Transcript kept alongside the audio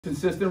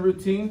Consistent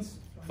routines.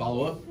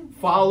 Follow up.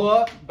 Follow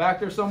up. Back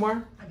there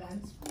somewhere.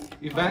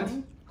 Events.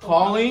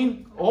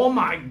 Calling. Oh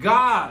my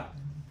God.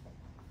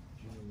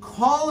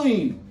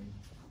 Calling.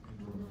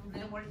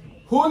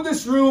 Who in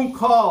this room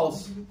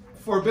calls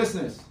for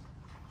business?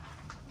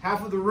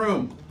 Half of the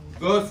room.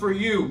 Good for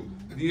you.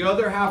 The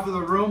other half of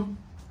the room,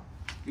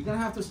 you're going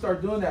to have to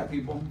start doing that,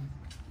 people.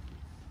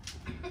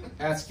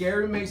 As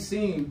scary as it may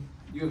seem,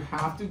 you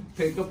have to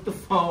pick up the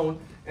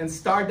phone and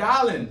start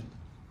dialing.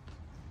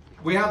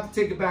 We have to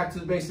take it back to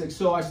the basics.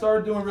 So I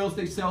started doing real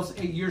estate sales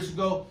 8 years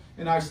ago,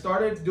 and I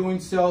started doing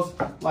sales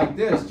like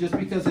this just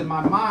because in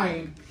my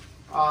mind,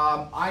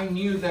 I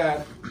knew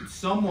that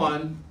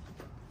someone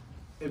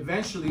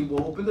eventually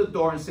will open the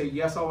door and say,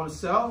 yes, I want to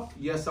sell.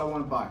 Yes, I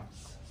want to buy.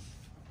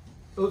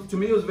 To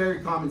me, it was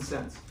very common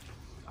sense.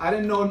 I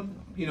didn't know,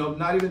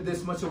 not even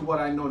this much of what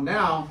I know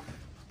now,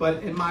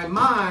 but in my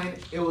mind,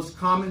 it was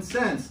common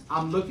sense.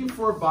 I'm looking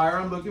for a buyer.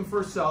 I'm looking for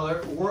a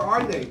seller. Where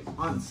are they?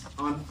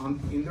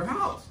 In their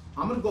house.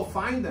 I'm going to go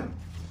find them.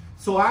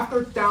 So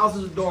after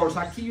thousands of doors,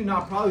 I kid you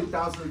not, probably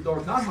thousands of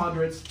doors, not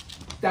hundreds,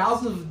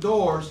 thousands of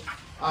doors,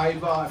 I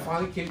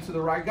finally came to the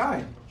right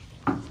guy.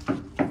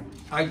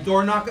 I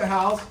door knocked a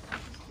house,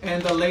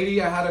 and the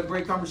lady, I had a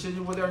great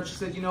conversation with her, and she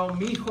said,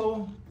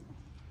 mijo,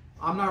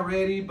 I'm not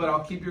ready, but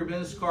I'll keep your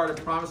business card. I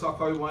promise I'll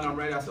call you when I'm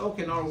ready. I said,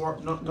 okay, no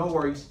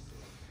worries.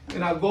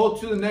 And I go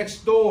to the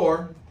next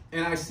door,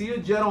 and I see a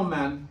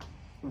gentleman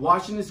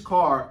washing his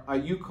car, a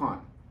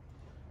Yukon,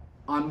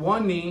 on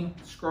one knee,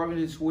 scrubbing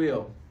his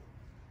wheel.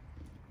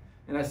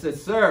 And I said,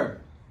 sir,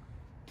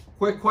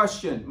 quick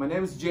question. My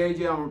name is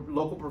JJ. I'm a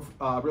local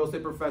real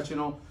estate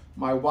professional.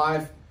 My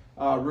wife,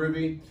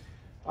 Ruby.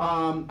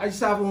 I just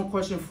have one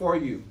question for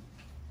you.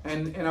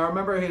 And I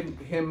remember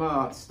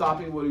him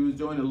stopping what he was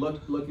doing and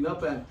looking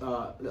up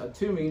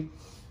to me.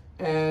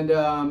 And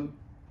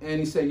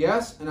he said,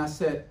 yes. And I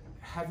said,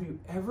 have you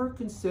ever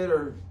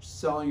considered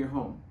selling your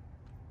home?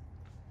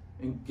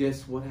 And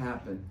guess what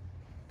happened?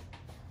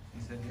 He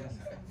said yes.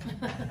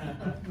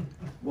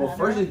 Well,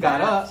 first he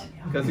got up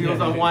because he was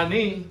on one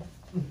knee.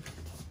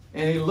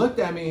 And he looked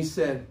at me and he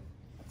said,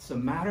 as a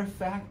matter of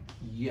fact,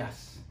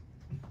 yes.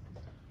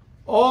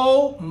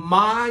 Oh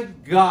my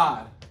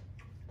God.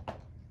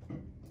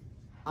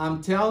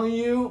 I'm telling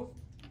you,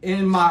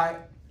 in my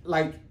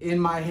head, in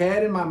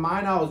my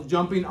mind, I was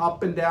jumping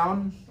up and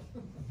down.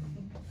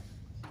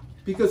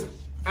 Because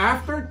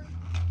after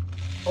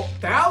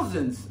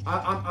thousands,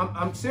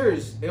 I'm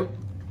serious,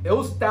 it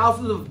was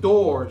thousands of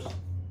doors,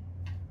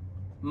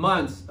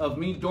 months of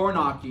me door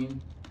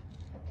knocking,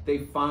 they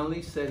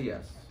finally said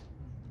yes.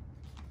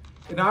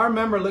 And I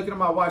remember looking at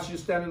my wife, she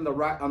was standing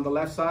on the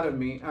left side of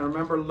me. I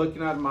remember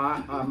looking at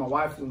my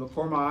wife from the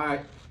corner of my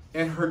eye,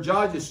 and her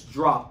jaw just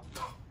dropped.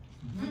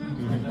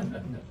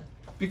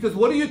 Because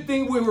what do you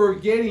think we were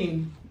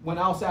getting when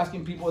I was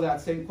asking people that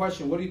same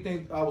question? What do you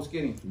think I was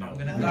getting?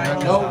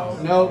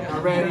 No,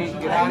 I'm ready.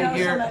 Get out of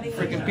here.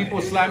 Freaking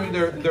people slamming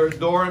their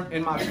door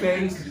in my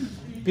face.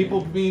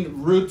 People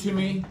being rude to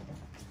me.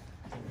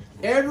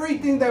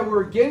 Everything that we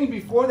were getting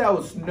before that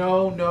was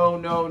no.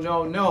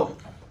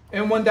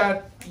 And when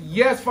that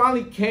yes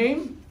finally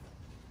came,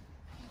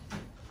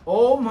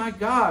 oh my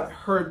God,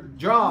 her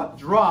jaw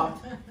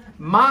dropped.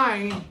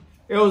 Mine,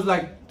 it was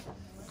like,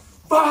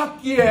 fuck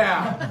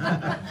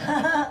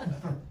yeah.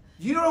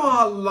 You know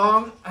how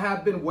long I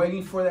have been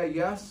waiting for that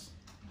yes?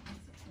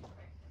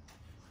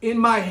 In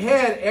my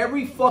head,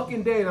 every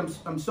fucking day, and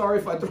I'm sorry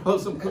if I throw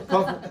some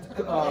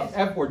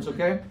F words,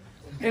 okay?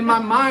 In my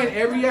mind,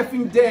 every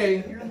effing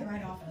day. You're in the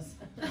right office.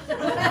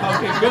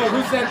 Okay, good.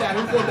 Who said that?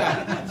 Who said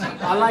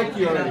that? I like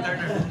you already.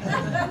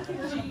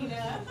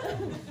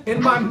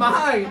 In my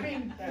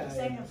mind.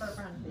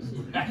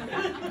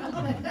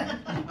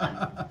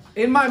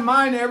 In my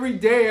mind, every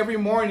day, every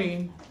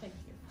morning,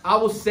 I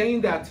was saying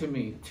that to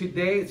me.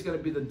 Today is going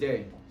to be the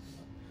day.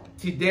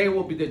 Today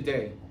will be the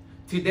day.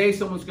 Today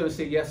someone's going to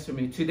say yes to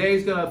me. Today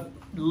is going to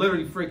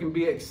literally freaking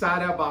be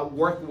excited about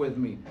working with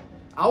me.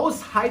 I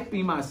was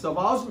hyping myself.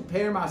 I was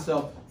preparing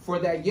myself for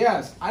that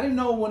yes. I didn't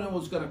know when it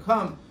was going to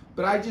come,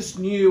 but I just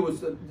knew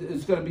it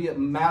was going to be a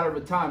matter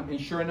of time.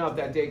 And sure enough,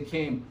 that day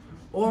came.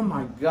 Oh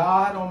my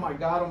God, oh my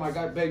God, oh my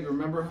God. Babe,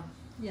 remember?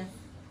 Yes.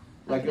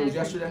 Like it was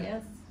yesterday?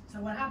 Yes. So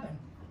what happened?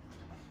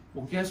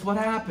 Well, guess what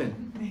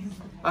happened?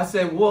 I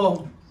said,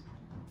 well,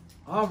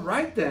 all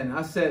right then.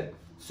 I said,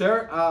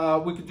 sir,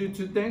 we could do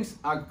two things.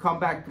 I could come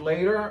back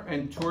later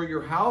and tour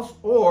your house,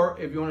 or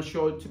if you want to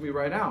show it to me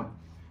right now.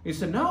 He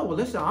said, no, well,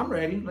 listen, I'm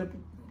ready.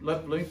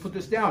 Let me put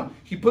this down.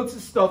 He puts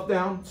his stuff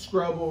down,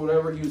 scrub or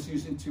whatever he was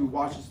using to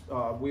wash his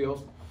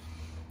wheels.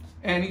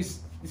 And he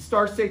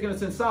starts taking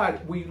us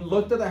inside. We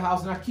looked at the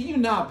house, and I kid you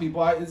not,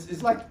 people,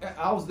 it's like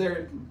I was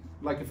there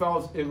like if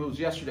it was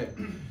yesterday.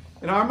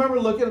 And I remember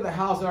looking at the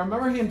house, and I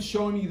remember him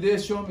showing me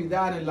this, showing me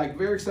that, and like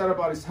very excited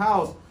about his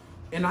house.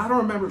 And I don't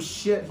remember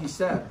shit he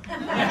said. I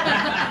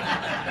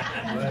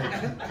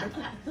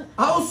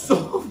was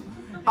like,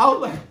 oh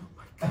my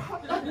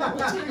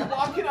God,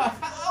 walking a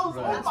house,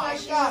 oh my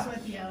God.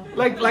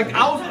 Like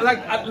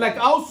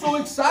I was so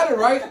excited,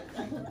 right?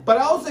 But But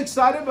I was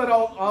excited, but I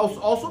was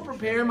also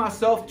preparing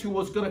myself to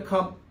what's going to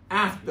come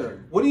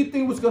after. What do you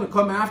think was going to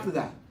come after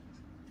that?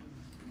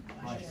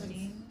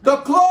 The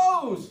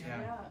close.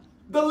 Yeah.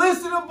 The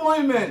listing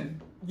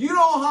appointment. You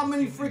know how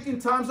many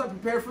freaking times I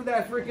prepared for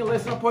that freaking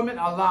listing appointment?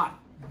 A lot.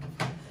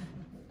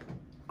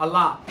 A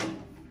lot.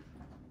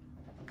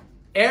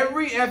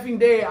 Every effing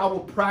day I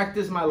will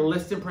practice my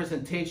listing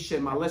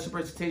presentation,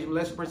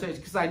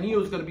 because I knew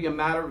it was going to be a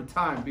matter of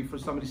time before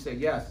somebody said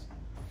yes.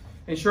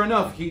 And sure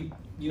enough, he,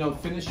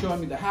 finished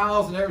showing me the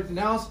house and everything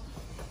else.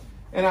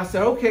 And I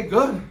said, okay,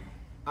 good.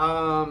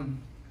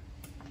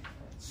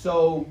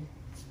 So,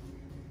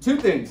 two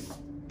things.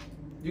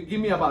 You give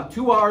me about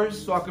 2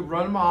 hours so I could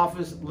run in my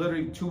office,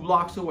 literally 2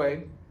 blocks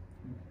away,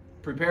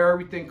 prepare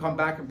everything, come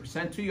back and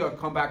present to you, or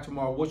come back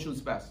tomorrow. Which was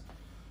best?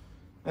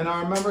 And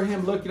I remember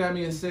him looking at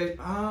me and said,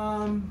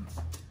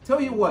 tell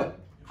you what,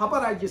 how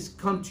about I just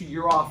come to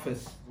your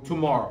office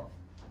tomorrow?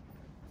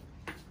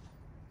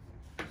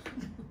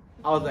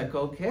 I was like,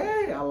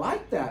 okay, I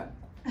like that.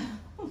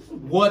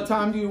 What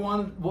time do you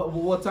want?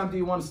 What time do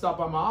you want to stop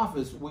by my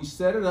office? We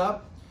set it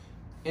up,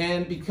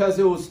 and because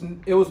it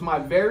was my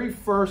very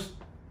first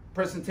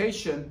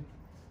presentation,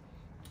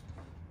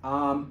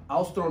 I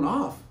was thrown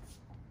off.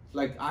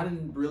 Like, I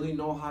didn't really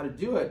know how to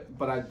do it,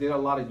 but I did a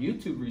lot of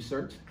YouTube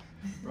research,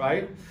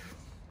 right?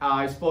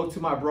 I spoke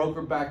to my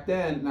broker back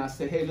then, and I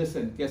said, hey,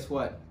 listen, guess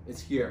what? It's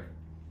here.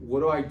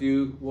 What do I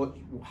do?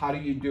 How do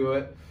you do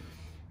it?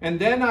 And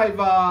then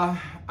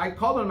I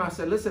called him and I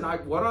said, listen,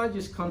 why don't I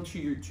just come to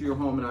your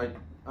home, and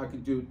I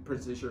could do a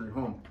presentation at your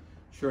home.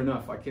 Sure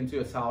enough, I came to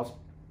his house,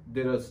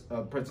 did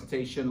a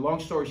presentation. Long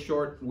story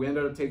short, we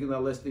ended up taking that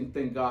listing,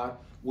 thank God.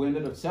 We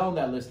ended up selling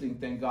that listing,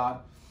 thank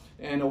God.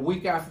 And a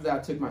week after that, I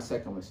took my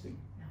second listing.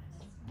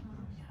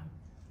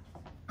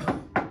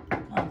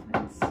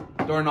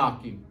 Door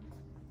knocking.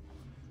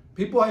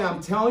 People,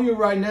 I'm telling you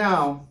right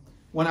now,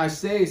 when I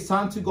say it's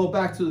time to go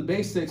back to the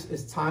basics,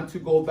 it's time to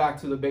go back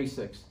to the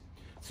basics.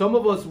 Some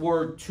of us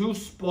were too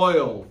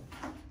spoiled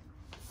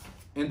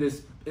in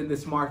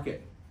this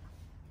market.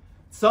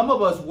 Some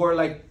of us were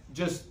like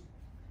just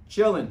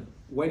chilling,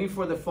 waiting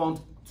for the phone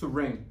to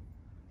ring.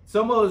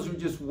 Some of us were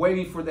just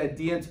waiting for that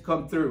DM to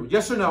come through.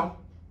 Yes or no?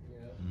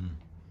 Yeah.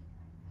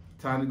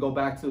 Time to go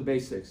back to the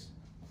basics.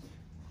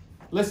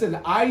 Listen,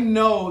 I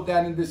know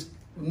that in this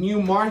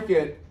new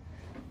market,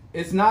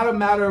 it's not a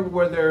matter of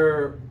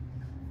whether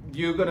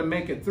you're going to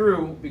make it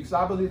through, because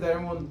I believe that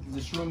everyone in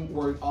this room,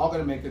 we're all going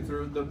to make it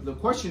through. The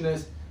question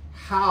is,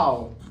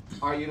 how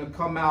are you going to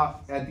come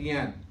out at the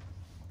end?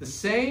 The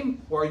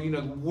same, or are you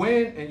going to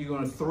win and you're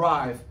going to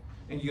thrive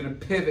and you're going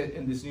to pivot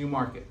in this new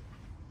market?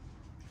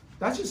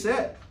 That's just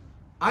it.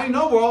 I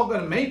know we're all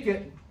going to make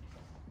it.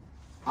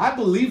 I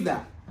believe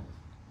that.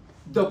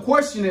 The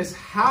question is,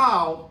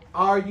 how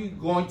are you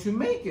going to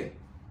make it?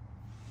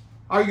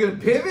 Are you going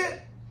to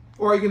pivot,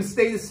 or are you going to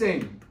stay the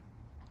same?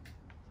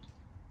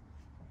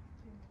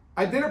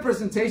 I did a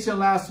presentation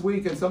last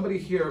week, and somebody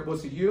here,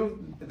 was it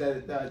you?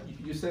 That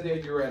you said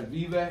that you were at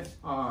Vive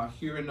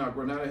here in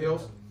Granada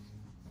Hills.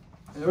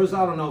 And there was,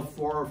 I don't know,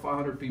 400 or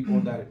 500 people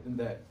in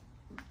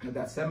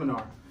that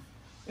seminar.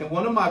 And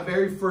one of my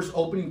very first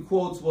opening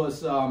quotes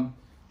was,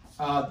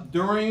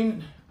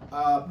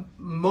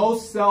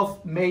 most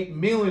self-made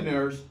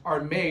millionaires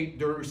are made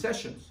during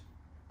recessions.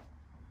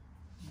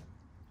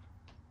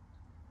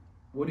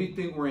 What do you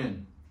think we're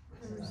in?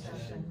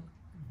 Recession.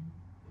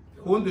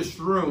 Who in this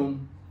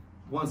room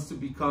wants to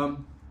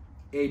become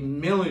a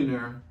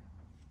millionaire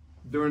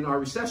during our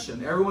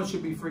recession? Everyone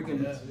should be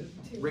freaking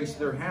raise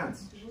their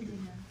hands,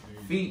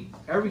 feet,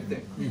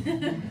 everything.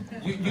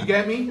 You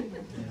get me?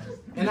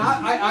 And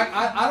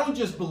I don't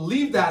just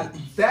believe that.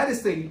 That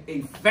is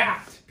a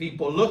fact,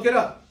 people. Look it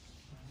up.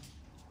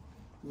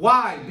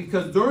 Why?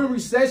 Because during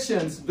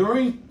recessions,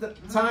 during the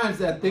times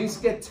that things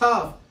get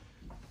tough,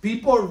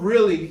 people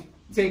really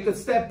take a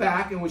step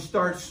back and we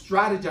start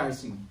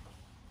strategizing.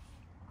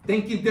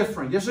 Thinking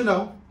different. Yes or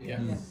no? Yes.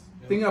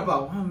 Thinking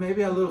about, well,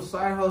 maybe a little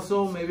side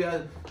hustle. Maybe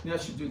I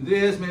should do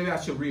this. Maybe I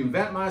should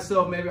reinvent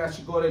myself. Maybe I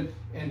should go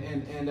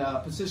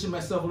and position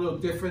myself a little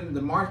different in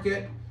the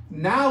market.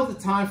 Now's the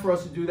time for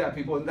us to do that,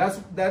 people. And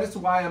that is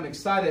why I'm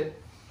excited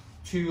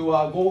to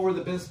go over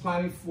the business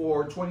planning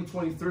for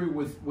 2023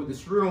 with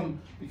this room,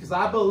 because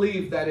I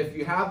believe that if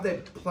you have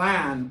that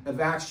plan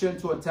of action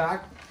to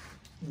attack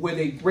with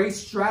a great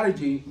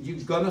strategy, you're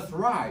going to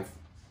thrive.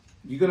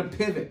 You're going to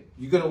pivot.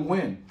 You're going to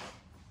win.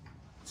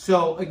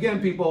 So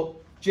again,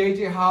 people,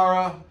 JJ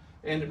Jara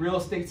and real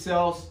estate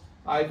sales.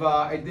 I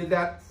did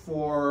that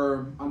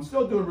I'm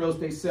still doing real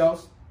estate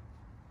sales,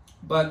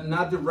 but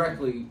not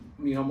directly.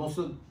 Most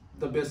of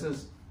the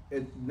business,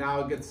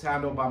 now gets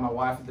handled by my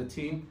wife and the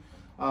team.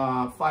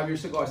 5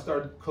 years ago, I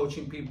started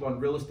coaching people on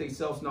real estate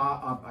sales.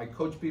 Now I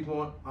coach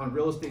people on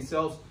real estate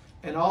sales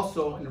and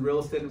also in real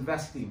estate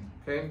investing,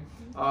 okay?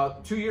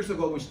 2 years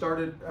ago, we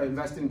started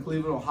investing in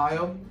Cleveland,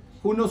 Ohio.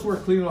 Who knows where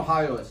Cleveland,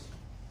 Ohio is?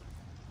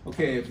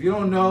 Okay, if you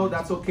don't know,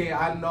 that's okay.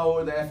 I don't know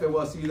where the F it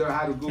was either. I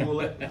had to Google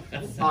it.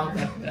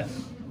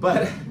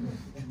 But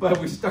But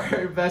we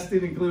started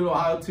investing in Cleveland,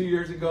 Ohio 2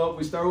 years ago.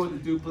 We started with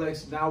a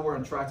duplex. Now we're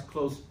on track to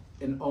close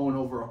and own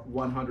over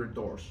 100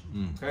 doors.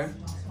 Okay?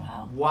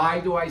 Wow.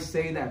 Why do I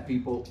say that,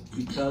 people?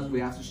 Because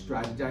we have to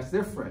strategize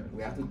different.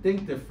 We have to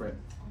think different.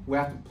 We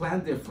have to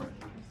plan different.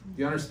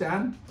 You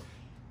understand?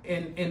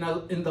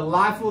 In the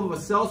life of a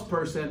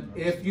salesperson,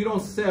 if you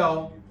don't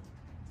sell,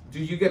 do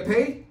you get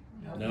paid?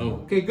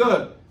 No. Okay,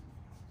 good.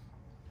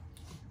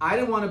 I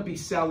didn't want to be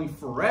selling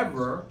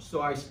forever,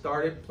 so I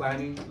started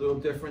planning a little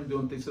different,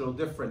 doing things a little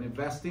different,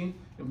 investing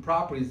in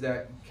properties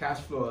that cash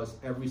flow us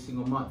every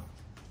single month.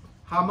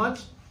 How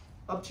much?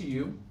 Up to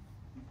you.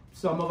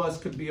 Some of us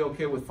could be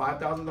okay with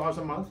 $5,000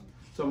 a month.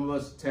 Some of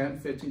us 10,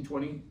 15,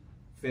 20,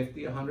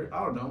 50, 100.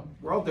 I don't know.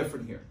 We're all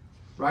different here,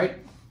 right?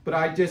 But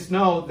I just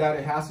know that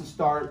it has to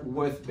start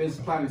with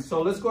business planning.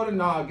 So let's go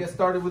to get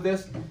started with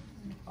this.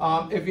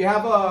 If you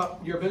have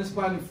your business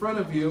plan in front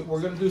of you,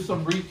 we're going to do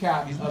some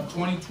recaps of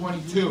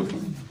 2022.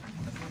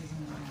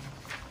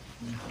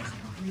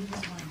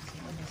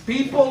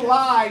 People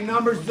lie,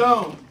 numbers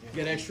don't.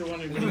 Get extra one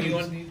and give me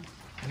one.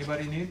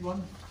 Anybody need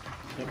one?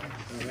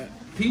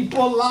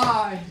 People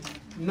lie,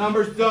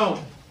 numbers don't.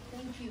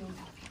 Thank you.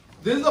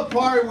 This is a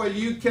part where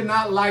you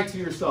cannot lie to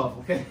yourself,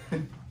 okay?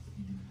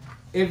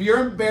 If you're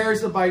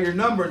embarrassed about your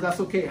numbers, that's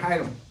okay,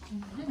 hide them.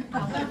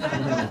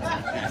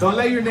 Don't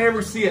let your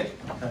neighbors see it.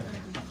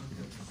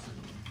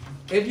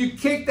 If you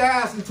kicked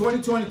ass in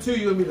 2022,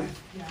 you're gonna be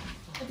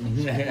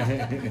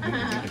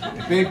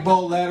like, big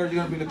bold letters,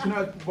 you're gonna be like, can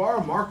I borrow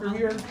a marker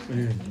here?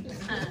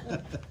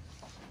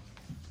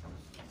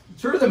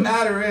 Truth of the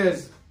matter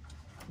is,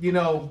 you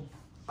know,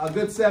 a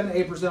good 7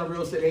 to 8% of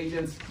real estate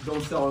agents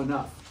don't sell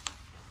enough.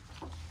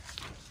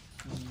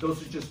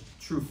 Those are just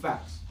true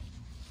facts,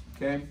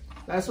 okay?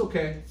 That's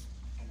okay.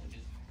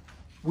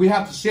 We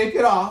have to shake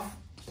it off,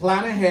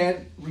 plan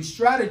ahead,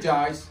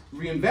 re-strategize,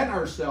 reinvent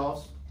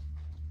ourselves,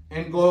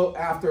 and go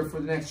after for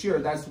the next year.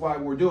 That's why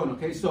we're doing,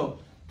 okay? So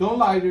don't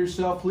lie to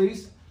yourself,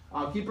 please.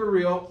 Keep it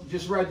real.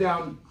 Just write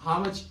down how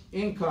much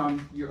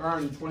income you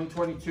earned in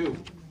 2022.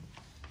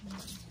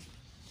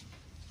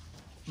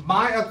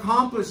 My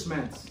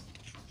accomplishments.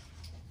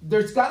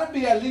 There's got to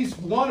be at least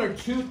 1 or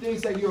 2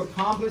 things that you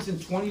accomplished in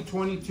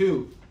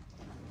 2022.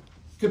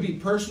 Could be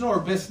personal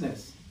or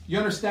business. You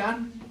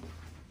understand?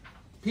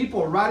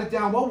 People, write it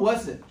down. What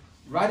was it?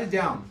 Write it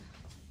down.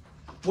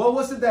 What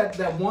was it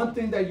that one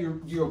thing that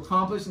you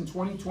accomplished in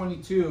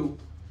 2022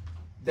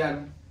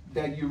 that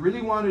you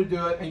really wanted to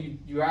do it and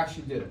you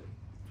actually did it?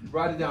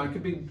 Write it down. It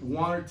could be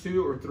 1 or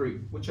 2 or 3,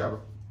 whichever.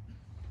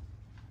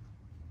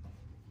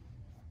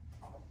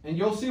 And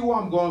you'll see where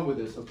I'm going with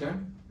this, okay?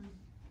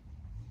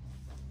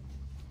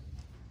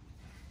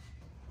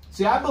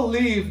 See, I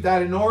believe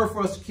that in order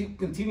for us to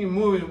continue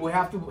moving, we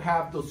have to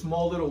have those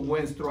small little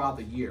wins throughout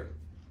the year.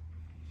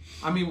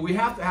 I mean, we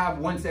have to have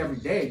wins every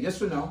day,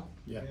 yes or no?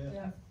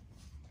 Yeah.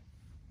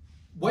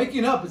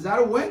 Waking up, is that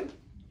a win?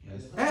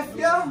 Yes. F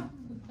yeah.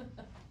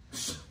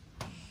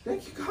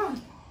 Thank you, God.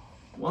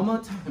 One more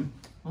time.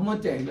 One more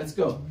day. Let's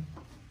go.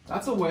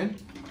 That's a win.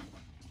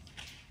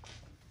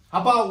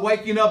 How about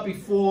waking up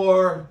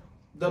before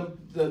the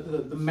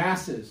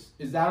masses?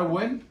 Is that a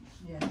win?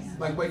 Yes.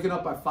 Like waking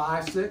up at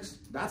 5, 6?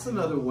 That's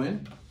another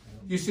win.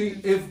 You see,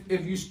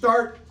 if you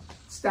start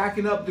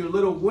stacking up your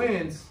little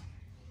wins,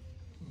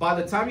 by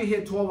the time you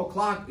hit 12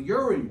 o'clock,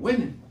 you're already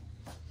winning.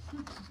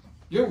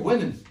 You're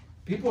winning.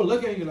 People are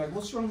looking at you like,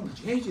 what's wrong with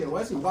JJ?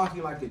 Why is he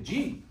walking like a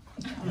G?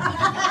 You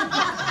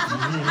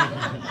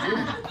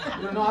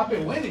know, I've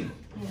been winning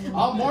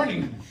all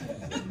morning.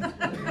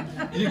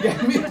 You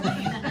get me?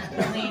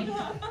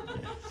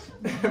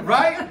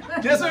 Right?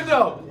 Yes or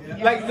no?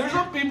 Like, there's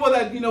some people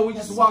that, you know, we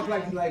just walk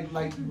like,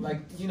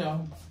 you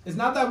know, it's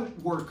not that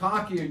we're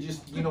cocky or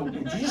just, you know,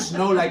 you just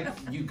know, like,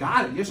 you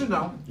got it. Yes or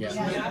no? Yes.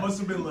 It must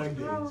have been like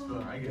this,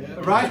 but I get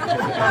it. Right?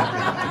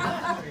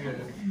 I get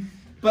it.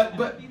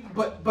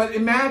 But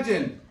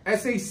imagine,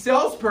 as a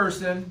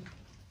salesperson,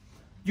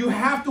 you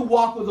have to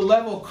walk with a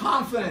level of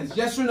confidence.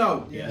 Yes or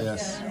no?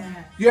 Yes.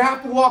 You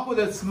have to walk with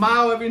a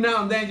smile every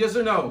now and then. Yes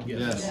or no?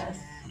 Yes. Yes.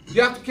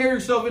 You have to carry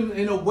yourself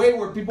in a way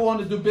where people want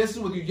to do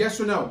business with you. Yes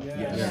or no?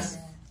 Yes.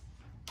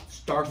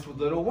 Starts with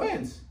little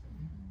wins,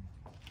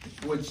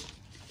 which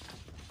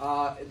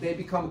they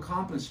become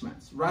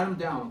accomplishments. Write them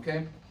down,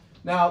 okay?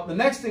 Now, the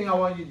next thing I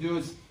want you to do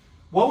is,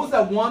 what was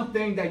that one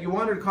thing that you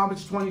wanted to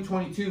accomplish in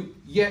 2022,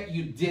 yet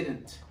you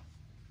didn't?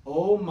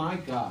 Oh my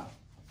God.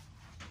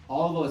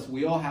 All of us,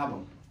 we all have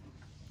them.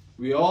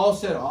 We all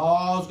said, oh,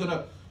 I was going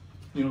to,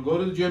 you know, go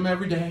to the gym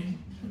every day,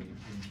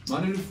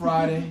 Monday to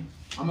Friday.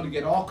 I'm going to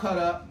get all cut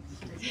up,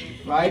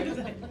 right?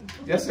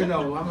 Yes or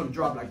no? I'm going to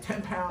drop like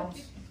 10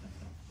 pounds.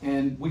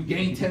 And we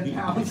gained 10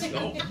 pounds.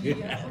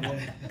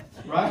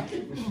 Right?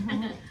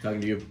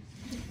 Talking to you.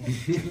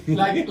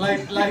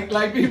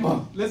 like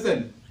people.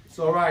 Listen, it's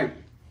all right.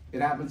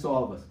 It happens to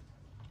all of us.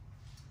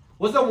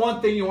 What's the one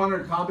thing you wanted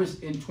to accomplish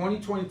in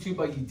 2022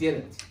 but you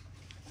didn't?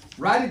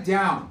 Write it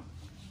down.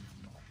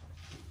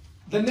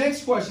 The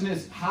next question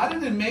is, how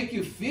did it make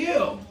you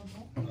feel?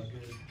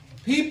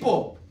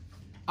 People,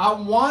 I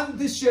want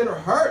this shit to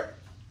hurt.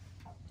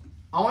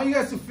 I want you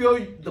guys to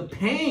feel the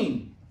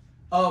pain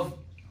of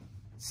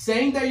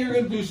saying that you're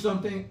going to do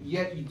something,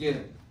 yet you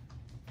didn't.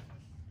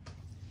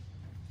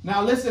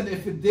 Now listen,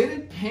 if it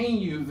didn't pain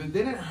you, if it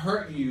didn't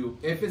hurt you,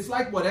 if it's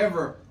like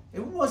whatever,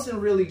 it wasn't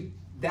really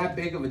that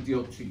big of a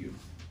deal to you.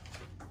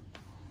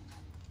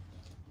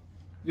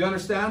 You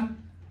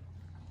understand?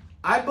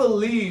 I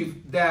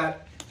believe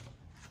that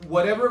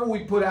whatever we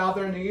put out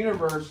there in the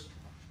universe,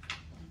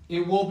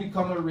 it will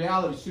become a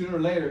reality sooner or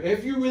later.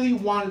 If you really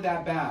want it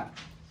that bad,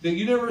 the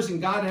universe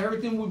and God and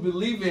everything we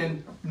believe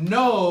in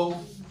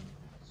knows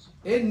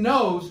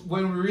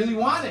when we really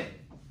want it.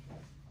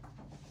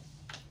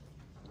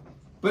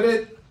 But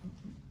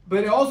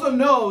it also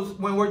knows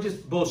when we're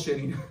just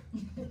bullshitting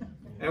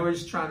and we're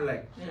just trying to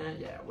like,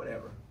 yeah,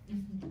 whatever.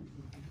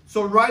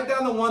 So write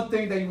down the one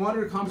thing that you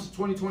wanted to accomplish in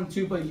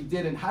 2022, but you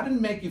didn't. How did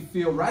it make you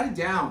feel? Write it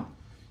down.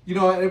 You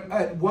know,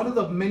 at one of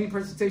the many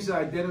presentations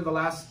I did in the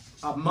last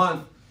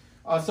month,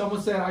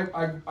 someone said,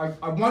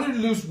 I wanted to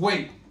lose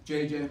weight,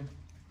 JJ.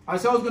 I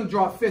said I was going to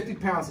drop 50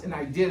 pounds, and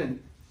I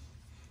didn't.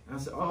 And I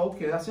said, oh,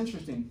 okay, that's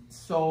interesting.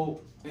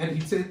 So, and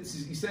he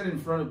said it in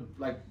front of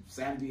like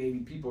 70, 80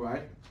 people,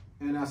 right?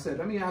 And I said,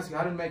 let me ask you,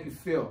 how did it make you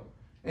feel?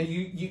 And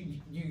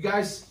you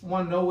guys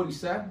want to know what he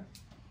said?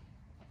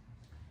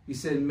 He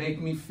said, make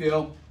me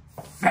feel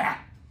fat.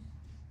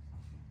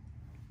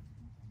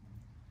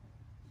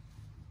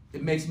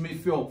 It makes me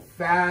feel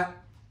fat,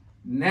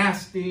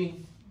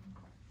 nasty,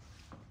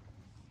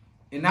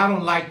 and I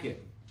don't like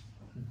it.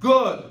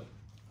 Good.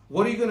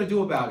 What are you going to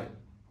do about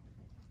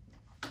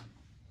it?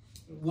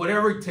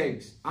 Whatever it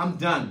takes. I'm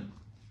done.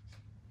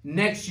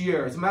 Next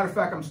year. As a matter of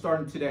fact, I'm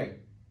starting today.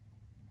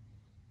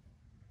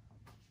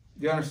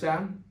 Do you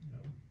understand?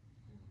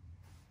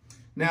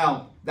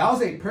 Now, that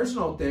was a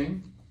personal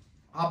thing.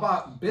 How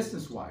about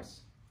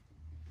business-wise?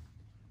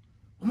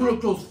 I'm going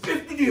to close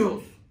 50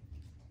 deals.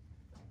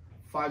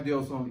 5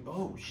 deals only.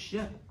 Oh,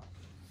 shit.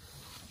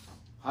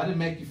 How did it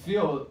make you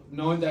feel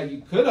knowing that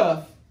you could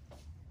have,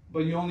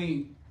 but you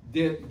only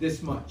did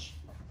this much?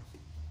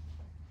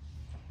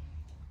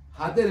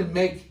 How did it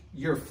make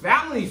your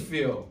family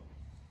feel?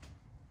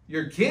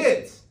 Your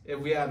kids, if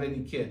we have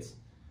any kids,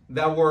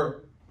 that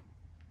were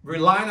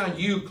relying on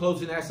you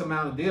closing X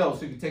amount of deals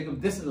so you can take them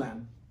to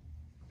Disneyland,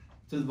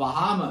 to the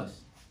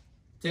Bahamas,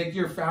 take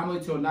your family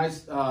to a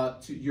nice,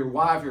 to your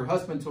wife, your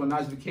husband to a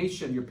nice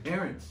vacation, your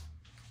parents,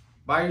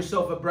 buy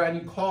yourself a brand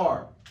new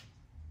car.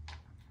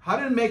 How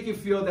did it make you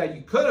feel that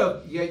you could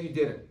have, yet you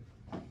didn't?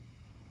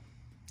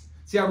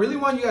 See, I really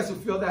want you guys to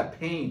feel that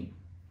pain.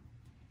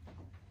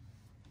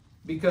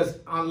 Because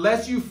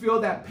unless you feel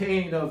that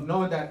pain of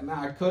knowing that,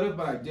 nah, I could have,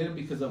 but I didn't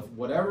because of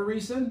whatever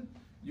reason,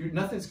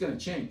 nothing's going to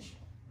change.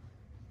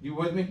 You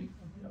with me?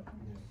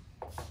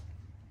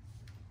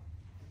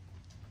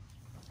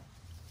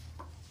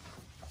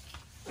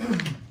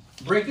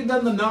 Breaking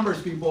down the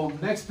numbers, people.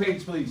 Next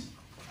page, please.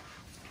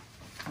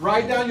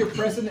 Write down your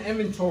present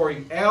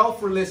inventory. L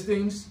for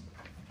listings.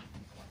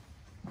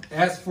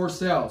 S for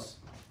sales.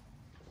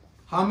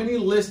 How many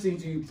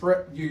listings do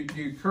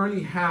you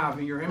currently have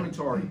in your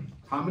inventory?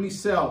 How many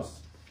sales?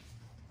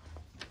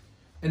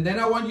 And then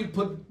I want you to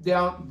put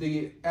down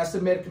the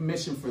estimated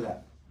commission for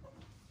that.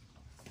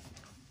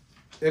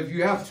 If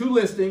you have 2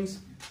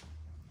 listings,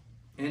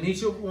 and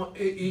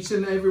each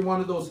and every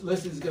one of those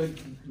listings is going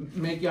to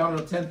make you out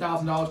a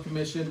 $10,000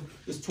 commission,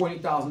 it's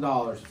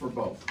 $20,000 for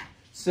both.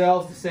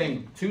 Sales, the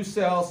same. 2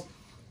 sales,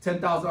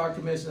 $10,000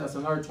 commission, that's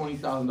another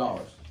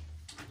 $20,000.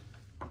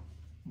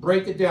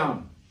 Break it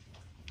down.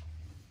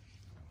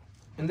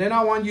 And then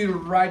I want you to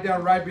write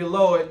down right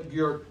below it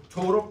your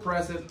total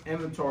present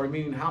inventory,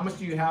 meaning how much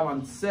do you have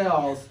on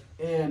sales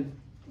and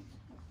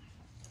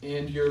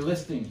your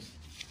listings.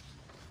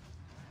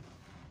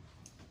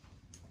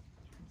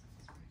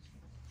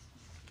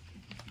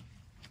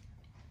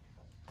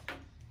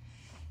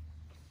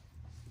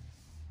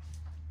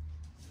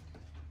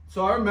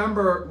 So I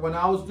remember when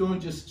I was doing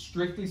just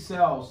strictly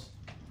sales,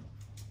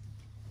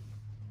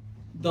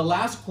 the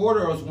last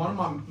quarter was one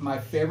of my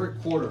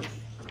favorite quarters.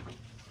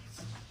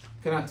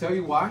 Can I tell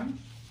you why?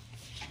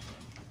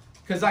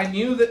 Because I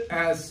knew that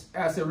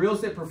as a real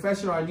estate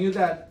professional, I knew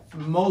that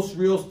most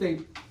real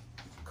estate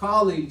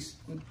colleagues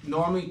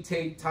normally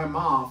take time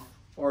off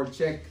or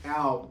check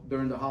out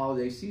during the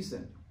holiday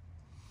season.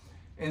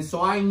 And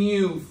so I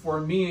knew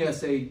for me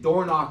as a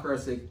door knocker,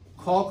 as a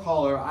call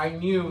caller, I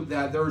knew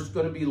that there's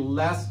going to be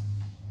less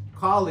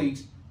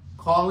colleagues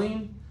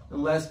calling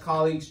and less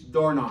colleagues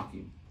door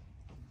knocking.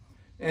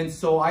 And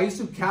so I used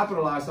to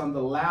capitalize on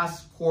the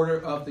last quarter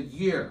of the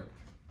year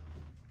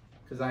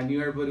because I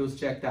knew everybody was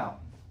checked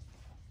out.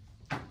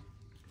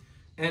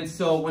 And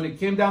so when it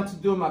came down to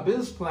doing my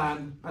business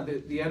plan at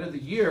the end of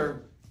the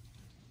year,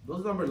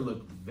 those numbers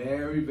looked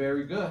very,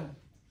 very good.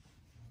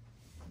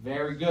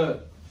 Very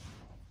good.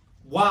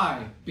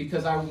 Why?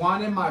 Because I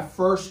wanted my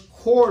first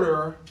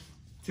quarter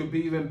to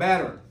be even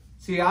better.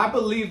 See, I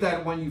believe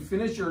that when you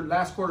finish your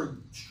last quarter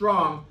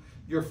strong,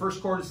 your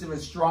first quarter is even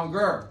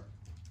stronger.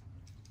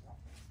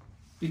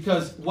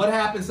 Because what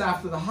happens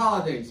after the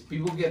holidays?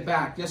 People get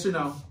back, yes or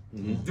no?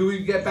 Mm-hmm. Do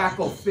we get back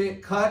a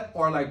fit cut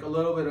or like a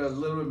little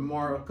bit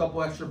more, a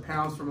couple extra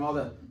pounds from all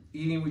the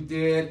eating we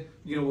did?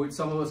 You know, with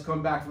some of us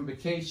coming back from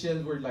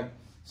vacations, we're like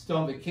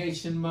still in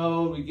vacation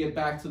mode. We get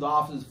back to the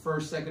office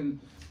first, second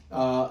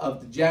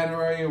of the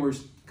January, and we're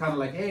kind of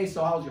like, hey,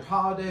 so how's your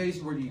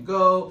holidays? Where do you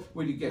go?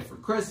 What do you get for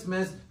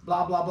Christmas?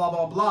 Blah, blah, blah,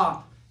 blah,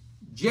 blah.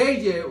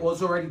 JJ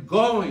was already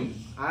going.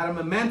 I had a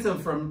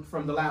momentum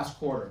from the last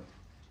quarter.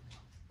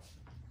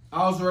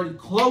 I was already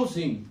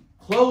closing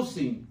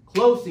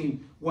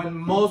when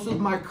most of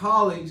my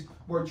colleagues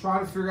were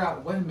trying to figure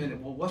out, wait a minute,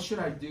 well, what should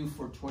I do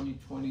for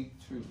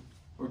 2022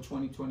 or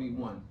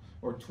 2021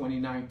 or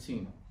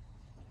 2019?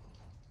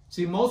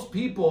 See, most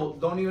people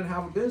don't even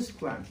have a business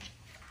plan.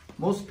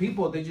 Most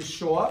people, they just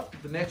show up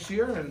the next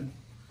year and,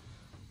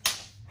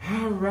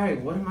 all right,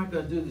 what am I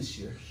going to do this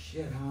year?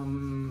 Shit, I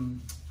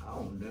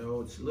don't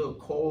know. It's a little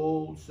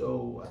cold,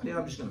 so I think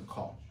I'm just going to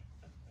call.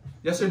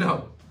 Yes or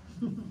no?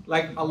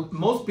 Like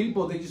most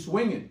people, they just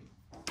wing it.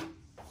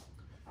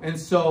 And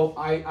so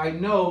I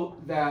know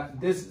that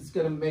this is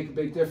going to make a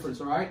big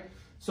difference, all right?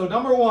 So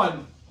number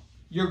one,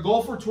 your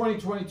goal for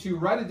 2022,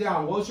 write it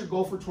down. What was your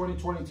goal for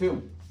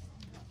 2022?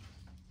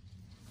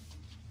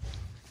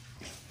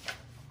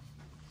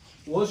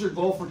 What was your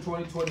goal for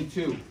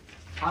 2022?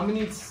 How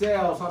many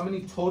sales, how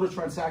many total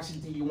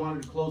transactions do you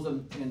want to close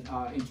in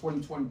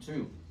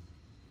 2022?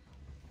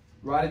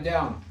 Write it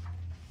down.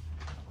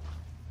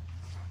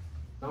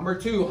 Number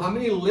two, how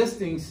many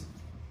listings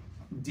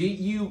did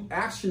you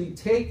actually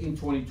take in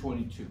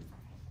 2022?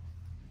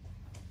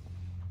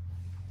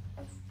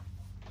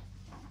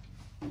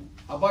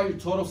 How about your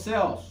total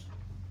sales?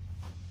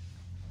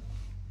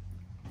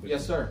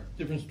 Yes, sir.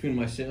 Difference between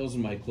my sales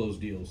and my closed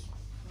deals.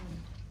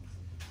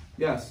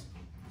 Yes.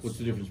 What's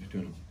the difference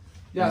between them?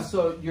 Yeah,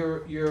 so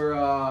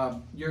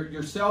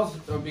your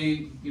sales will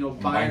be, you know,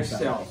 buyer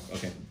sales.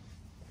 Okay.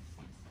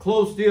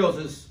 Closed deals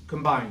is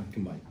combined.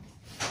 Combined.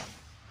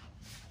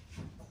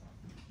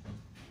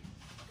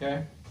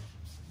 Okay.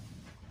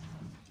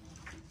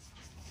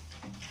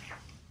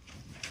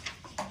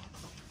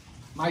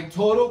 My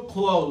total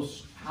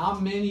close, how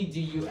many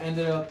do you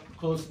ended up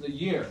closing the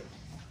year?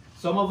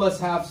 Some of us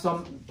have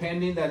some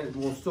pending that it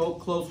will still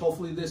close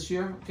hopefully this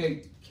year.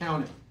 Okay,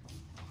 count it.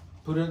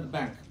 Put it in the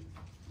bank.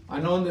 I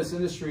know in this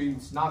industry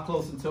it's not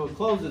close until it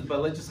closes,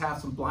 but let's just have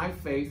some blind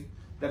faith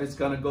that it's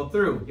gonna go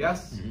through.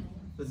 Yes? Mm-hmm.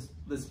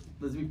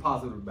 Let's be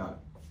positive about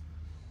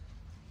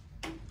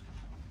it.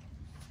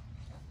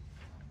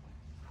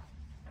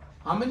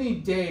 How many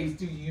days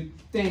do you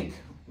think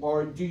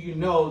or do you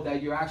know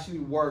that you actually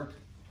worked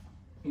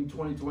in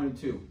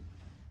 2022?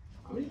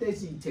 How many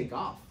days did you take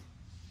off?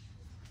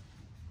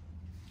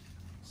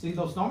 See,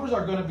 those numbers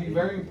are going to be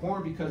very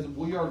important because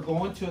we are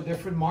going to a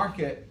different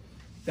market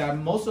that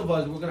most of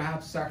us, we're going to have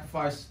to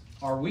sacrifice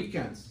our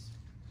weekends.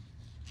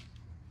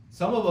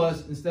 Some of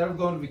us, instead of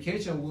going to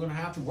vacation, we're going to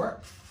have to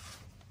work.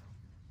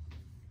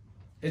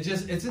 It's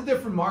a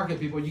different market,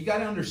 people. You got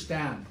to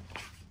understand.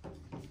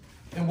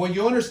 And when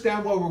you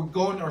understand what we're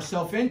going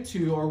ourselves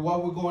into or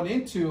what we're going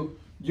into,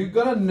 you're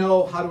going to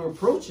know how to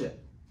approach it.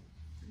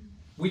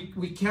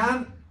 We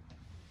can't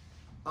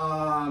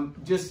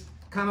just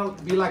kind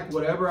of be like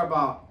whatever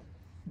about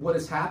what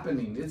is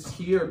happening. It's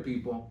here,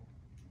 people.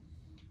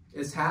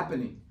 It's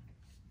happening.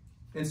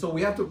 And so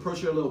we have to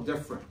approach it a little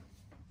different.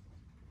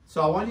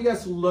 So I want you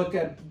guys to look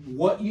at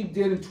what you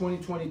did in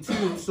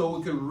 2022 so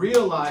we can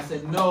realize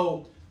and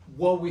know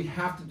what we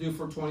have to do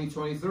for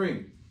 2023.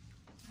 It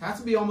has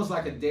to be almost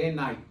like a day and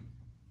night.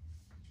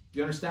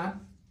 You understand?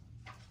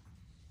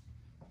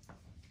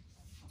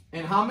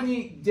 And how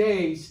many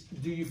days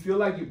do you feel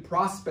like you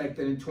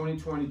prospected in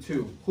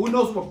 2022? Who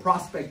knows what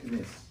prospecting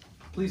is?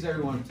 Please,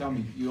 everyone, tell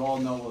me. You all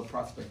know what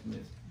prospecting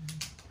is.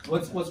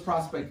 What's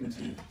prospecting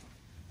to you?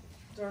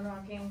 Door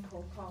knocking,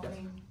 cold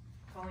calling,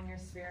 calling your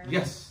sphere.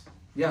 Yes.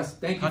 Yes.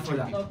 Thank you for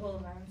that. Local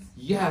events.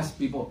 Yes,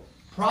 people.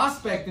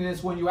 Prospecting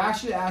is when you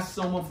actually ask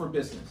someone for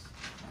business.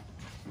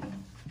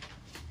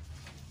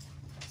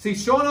 See,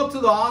 showing up to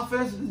the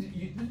office,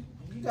 you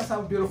guys have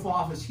a beautiful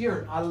office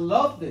here. I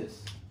love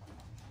this.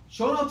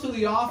 Showing up to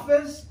the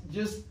office,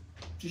 just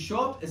to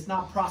show up, it's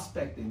not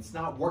prospecting. It's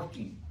not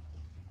working.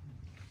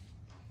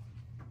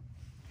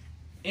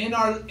 In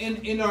our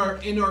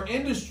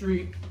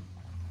industry,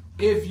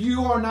 if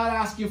you are not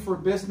asking for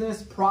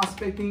business,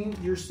 prospecting,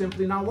 you're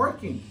simply not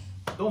working.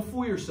 Don't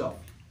fool yourself.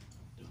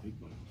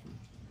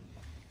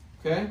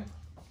 Okay?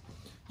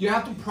 You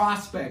have to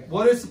prospect.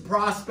 What is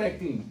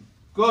prospecting?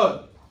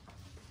 Good.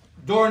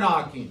 Door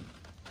knocking.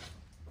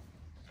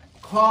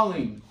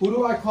 Calling. Who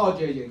do I call,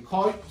 JJ?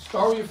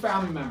 Start with your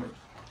family members.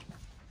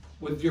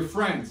 With your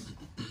friends.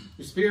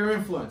 Your sphere of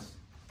influence.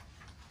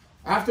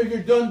 After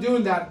you're done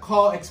doing that,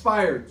 call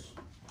expireds.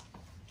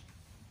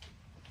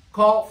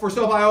 Call for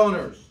sale by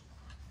owners.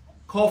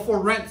 Call for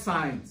rent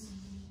signs.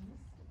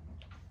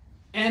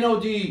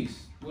 NODs.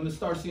 We're going to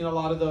start seeing a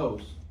lot of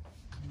those.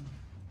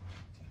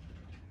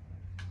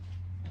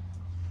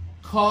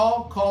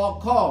 Call.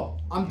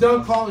 I'm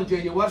done calling,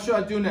 JJ. What should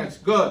I do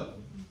next? Good.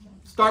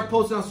 Start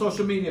posting on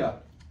social media.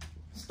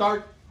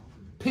 Start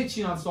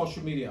pitching on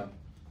social media.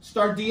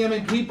 Start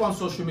DMing people on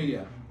social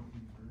media.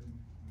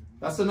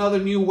 That's another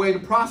new way to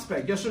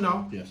prospect. Yes or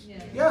no? Yes.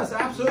 Yes,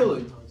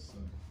 absolutely.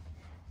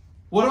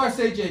 What do I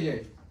say,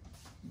 JJ?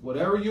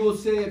 Whatever you will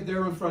say if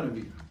they're in front of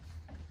you.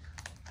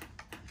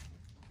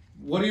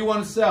 What do you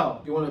want to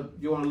sell? You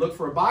want to look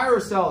for a buyer or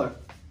a seller?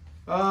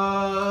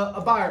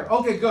 A buyer.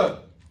 Okay, good.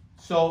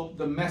 So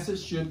the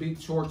message should be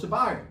towards a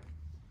buyer.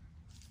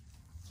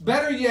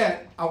 Better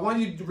yet, I want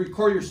you to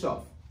record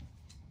yourself.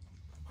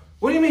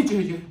 What do you mean,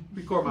 JJ?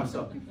 Record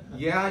myself.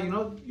 Yeah, you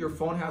know your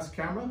phone has a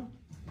camera?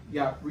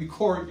 Yeah,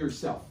 record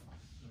yourself.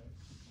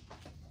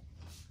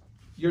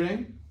 Your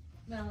name?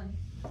 Melanie.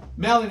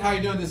 Melanie, how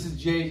you doing? This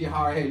is JJ.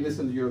 How are you? Hey,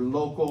 listen, your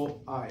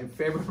local and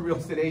favorite real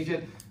estate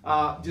agent.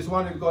 Just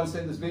wanted to go and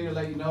send this video to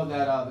let you know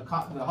that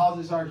the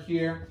holidays are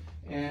here.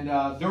 And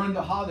during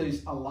the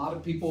holidays, a lot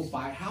of people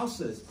buy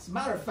houses. As a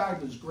matter of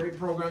fact, there's great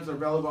programs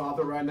available out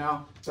there right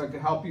now that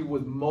can help you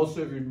with most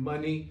of your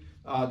money,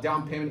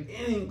 down payment,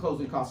 and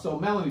closing costs. So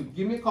Melanie,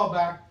 give me a call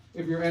back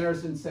if you're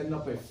interested in setting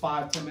up a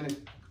 5-10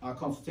 minute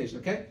consultation,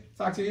 okay?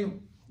 Talk to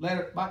you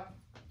later. Bye.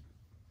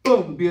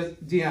 Boom, via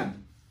DM.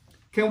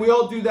 Can we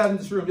all do that in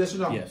this room? Yes or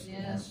no? Yes.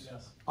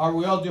 Yes. Are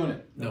we all doing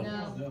it? No.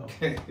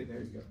 Okay,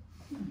 there you go.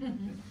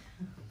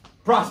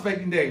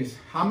 Prospecting days.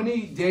 How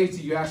many days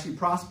do you actually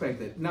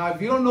prospect it? Now,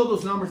 if you don't know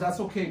those numbers, that's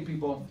okay,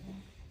 people.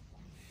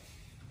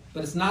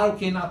 But it's not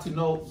okay not to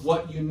know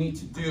what you need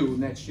to do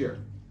next year.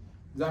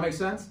 Does that make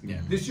sense?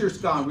 Yeah. This year's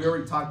gone. We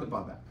already talked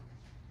about that.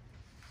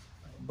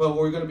 But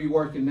we're going to be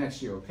working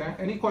next year, okay?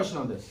 Any question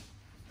on this?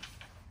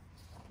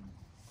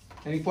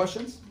 Any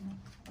questions?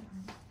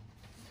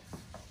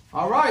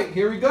 All right,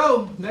 here we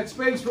go. Next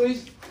page,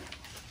 please.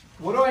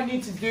 What do I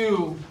need to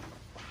do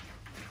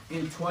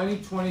in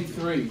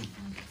 2023?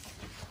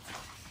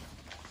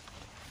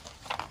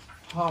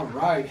 All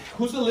right.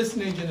 Who's the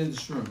listing agent in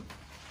this room?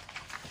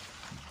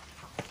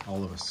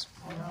 All of us.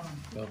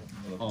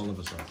 All of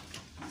us are.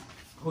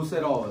 Who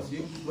said all of us?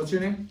 You? What's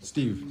your name?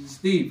 Steve.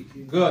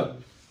 Steve.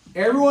 Good.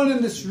 Everyone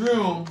in this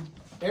room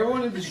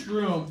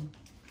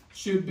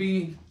should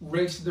be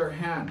raising their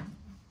hand.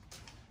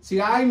 See,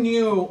 I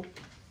knew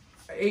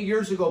 8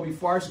 years ago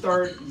before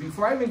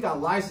I even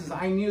got licensed,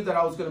 I knew that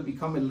I was going to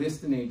become a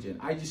listing agent.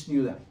 I just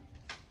knew that.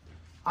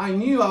 I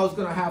knew I was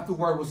going to have to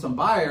work with some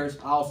buyers.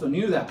 I also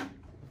knew that.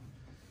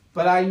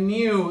 But I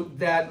knew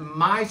that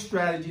my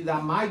strategy,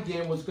 that my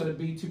game was going to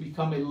be to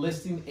become a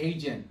listing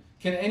agent.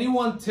 Can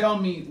anyone tell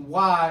me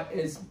why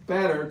it's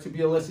better to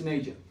be a listing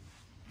agent?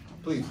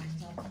 Please.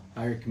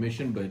 Higher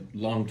commission, but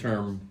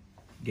long-term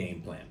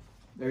game plan.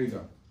 There you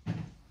go.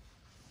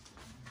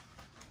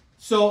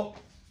 So,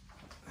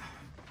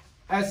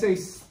 as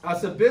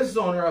a business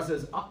owner,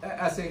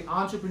 as an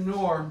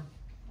entrepreneur,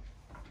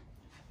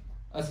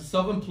 as a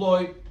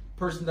self-employed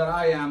person that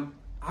I am,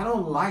 I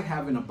don't like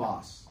having a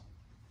boss.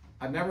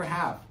 I never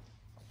have.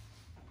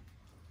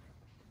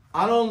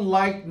 I don't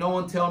like no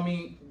one tell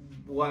me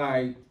what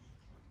I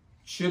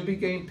should be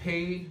getting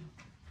paid.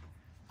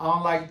 I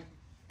don't like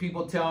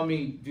people telling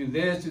me do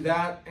this, do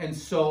that. And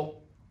so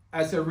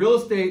as a real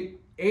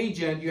estate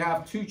agent, you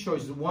have two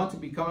choices. One, to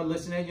become a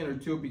listing agent, or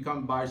two, become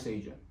a buyer's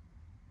agent.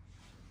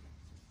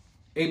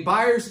 A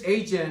buyer's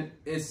agent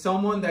is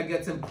someone that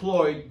gets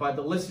employed by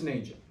the listing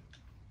agent.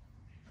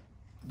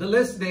 The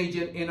listing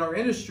agent in our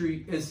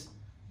industry is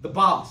the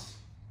boss,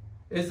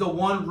 is the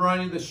one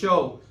running the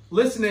show.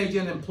 Listing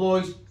agent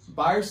employs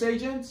buyer's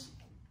agents.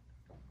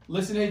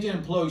 Listing agent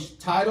employs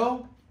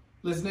title.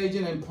 Listing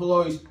agent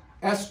employs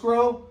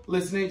escrow.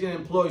 Listing agent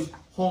employs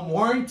home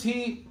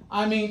warranty.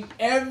 I mean,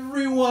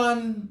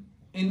 everyone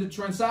in the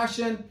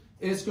transaction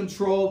is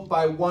controlled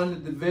by one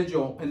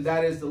individual, and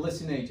that is the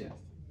listing agent.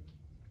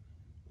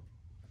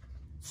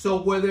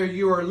 So whether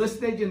you're a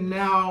listing agent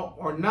now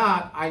or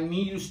not, I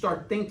need you to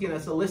start thinking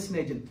as a listing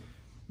agent.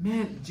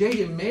 Man,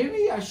 Jaden,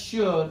 maybe I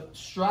should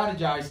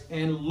strategize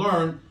and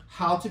learn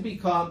how to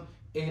become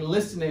a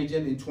listing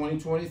agent in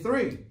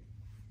 2023.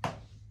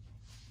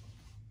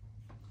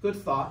 Good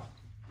thought.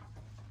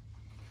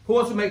 Who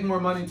wants to make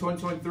more money in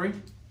 2023?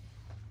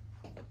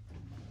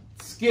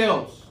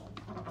 Skills.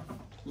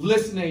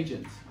 Listing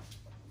agents.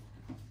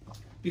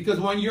 Because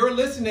when you're a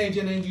listing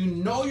agent and you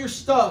know your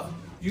stuff,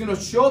 you're going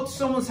to show up to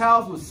someone's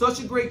house with such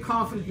a great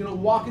confidence. You're going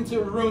to walk into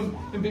a room,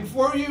 and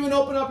before you even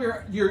open up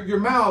your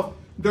mouth,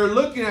 they're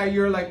looking at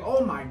you. You're like,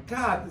 oh my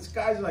God, this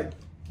guy's like,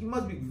 he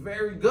must be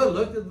very good.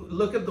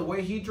 Look at the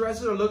way he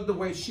dresses, or look at the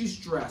way she's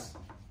dressed.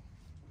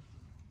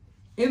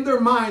 In their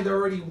mind, they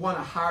already want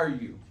to hire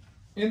you.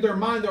 In their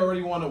mind, they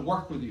already want to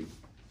work with you.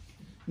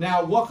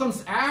 Now, what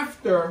comes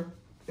after,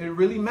 it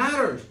really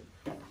matters.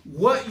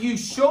 What you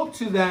show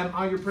to them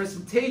on your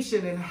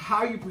presentation and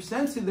how you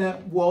present to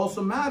them will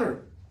also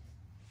matter.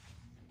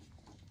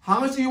 How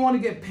much do you want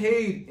to get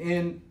paid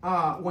in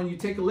when you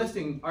take a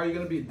listing? Are you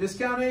going to be a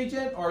discount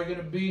agent, or are you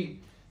going to be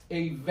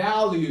a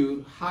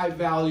valued,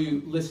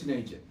 high-value listing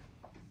agent?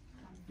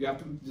 You have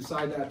to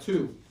decide that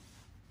too.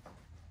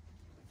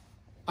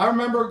 I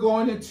remember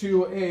going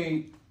into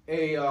a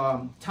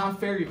Tom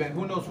Ferry event.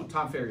 Who knows who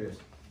Tom Ferry is?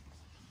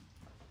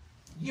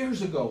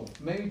 Years ago,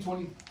 maybe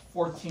 20,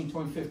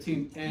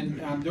 2015.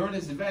 And during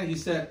this event, he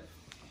said,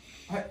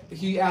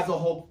 he asked the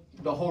whole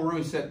room,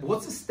 he said,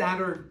 what's the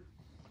standard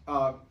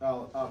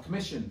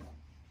commission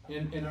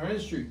in our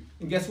industry?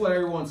 And guess what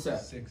everyone said?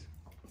 6.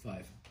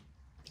 5.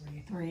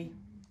 3.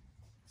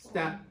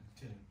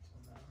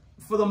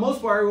 For the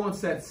most part, everyone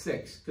said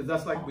 6, because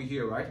that's like we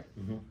hear, right?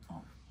 Mm-hmm.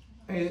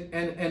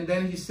 And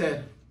then he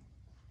said,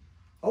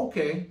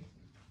 okay,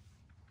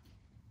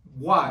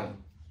 why?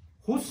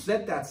 Who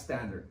set that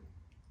standard?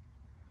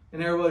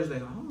 And everybody's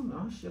like, oh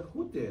no, shit,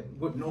 who did?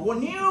 But no one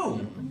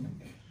knew.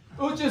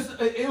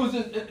 It was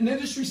an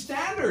industry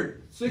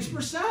standard,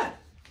 6%.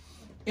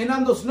 And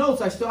on those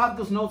notes, I still have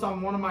those notes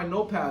on one of my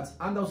notepads.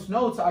 On those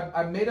notes,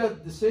 I made a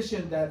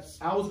decision that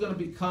I was going to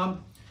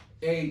become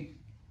a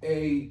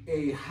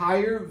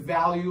higher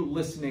value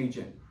listing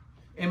agent.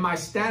 And my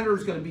standard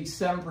is going to be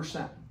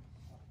 7%.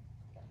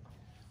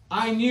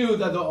 I knew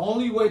that the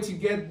only way to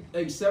get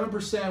a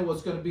 7%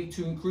 was going to be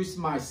to increase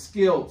my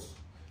skills,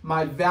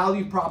 my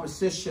value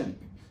proposition,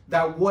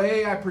 that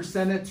way I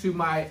presented to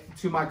my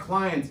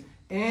clients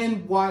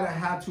and what I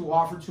had to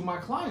offer to my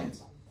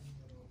clients.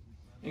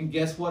 And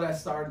guess what I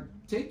started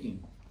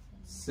taking?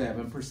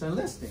 7%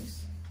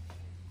 listings.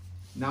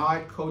 Now I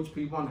coach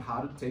people on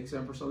how to take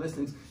 7%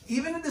 listings,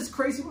 even in this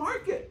crazy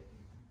market.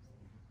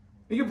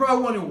 And you're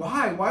probably wondering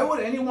why. Why would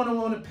anyone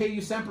want to pay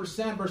you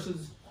 7%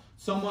 versus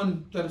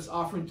someone that is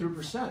offering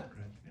 3%?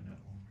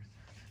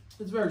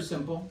 It's very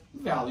simple.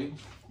 Value.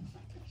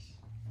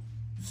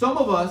 Some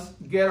of us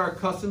get our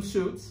custom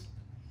suits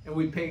and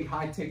we pay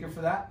high ticket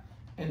for that.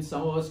 And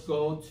some of us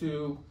go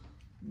to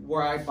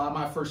where I bought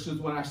my first suits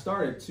when I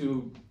started,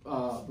 to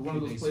one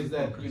of those places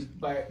that you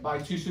buy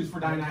 2 suits for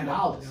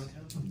 $99.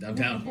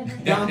 Downtown.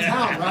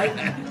 Downtown, right?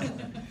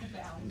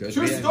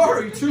 True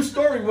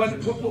story.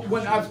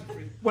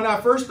 When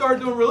I first started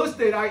doing real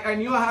estate, I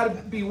knew I had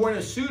to be wearing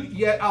a suit,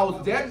 yet I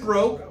was dead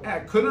broke. I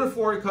couldn't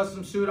afford a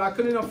custom suit. I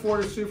couldn't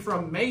afford a suit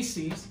from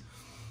Macy's.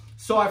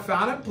 So I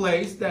found a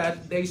place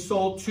that they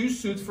sold 2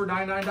 suits for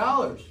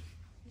 $99.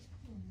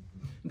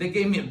 They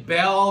gave me a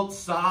belt,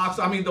 socks,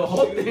 I mean the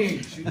whole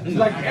thing.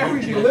 Like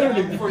everything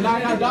literally for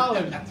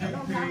 $99.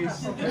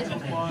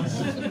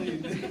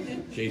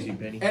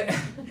 JCPenney.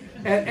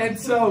 And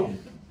so,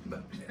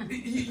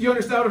 you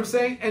understand what I'm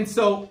saying? And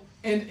so,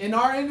 in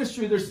our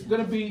industry, there's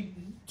going to be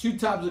 2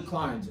 types of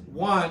clients.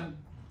 One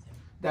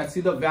that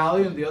see the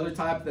value, and the other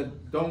type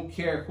that don't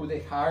care who they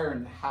hire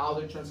and how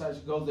their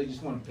transaction goes. They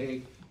just want to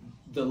pay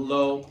the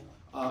low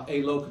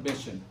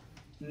commission.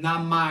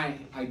 Not my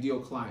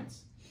ideal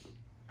clients.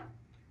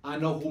 I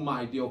know who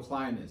my ideal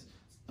client is.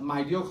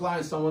 My ideal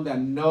client is someone that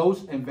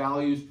knows and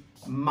values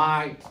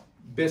my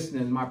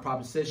business, my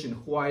proposition,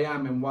 who I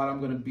am, and what I'm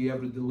going to be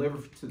able to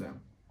deliver to them.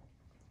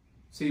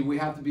 See, we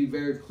have to be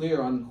very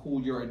clear on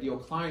who your ideal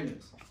client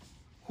is.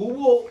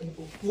 Who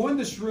in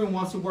this room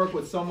wants to work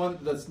with someone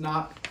that's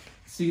not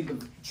see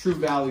the true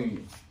value in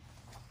you?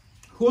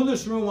 Who in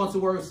this room wants to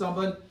work with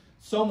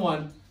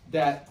someone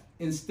that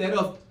instead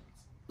of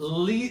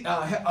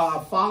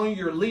following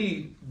your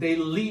lead, they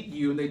lead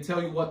you and they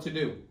tell you what to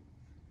do?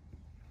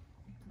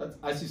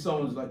 I see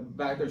someone's like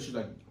back there, she's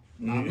like,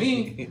 not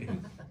me.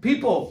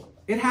 People,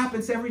 it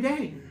happens every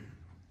day.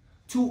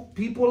 To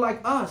people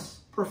like us,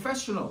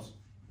 professionals.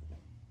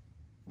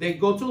 They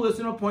go to a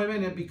listing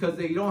appointment, and because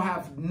they don't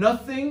have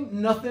nothing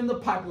in the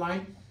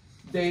pipeline,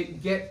 they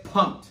get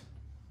pumped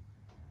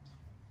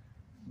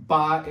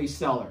by a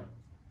seller.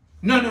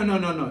 No.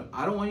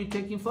 I don't want you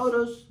taking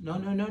photos. No.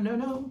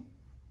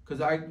 Because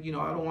I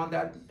don't want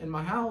that in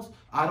my house.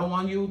 I don't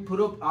want you to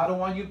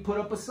put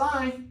up a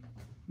sign.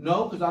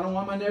 No, because I don't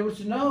want my neighbors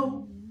to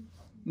know.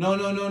 No.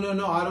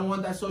 I don't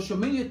want that social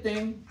media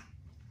thing.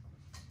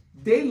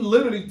 They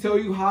literally tell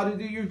you how to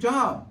do your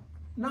job.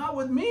 Not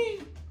with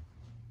me.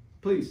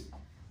 Please.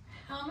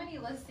 How many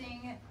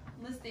listings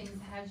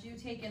had you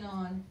taken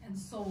on and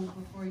sold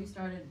before you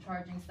started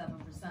charging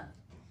 7%?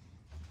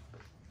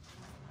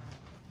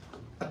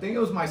 I think it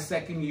was my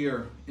second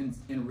year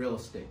in real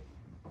estate.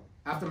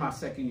 After my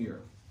second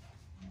year.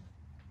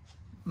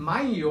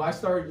 Mind you, I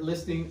started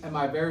listing in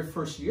my very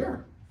first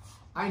year.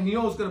 I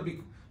knew I was going to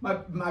be,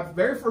 my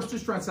very first 2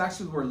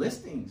 transactions were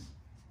listings.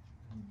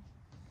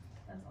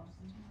 That's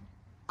awesome.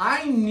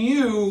 I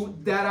knew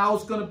that I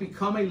was going to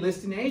become a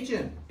listing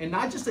agent, and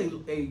not just a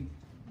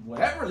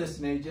whatever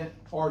listing agent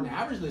or an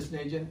average listing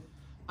agent.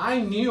 I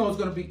knew I was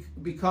going to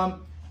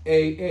become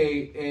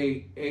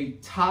a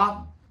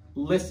top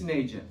listing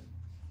agent.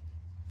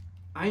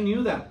 I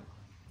knew that.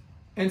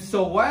 And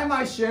so why am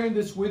I sharing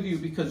this with you?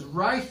 Because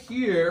right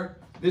here,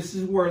 this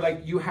is where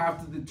like you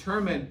have to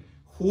determine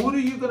who are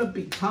you going to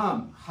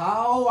become?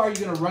 How are you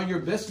going to run your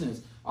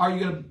business? Are you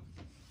going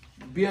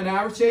to be an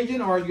average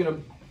agent, or are you going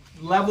to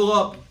level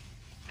up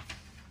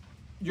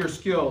your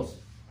skills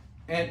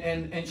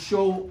and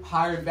show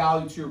higher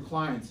value to your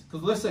clients?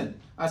 Because listen,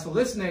 as a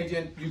listing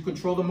agent, you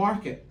control the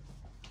market.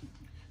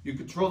 You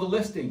control the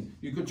listing.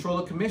 You control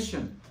the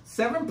commission.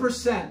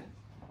 7%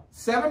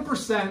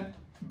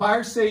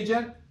 buyer's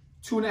agent,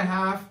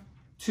 2.5,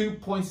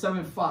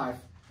 2.75.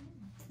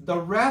 The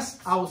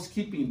rest I was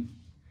keeping.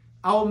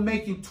 I was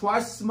making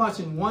twice as much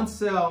in one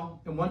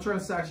sale, in one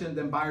transaction,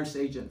 than buyer's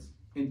agents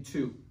in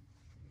 2.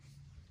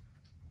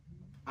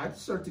 I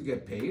deserve to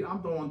get paid.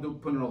 I'm the one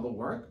putting in all the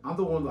work. I'm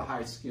the one with the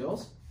high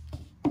skills.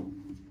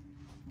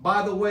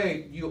 By the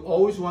way, you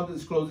always want to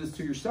disclose this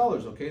to your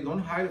sellers, okay? Don't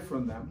hide it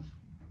from them.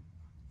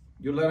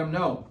 You let them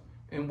know.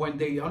 And when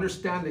they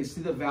understand, they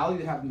see the value,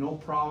 they have no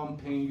problem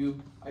paying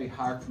you a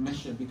higher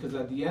commission. Because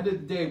at the end of the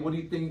day, what do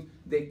you think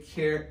they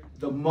care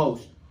the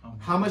most?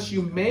 How much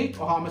you make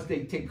or how much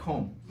they take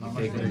home?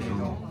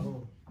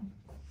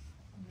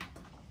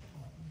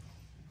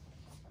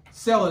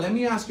 Seller, let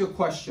me ask you a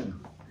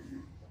question.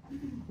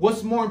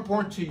 What's more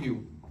important to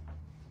you?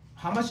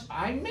 How much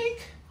I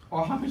make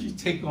or how much you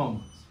take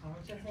home? How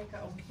much I take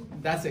home?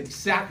 That's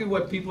exactly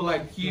what people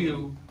like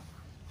you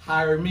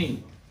hire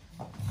me.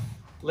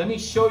 Let me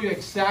show you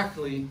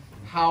exactly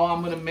how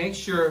I'm going to make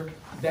sure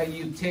that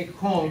you take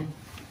home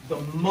the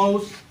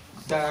most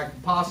that I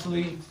can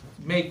possibly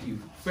make you.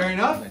 Fair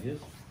enough?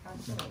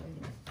 Absolutely.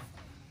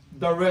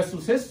 The rest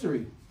was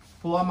history.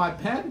 Pull out my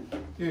pen.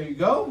 Here you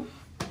go.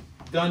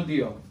 Done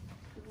deal.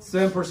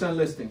 7%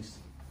 listings.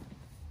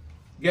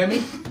 Get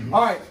me?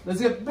 All right, let's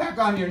get back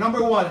on here.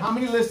 Number 1, how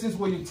many listings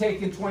will you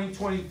take in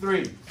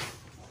 2023?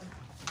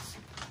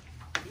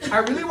 I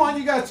really want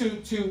you guys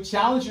to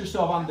challenge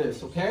yourself on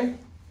this, okay?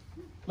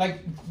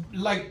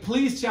 Like,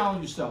 please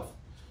challenge yourself.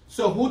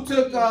 So who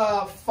took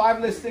 5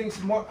 listings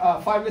in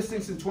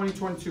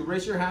 2022?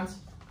 Raise your hands.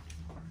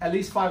 At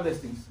least 5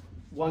 listings.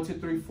 1, 2,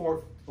 3,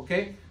 4.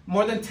 Okay.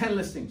 More than 10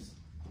 listings.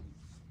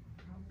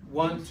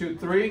 1, 2,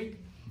 3,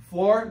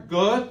 4.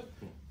 Good.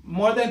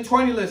 More than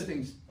 20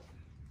 listings.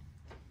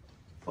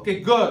 Okay.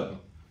 Good.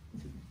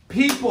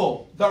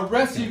 People, the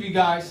rest of you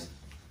guys,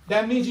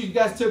 that means you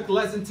guys took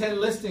less than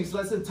 10 listings,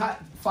 less than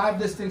 5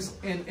 listings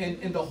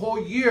in the whole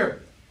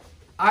year.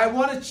 I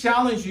want to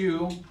challenge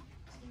you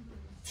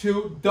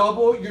to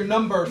double your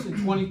numbers in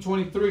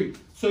 2023.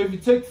 So if you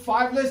took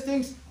 5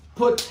 listings,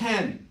 put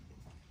 10.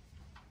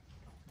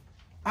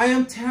 I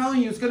am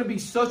telling you, it's going to be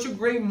such a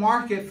great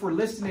market for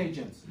listing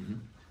agents.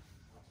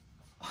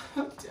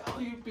 I'm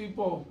telling you,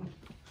 people,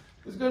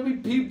 there's going to be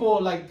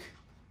people like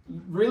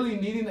really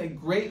needing a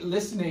great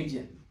listing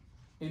agent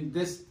in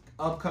this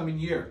upcoming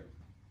year.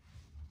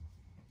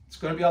 It's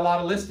going to be a lot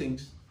of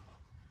listings.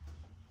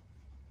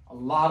 A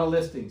lot of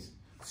listings.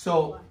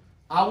 So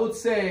I would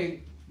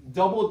say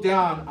double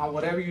down on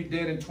whatever you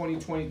did in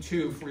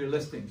 2022 for your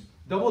listings.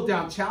 Double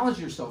down, challenge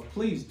yourself.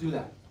 Please do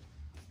that.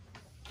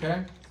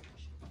 Okay?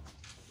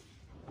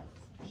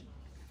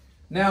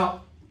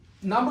 Now,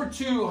 number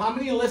 2, how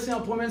many listing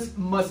appointments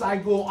must I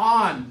go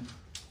on?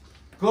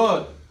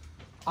 Good.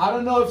 I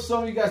don't know if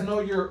some of you guys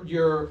know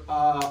your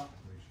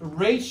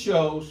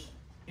ratios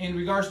in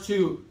regards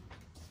to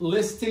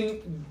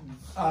listing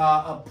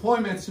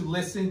appointments to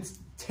listings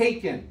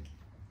taken.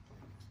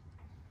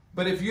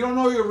 But if you don't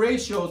know your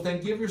ratios, then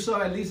give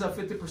yourself at least a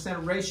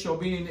 50% ratio,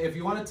 meaning if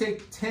you want to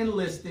take 10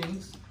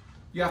 listings,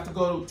 you have to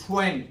go to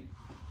 20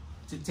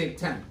 to take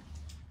 10.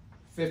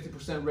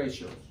 50%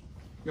 ratios.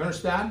 You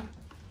understand?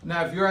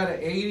 Now, if you're at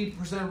an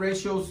 80%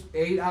 ratios,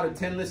 8 out of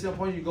 10 listing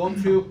appointments you go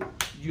to,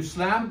 you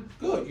slam,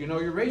 good, you know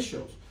your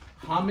ratios.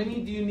 How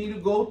many do you need to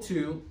go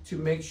to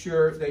make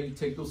sure that you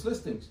take those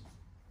listings?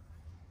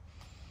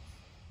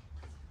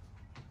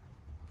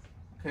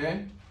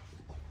 Okay?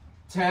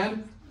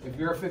 10. If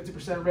you're a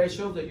 50%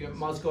 ratio, then you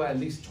must go at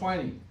least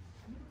 20.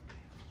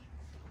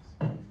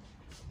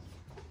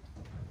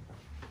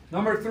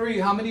 Number 3,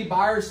 how many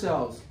buyer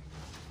sales?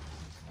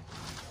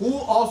 Who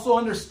also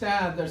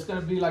understand there's going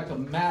to be like a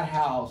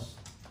madhouse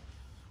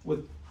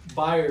with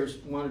buyers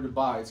wanting to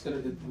buy? It's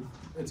going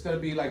to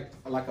be like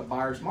a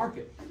buyer's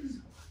market.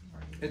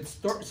 It's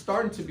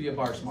starting to be a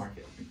buyer's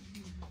market.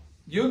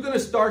 You're going to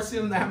start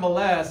seeing the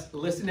MLS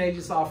listing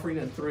agents offering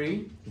a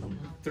 3,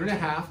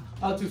 3.5,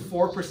 up to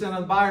 4%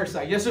 on the buyer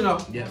side. Yes or no?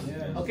 Yes.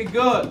 Okay,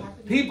 good.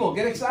 People,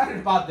 get excited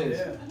about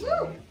this.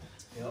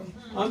 Yeah.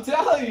 I'm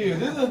telling you,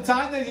 this is a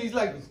time that he's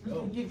like,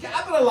 you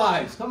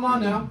capitalize. Come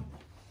on now.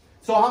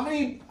 So how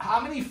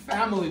many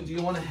families do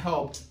you want to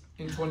help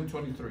in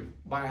 2023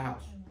 buy a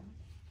house?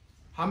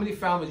 How many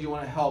families do you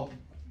want to help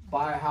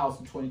buy a house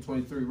in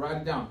 2023? Write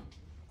it down.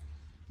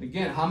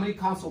 Again, how many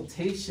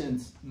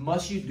consultations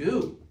must you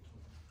do?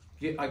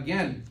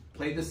 Again,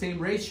 play the same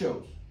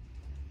ratios.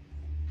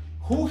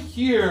 Who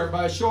here,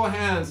 by a show of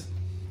hands,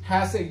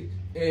 has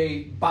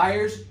a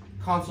buyer's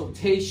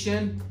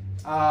consultation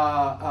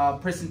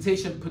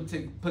presentation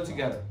put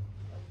together?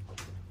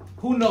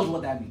 Who knows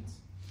what that means?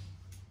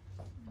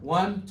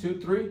 1, 2,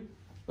 3.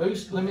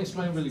 Let me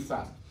explain really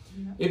fast.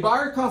 A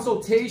buyer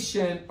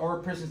consultation or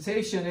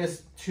presentation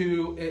is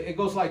it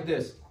goes like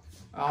this.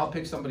 I'll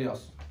pick somebody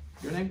else.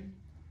 Your name?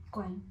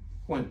 Gwen.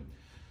 Gwen.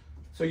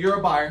 So you're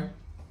a buyer.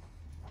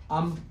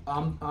 I'm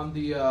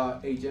the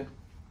agent.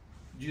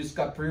 You just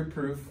got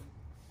pre-approved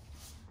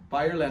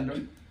by your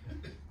lender.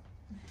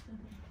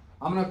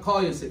 I'm gonna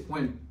call you and say,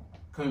 Gwen,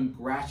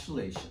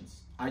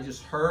 congratulations. I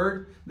just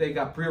heard they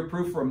got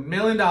pre-approved for $1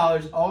 million.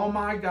 Oh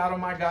my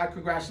God,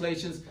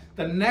 congratulations.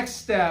 The next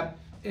step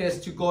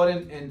is to go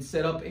ahead and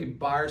set up a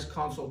buyer's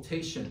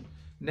consultation.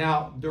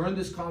 Now, during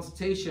this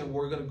consultation,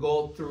 we're gonna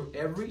go through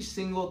every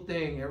single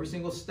thing, every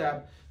single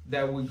step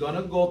that we're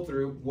gonna go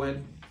through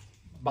when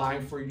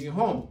buying for your new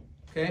home,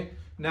 okay?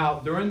 Now,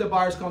 during the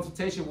buyer's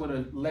consultation, we're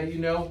gonna let you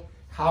know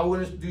how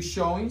we're gonna do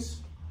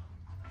showings,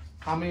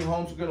 how many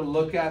homes we're gonna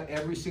look at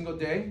every single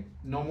day,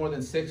 no more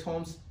than 6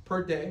 homes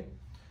per day.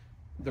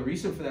 The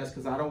reason for that is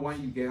because I don't want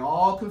you to get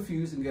all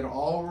confused and get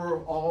all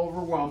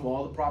overwhelmed with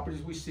all the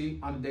properties we see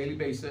on a daily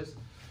basis.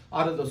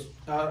 Out of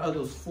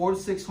those 4 to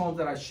 6 homes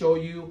that I show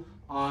you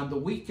on the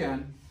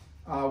weekend,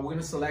 we're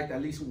gonna select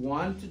at least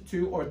 1 to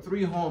 2 or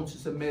 3 homes to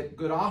submit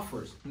good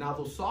offers. Now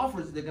those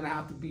offers, they're gonna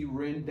have to be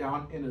written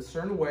down in a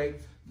certain way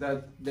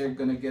that they're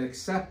gonna get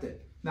accepted.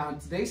 Now in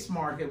today's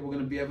market, we're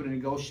gonna be able to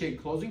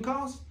negotiate closing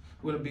costs.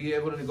 We're gonna be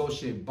able to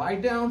negotiate buy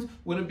downs.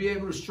 We're gonna be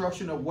able to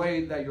structure in a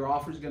way that your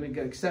offer is gonna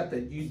get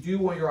accepted. You do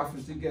want your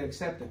offers to get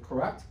accepted,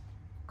 correct?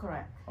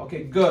 Correct.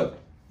 Okay, good.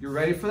 You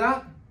ready for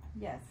that?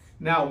 Yes.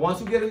 Now,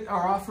 once we get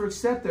our offer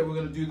accepted, we're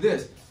gonna do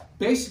this.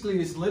 Basically,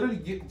 it's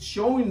literally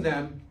showing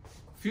them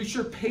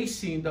future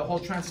pacing the whole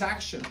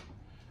transaction.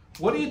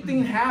 What do you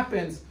think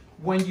happens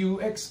when you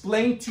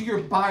explain to your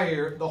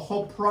buyer the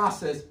whole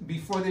process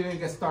before they even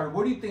get started?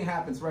 What do you think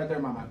happens right there,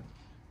 my man?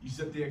 You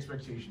set the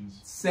expectations.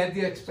 Set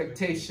the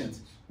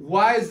expectations.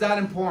 Why is that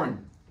important?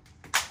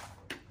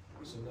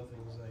 So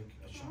nothing was like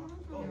a shock.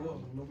 Oh,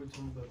 whoa, nobody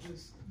told me about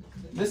this.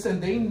 Listen,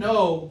 they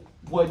know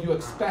what you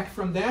expect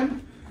from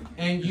them,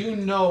 and you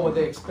know what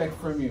they expect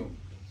from you.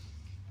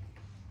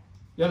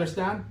 You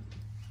understand?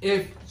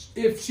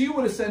 If she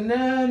would have said, no,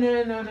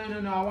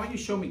 I want you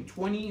to show me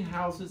 20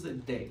 houses a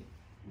day.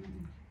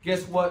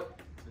 Guess what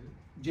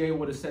Jay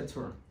would have said to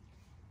her?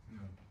 No.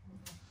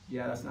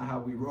 Yeah, that's not how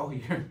we roll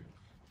here.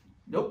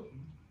 Nope.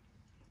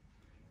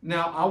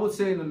 Now, I would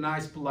say in a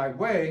nice, polite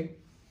way,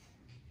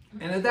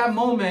 and at that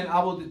moment,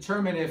 I will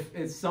determine if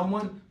it's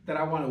someone that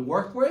I want to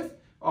work with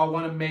or I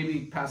want to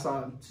maybe pass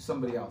on to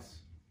somebody else.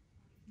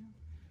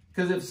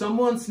 Because if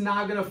someone's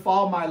not going to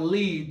follow my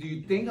lead, do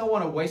you think I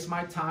want to waste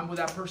my time with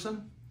that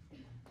person?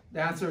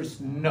 The answer is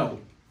no.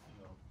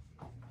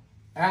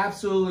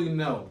 Absolutely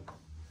no.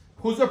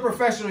 Who's a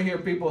professional here,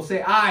 people?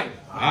 Say I.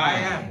 I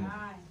am.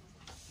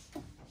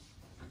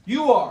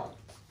 You are.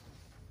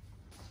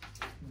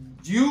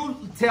 You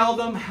tell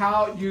them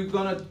how you're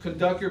going to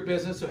conduct your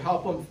business to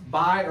help them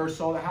buy or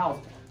sell the house.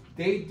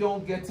 They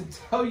don't get to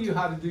tell you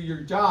how to do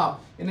your job.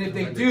 And if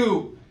they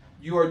do,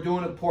 you are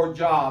doing a poor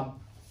job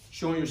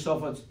showing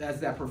yourself as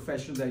that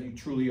professional that you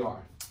truly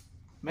are.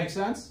 Make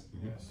sense?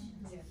 Yes.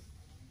 Yes.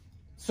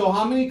 So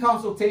how many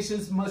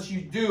consultations must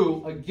you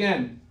do?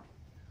 Again,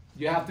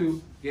 you have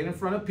to get in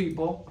front of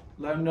people,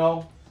 let them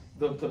know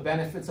the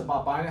benefits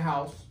about buying a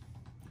house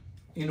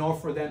in order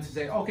for them to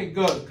say, okay,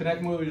 good,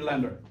 connect me with your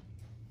lender.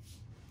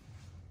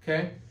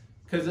 Okay?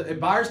 Because a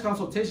buyer's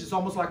consultation is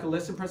almost like a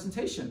listing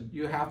presentation.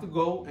 You have to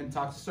go and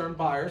talk to certain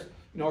buyers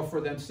in order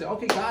for them to say,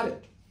 okay, got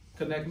it,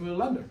 connect me with a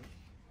lender.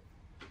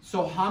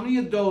 So how many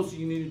of those do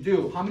you need to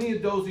do? How many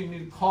of those do you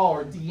need to call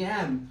or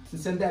DM and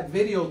send that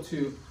video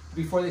to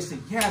before they say,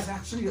 yes,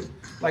 actually,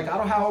 like I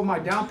don't have all my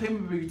down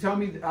payment, but you tell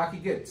me that I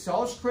could get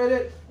seller's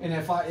credit, and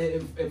if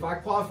I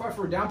qualify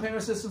for a down payment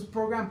assistance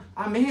program,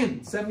 I'm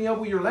in. Set me up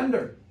with your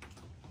lender.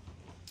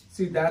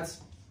 See,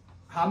 that's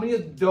how many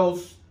of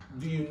those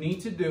do you need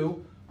to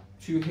do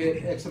to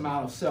hit X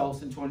amount of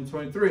sales in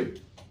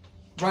 2023?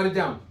 Write it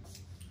down.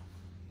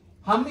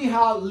 How many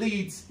hot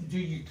leads do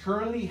you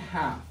currently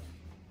have?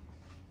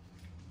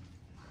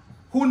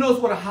 Who knows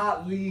what a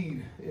hot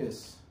lead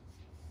is?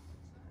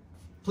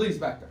 Please,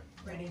 back there.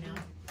 Ready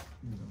now.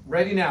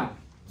 Ready now.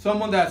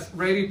 Someone that's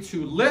ready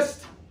to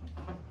list.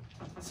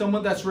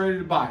 Someone that's ready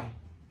to buy.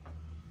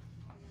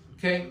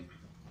 Okay?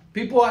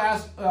 People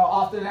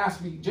often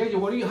ask me, JJ,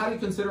 how do you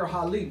consider a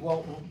hot lead?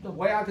 Well, the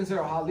way I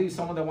consider a hot lead is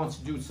someone that wants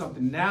to do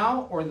something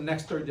now or in the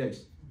next 30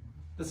 days.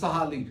 That's a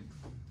hot lead.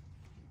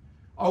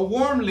 A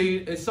warm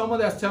lead is someone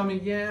that's telling me,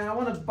 yeah, I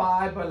want to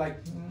buy, but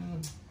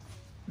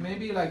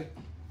maybe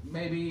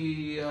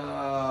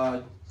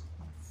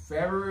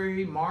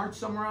February, March,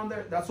 somewhere around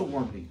there. That's a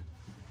warm lead.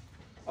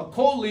 A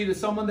cold lead is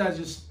someone that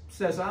just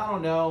says, I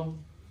don't know,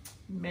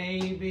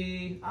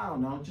 maybe, I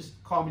don't know,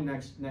 just call me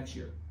next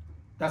year.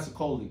 That's a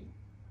cold lead.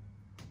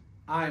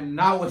 I'm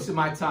not wasting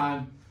my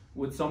time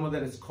with someone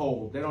that is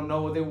cold. They don't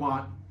know what they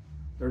want.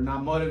 They're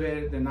not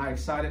motivated. They're not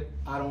excited.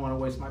 I don't want to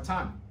waste my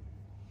time.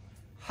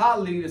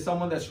 Hot lead is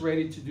someone that's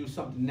ready to do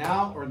something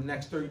now or the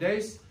next 30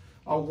 days.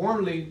 A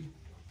warm lead,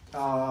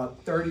 30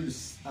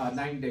 to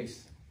 90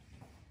 days.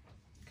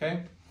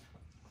 Okay?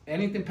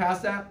 Anything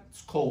past that,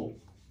 it's cold.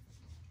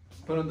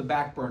 Put it on the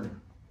back burner.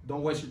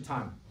 Don't waste your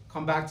time.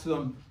 Come back to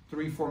them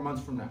 3-4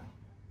 months from now.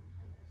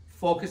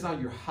 Focus on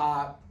your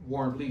hot,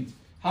 warm leads.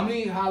 How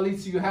many hot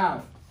leads do you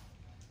have?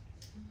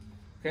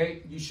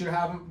 Okay, you should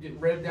have them,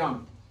 write it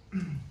down.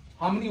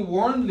 How many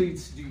warm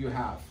leads do you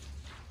have?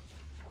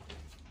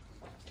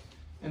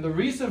 And the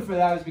reason for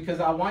that is because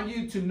I want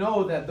you to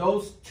know that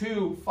those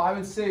 2, 5,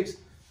 and 6,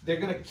 they're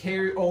going to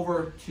carry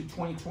over to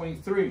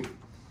 2023.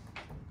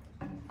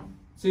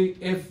 See,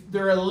 if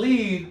they're a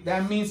lead,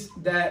 that means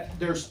that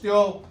they're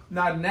still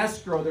not an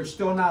escrow, they're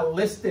still not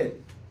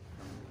listed.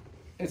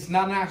 It's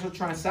not an actual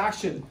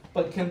transaction,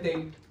 but can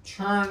they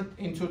turn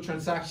into a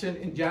transaction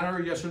in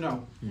January, yes or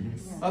no?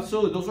 Mm-hmm.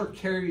 Absolutely, those are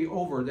carry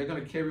over. They're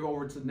gonna carry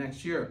over to the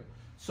next year.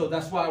 So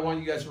that's why I want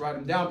you guys to write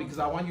them down, because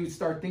I want you to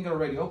start thinking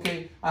already,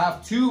 okay, I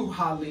have 2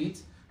 hot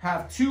leads,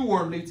 have 2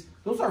 warm leads.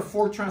 Those are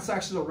 4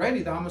 transactions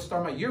already that I'm gonna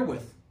start my year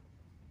with.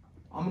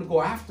 I'm gonna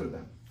go after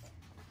them.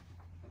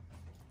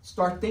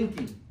 Start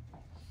thinking.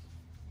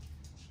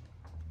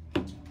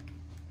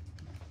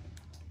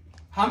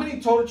 How many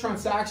total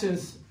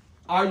transactions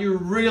are you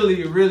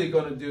really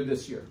gonna do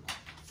this year,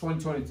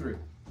 2023?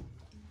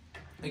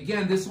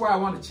 Again, this is where I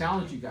want to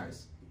challenge you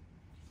guys.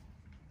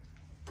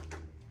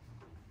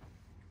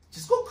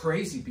 Just go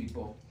crazy,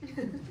 people.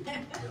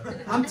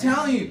 I'm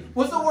telling you,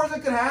 what's the worst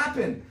that could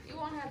happen? It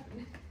won't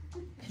happen.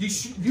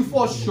 You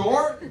fall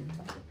short?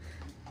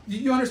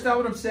 You understand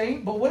what I'm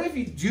saying? But what if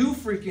you do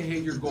freaking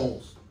hit your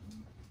goals?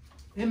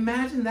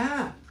 Imagine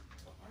that.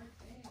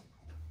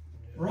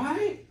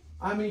 Right?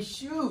 I mean,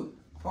 shoot.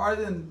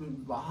 Farther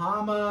than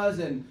Bahamas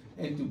and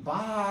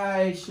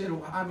Dubai. Shit.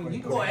 I mean,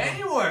 you can go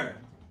anywhere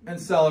and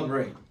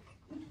celebrate.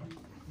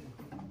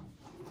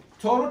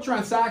 Total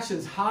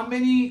transactions. How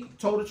many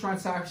total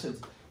transactions?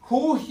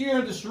 Who here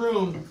in this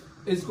room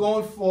is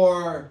going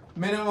for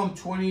minimum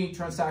 20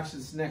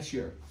 transactions next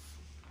year?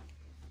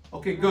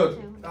 Okay,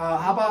 good.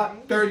 How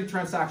about 30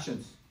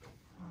 transactions?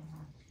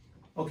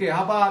 Okay,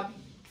 how about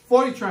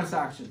 40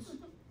 transactions?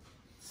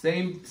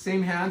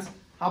 Same hands.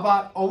 How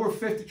about over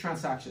 50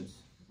 transactions?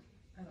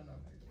 I don't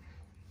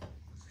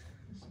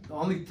know.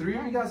 Only 3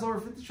 of you guys over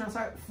 50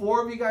 transactions?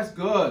 4 of you guys?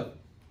 Good.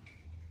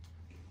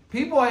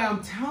 People, I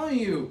am telling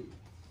you,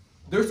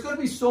 there's going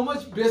to be so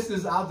much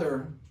business out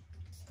there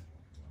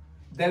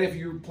that if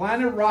you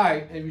plan it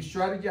right and you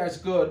strategize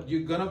good,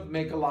 you're going to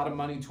make a lot of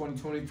money in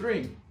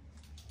 2023.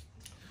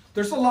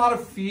 There's a lot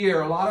of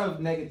fear, a lot of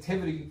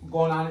negativity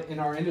going on in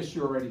our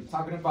industry already.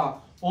 Talking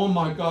about, oh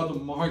my God, the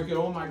market,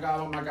 oh my God,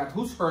 oh my God.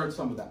 Who's heard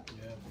some of that?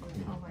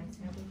 Yeah.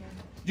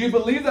 Do you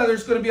believe that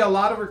there's going to be a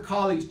lot of our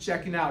colleagues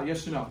checking out?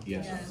 Yes or no?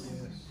 Yes. Yes.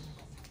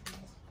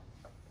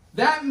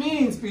 That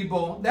means,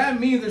 people, that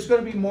means there's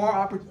going to be more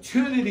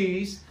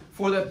opportunities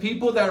for the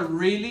people that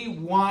really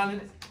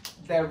want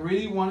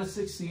to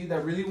succeed,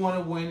 that really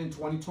want to win in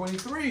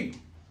 2023.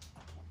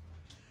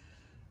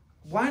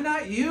 Why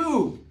not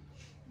you?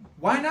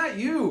 Why not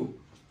you?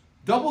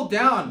 Double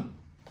down.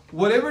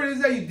 Whatever it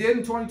is that you did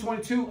in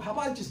 2022, how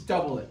about just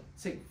double it?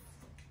 Say,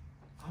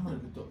 I'm gonna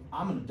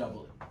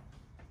double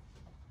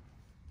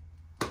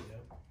it.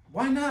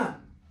 Why not?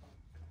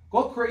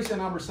 Go crazy on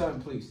number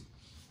 7, please.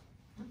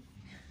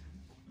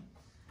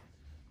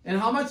 And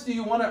how much do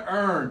you want to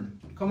earn?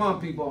 Come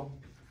on, people.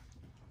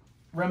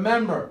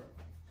 Remember,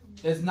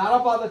 it's not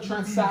about the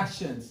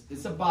transactions.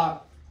 It's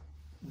about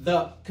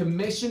the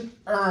commission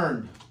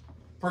earned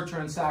per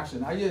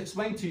transaction. I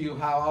explained to you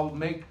how I will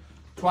make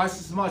twice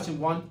as much in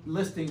one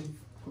listing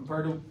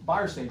compared to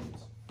buyer's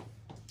agents.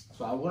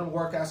 So I wouldn't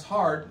work as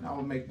hard and I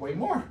would make way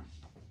more.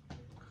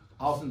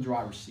 I was in the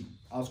driver's seat.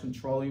 I was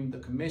controlling the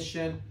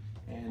commission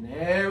and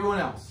everyone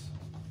else.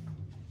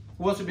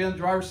 Who wants to be in the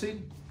driver's seat?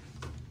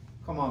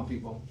 Come on,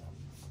 people.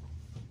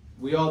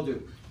 We all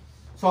do.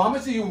 So how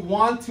much do you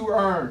want to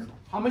earn?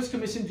 How much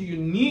commission do you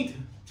need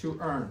to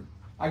earn?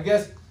 I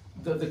guess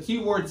the key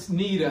word's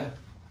need.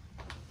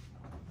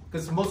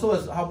 Because most of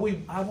us, I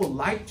would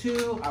like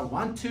to, I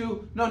want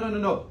to.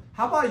 No.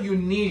 How about you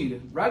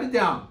need? Write it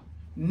down.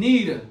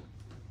 Need.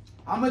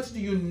 How much do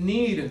you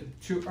need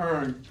to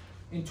earn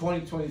in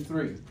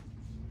 2023?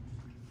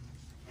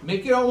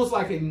 Make it almost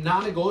like a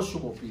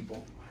non-negotiable,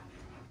 people.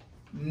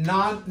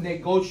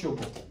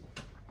 Non-negotiable.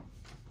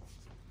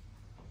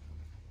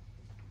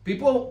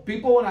 People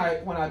when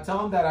I tell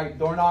them that I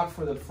door knock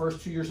for the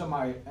first 2 years of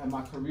my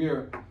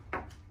career,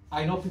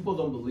 I know people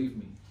don't believe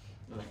me.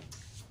 They're like,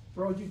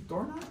 bro, you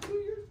door knock 2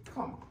 years?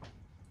 Come on.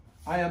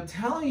 I am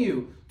telling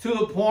you, to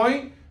the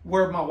point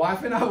where my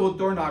wife and I will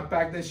door knock.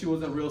 Back then she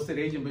was a real estate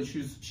agent, but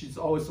she's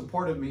always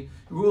supported me.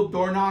 We will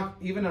door knock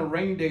even on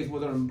rainy days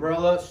with an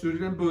umbrella,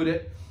 suited and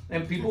booted,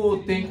 and people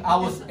will think I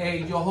was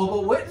a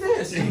Jehovah's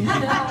Witness.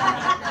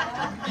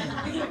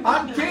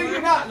 I'm kidding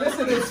you not.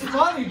 Listen, it's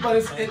funny, but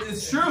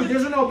it's true.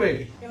 Yes or no,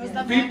 baby? It was the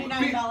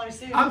 $99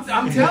 suit.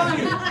 I'm telling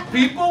you,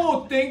 people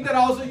will think that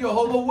I was a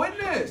Jehovah's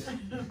Witness.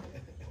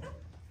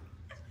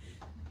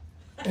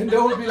 And they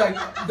will be like,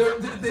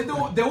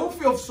 they won't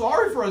feel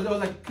sorry for us. They're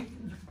like,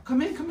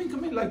 come in.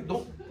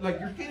 Like,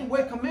 you're getting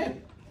wet, come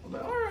in. I'm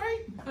like, all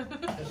right.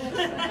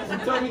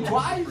 Don't tell me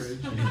twice.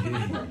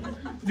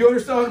 Do you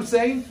understand what I'm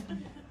saying?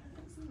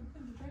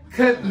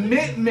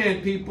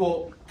 Commitment,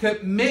 people.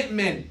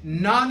 Commitment.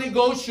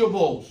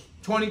 Non-negotiables.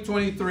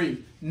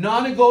 2023.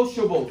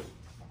 Non-negotiables.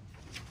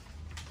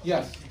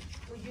 Yes.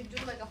 Would you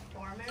do like a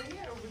farm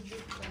area, or would you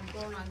like go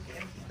on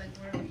like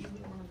wherever you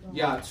would want to go?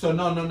 Yeah. So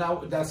no.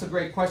 That's a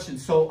great question.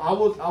 So I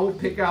will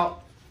pick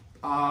out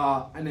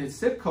and then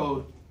zip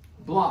code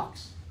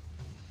blocks.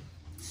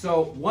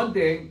 So one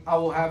day I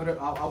will have it.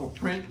 I will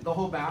print the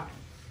whole map.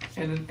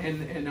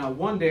 And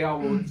one day I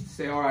will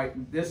say, all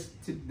right, this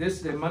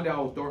day, Monday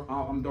I'm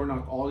door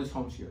knock all these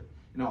homes here,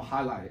 and I'll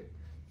highlight it.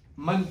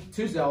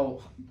 Tuesday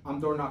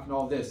I'm door knocking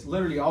all this.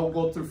 Literally, I'll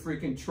go through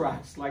freaking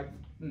tracks like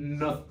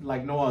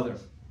no other.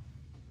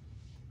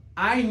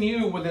 I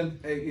knew within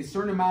a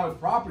certain amount of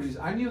properties,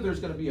 I knew there's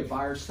going to be a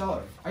buyer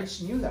seller. I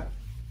just knew that.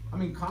 I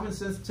mean, common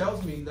sense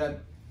tells me that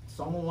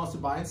someone wants to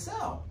buy and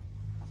sell.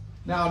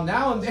 Now,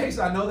 nowadays,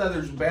 I know that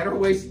there's better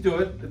ways to do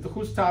it.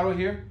 Who's title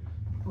here,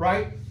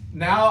 right?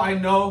 Now I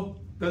know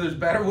that there's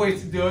better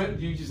ways to do it.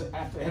 You just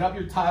have to hit up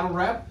your title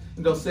rep,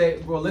 and they'll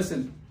say, well,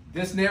 listen,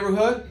 this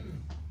neighborhood,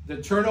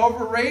 the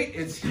turnover rate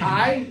is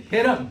high,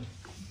 hit them.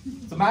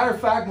 As a matter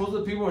of fact, most of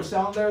the people who are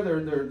selling there,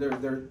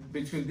 they're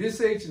between this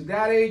age and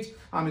that age.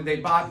 I mean, they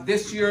bought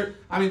this year.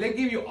 I mean, they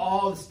give you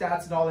all the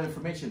stats and all the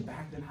information.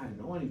 Back then, I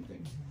didn't know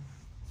anything.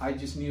 I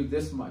just knew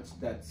this much,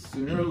 that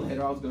sooner or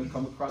later I was going to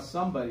come across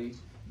somebody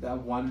that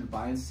wanted to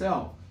buy and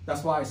sell.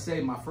 That's why I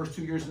say my first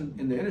 2 years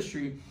in the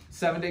industry,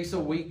 7 days a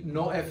week,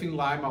 no effing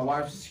lie. My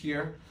wife's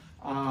here.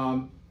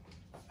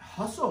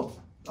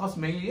 Hustle. That was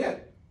mainly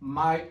it.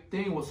 My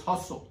thing was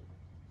hustle.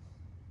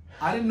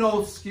 I didn't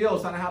know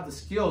skills. I didn't have the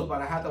skills,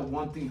 but I had that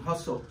one thing,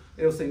 hustle.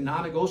 It was a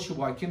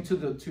non-negotiable. I came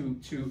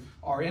to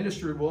our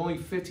industry with only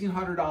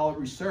 $1,500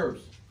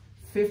 reserves.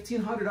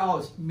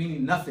 $1,500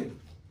 meaning nothing.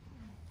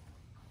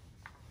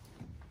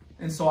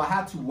 And so I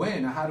had to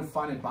win. I had to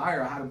find a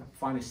buyer. I had to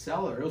find a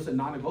seller. It was a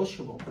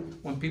non-negotiable.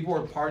 When people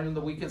were partying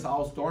the weekends, I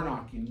was door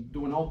knocking,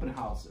 doing open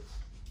houses,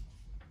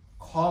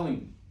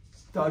 calling,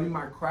 studying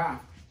my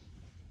craft,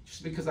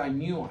 just because I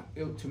knew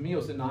it. To me, it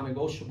was a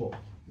non-negotiable.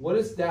 What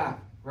is that?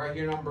 Right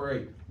here, number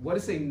 8. What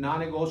is a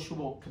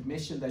non-negotiable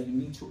commission that you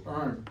need to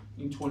earn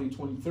in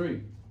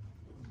 2023?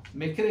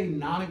 Make it a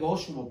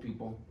non-negotiable,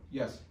 people.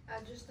 Yes?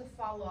 Just to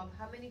follow up,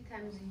 how many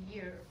times a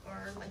year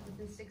or like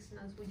within 6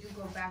 months would you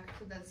go back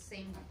to that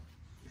same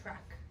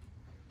track?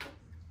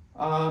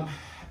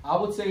 I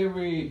would say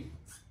every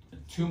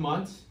 2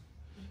 months.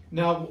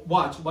 Now,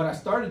 watch. What I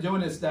started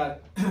doing is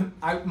that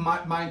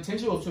my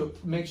intention was to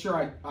make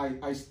sure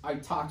I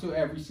talk to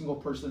every single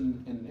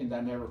person in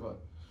that neighborhood.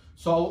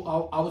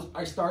 So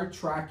I started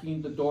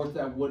tracking the doors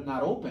that would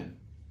not open,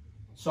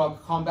 so I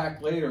could come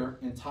back later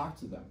and talk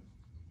to them.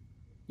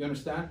 You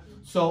understand?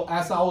 So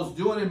as I was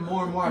doing it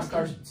more and more, I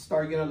started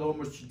getting a little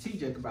more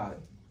strategic about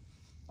it.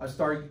 I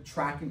started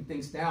tracking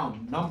things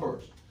down,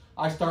 numbers.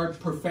 I started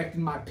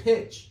perfecting my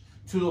pitch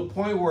to the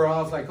point where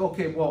I was like,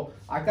 okay, well,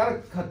 I got to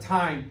cut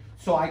time,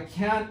 so I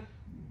can't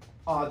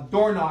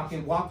door knock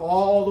and walk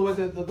all the way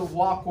to the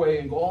walkway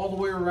and go all the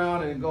way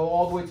around and go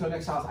all the way to the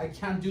next house. I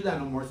can't do that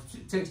no more.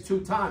 It takes too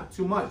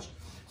much.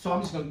 So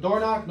I'm just going to door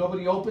knock.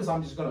 Nobody opens.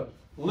 I'm just going to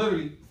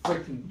literally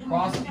freaking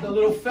cross the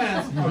little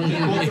fence or just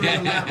go through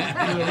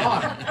the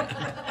lawn.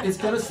 It's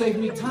going to save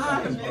me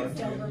time.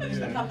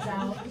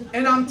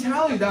 And I'm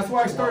telling you, that's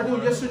why I started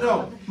doing yes or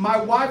no. My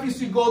wife used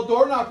to go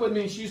door knock with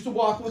me. She used to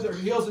walk with her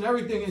heels and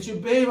everything. And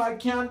she'd, babe, I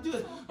can't do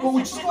it. But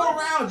we just go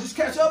around. Just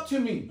catch up to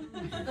me.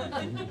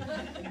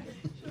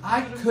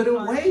 I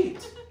couldn't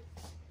wait.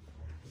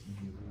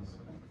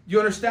 You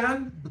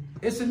understand?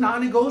 It's a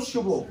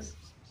non-negotiable.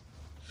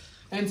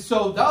 And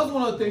so that was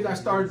one of the things I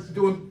started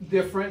doing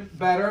different,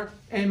 better.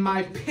 And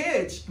my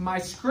pitch, my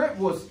script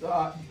was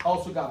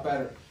also got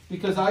better.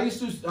 Because I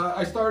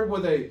started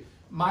with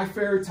my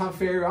favorite Tom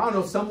Ferry, I don't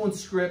know,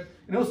 someone's script,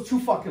 and it was too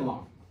fucking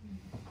long.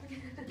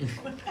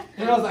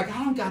 And I was like,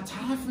 I don't got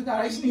time for that.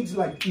 I just need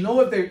to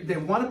know if they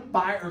want to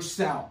buy or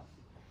sell.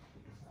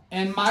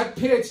 And my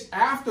pitch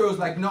after was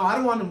like, no, I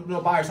don't want no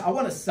buyers. I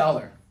want a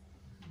seller.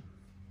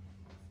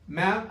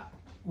 Ma'am,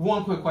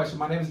 one quick question.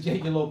 My name is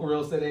Jake, your local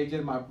real estate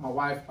agent. My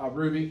wife,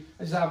 Ruby.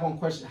 I just have one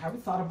question. Have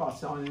you thought about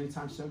selling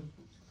anytime soon?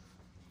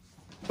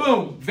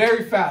 Boom.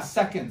 Very fast.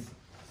 Seconds.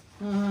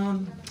 As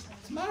a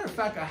matter of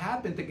fact, I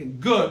have been thinking,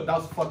 good. That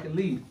was a fucking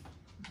lead.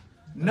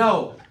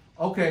 No.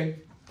 Okay.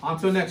 On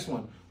to the next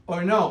one.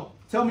 Or no.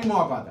 Tell me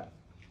more about that.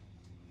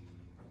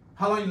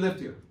 How long you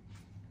lived here?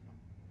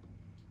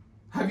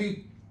 Have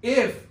you...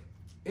 If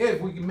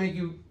we can make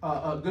you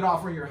a good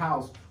offer in your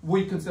house,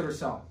 would you consider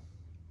selling?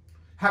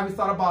 Have you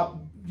thought about,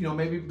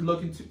 maybe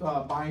looking to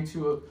buying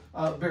to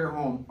a bigger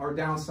home or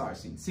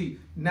downsizing? See,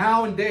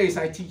 nowadays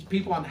I teach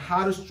people on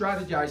how to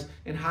strategize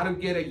and how to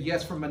get a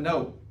yes from a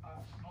no.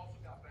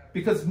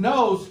 Because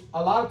no's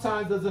a lot of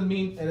times doesn't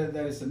mean that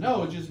it's a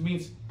no. It just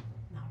means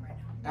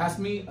ask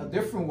me a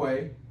different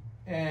way,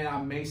 and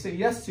I may say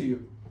yes to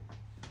you.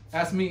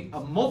 Ask me a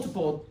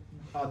multiple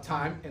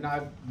time, and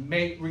I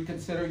may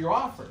reconsider your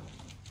offer.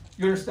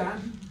 You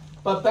understand?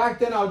 But back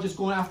then, I was just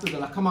going after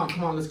them. Like, come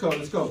on, let's go.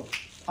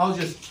 I was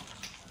just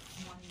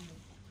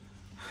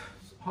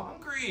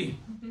hungry.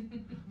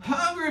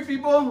 Hungry,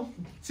 people.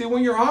 See,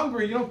 when you're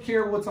hungry, you don't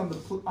care what's on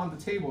the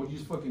table. You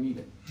just fucking eat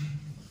it.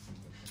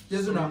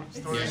 Yes or no?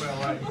 Story of my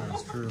life.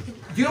 That's true.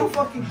 You don't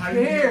fucking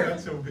care.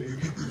 That's so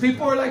big.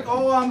 People are like,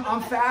 oh,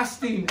 I'm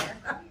fasting.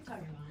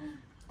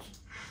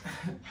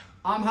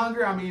 I'm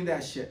hungry, I'm eating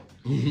that shit.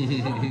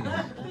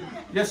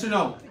 Yes or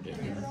no?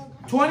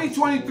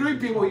 2023,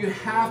 people, you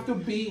have to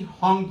be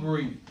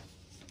hungry.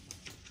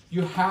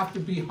 You have to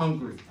be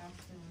hungry.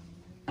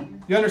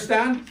 You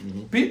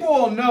understand? People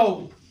will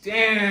know,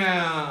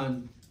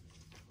 damn,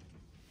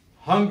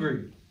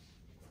 hungry.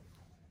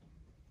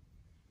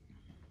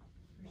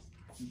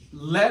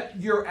 Let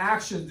your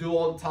actions do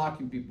all the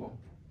talking, people.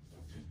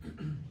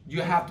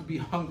 You have to be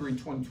hungry in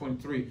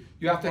 2023.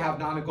 You have to have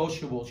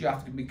non-negotiables. You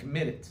have to be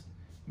committed.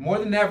 More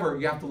than ever,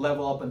 you have to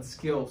level up on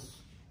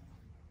skills.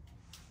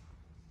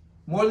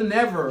 More than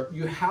ever,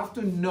 you have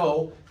to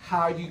know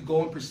how you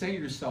go and present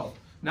yourself.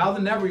 Now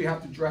than ever, you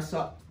have to dress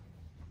up.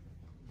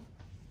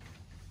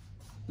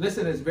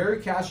 Listen, it's very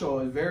casual.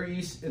 It's very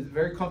easy. It's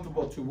very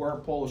comfortable to wear a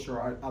polo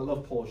shirt. I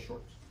love polo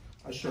shorts,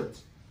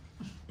 shirts.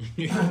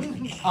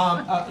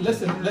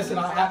 Listen,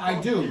 I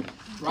do,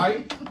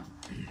 right?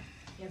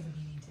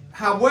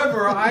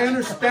 However, I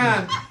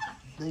understand.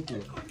 Thank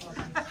you.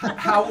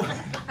 How?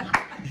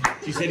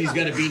 He said he's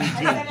got a beanie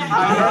too.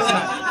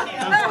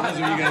 That's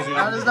what you guys are.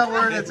 I'm just not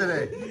wearing it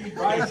today.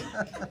 Right?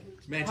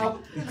 It's magic.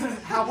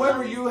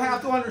 However, you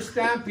have to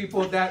understand,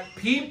 people, that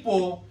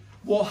people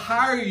will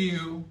hire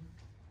you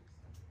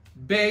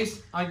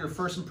based on your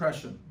first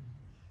impression.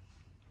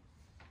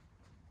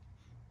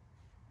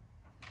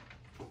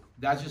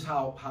 That's just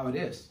how it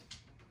is.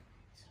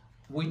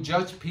 We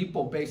judge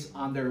people based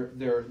on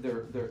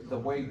the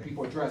way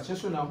people dress.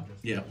 Yes or no?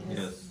 Yeah.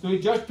 Yes. Do we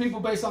judge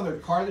people based on their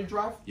car they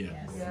drive?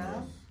 Yeah.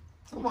 Yeah.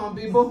 Come on,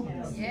 people.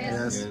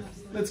 Yes.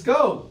 Let's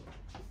go.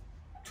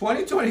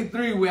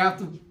 2023, we have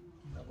to.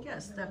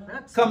 Yes, step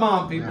up. Come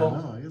on, I people.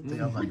 know, you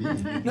take off my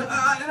beanie. No,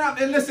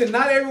 and listen,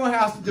 not everyone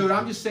has to do it.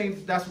 I'm just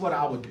saying that's what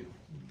I would do.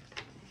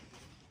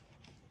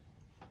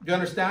 You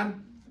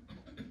understand?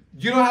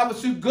 You don't have a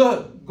suit?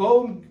 Good.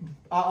 Go.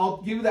 I'll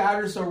give you the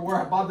address of where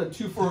I bought the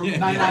 2 for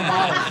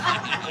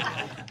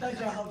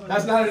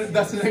 $99.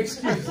 That's an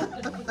excuse.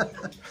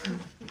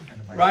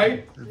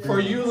 Right? For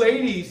you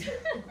ladies,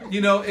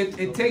 you know,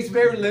 it takes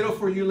very little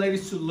for you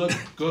ladies to look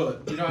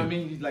good. You know what I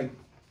mean? You like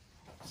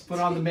put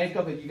on the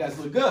makeup and you guys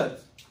look good.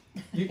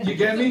 You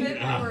get me? It's a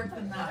bit more work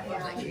than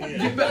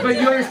that. But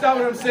you understand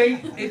what I'm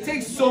saying? It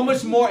takes so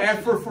much more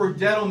effort for a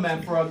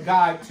gentleman, for a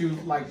guy to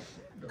like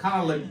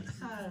kind of like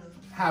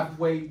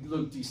halfway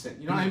look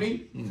decent. You know what I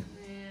mean?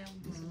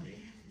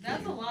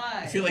 That's a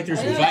lie. I feel like there's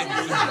some fighting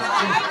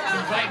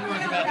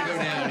going about to go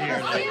down here.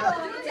 Like,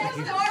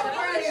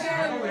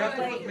 We have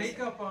to put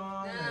makeup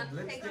on and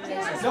lipstick.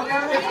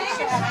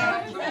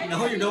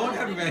 No, you don't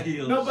have to wear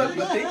heels. No, but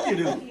I think you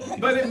do.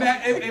 But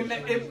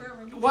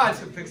watch.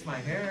 To fix my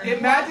hair.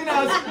 Imagine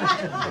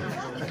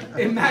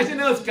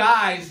us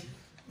guys,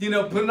 you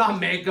know, putting on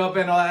makeup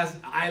and all that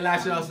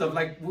eyelash and all stuff.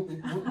 Like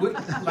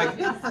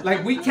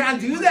we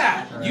can't do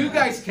that. You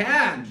guys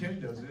can. Kim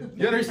does it.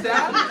 You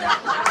understand?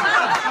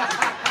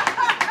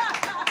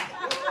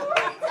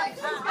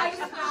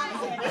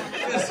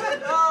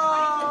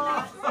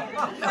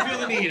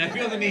 I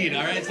feel the need.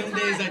 All right. Some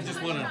days I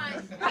just want to.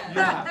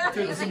 Yeah.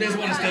 Some days I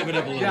want to step it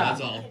up a little. Yeah.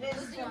 That's all.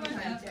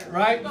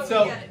 Right?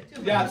 So,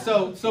 yeah.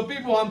 So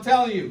people, I'm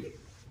telling you,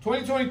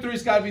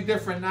 2023's got to be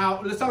different.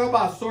 Now, let's talk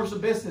about source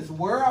of business.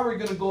 Where are we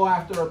going to go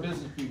after our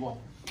business, people?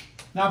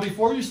 Now,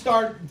 before you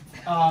start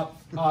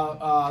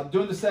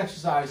doing this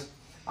exercise,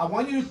 I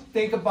want you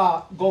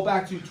to go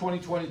back to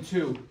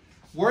 2022.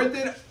 Where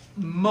did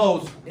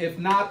most, if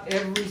not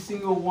every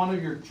single one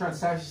of your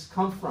transactions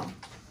come from?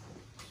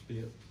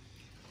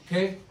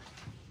 Okay?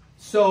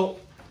 So,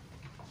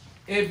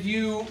 if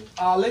you,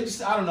 let's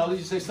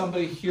just say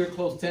somebody here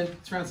closed 10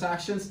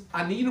 transactions,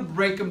 I need to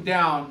break them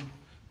down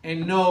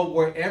and know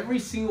where every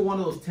single one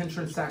of those 10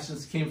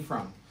 transactions came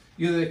from.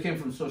 Either they came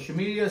from social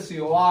media,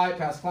 COI,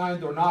 past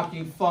client, door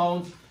knocking,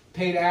 phones,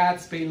 paid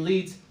ads, paid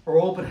leads, or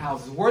open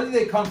houses. Where did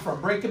they come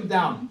from? Break them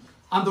down.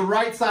 On the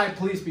right side,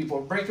 please, people.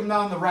 Break them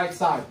down on the right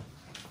side.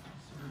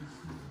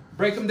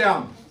 Break them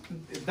down.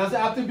 It doesn't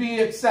have to be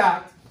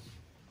exact,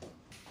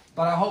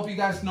 but I hope you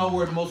guys know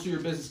where most of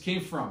your business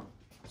came from.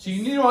 So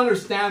you need to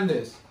understand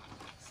this.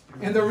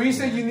 And the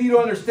reason you need to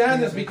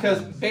understand this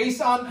because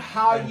based on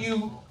how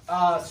you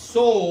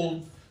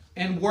sold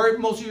and where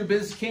most of your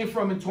business came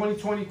from in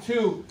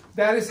 2022,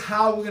 that is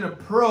how we're going to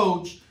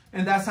approach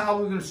and that's how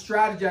we're going to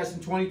strategize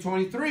in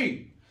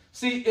 2023.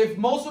 See, if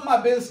most of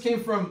my business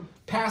came from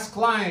past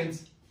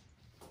clients,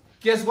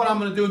 guess what I'm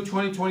going to do in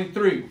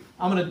 2023?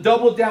 I'm going to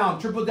double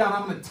down, triple down.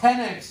 I'm going to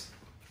 10x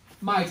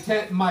my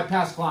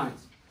past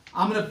clients.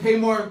 I'm going to pay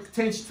more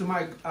attention to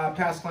my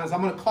past clients.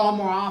 I'm going to call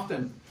more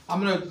often. I'm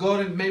going to go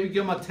and maybe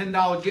give them a $10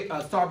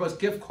 Starbucks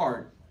gift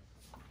card.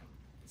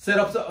 Set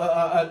up,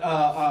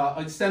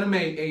 send them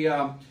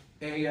a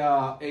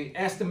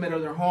estimate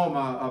of their home.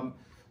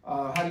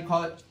 How do you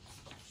call it?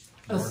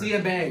 A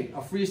CMA,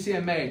 a free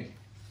CMA,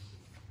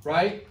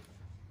 right?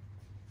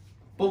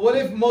 But what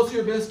if most of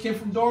your business came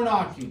from door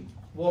knocking?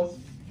 Well,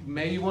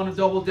 maybe you want to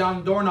double down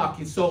on door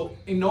knocking. So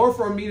in order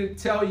for me to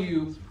tell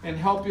you and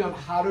help you on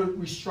how to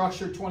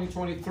restructure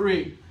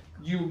 2023,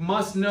 you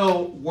must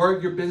know where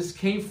your business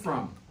came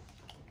from.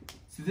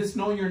 So just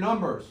know your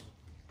numbers.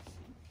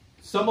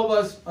 Some of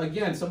us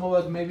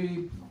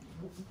maybe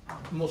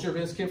most of your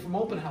business came from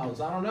open house.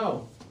 I don't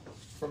know.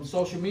 From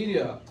social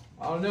media.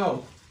 I don't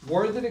know.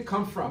 Where did it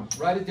come from?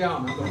 Write it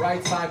down on the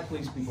right side,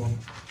 please, people.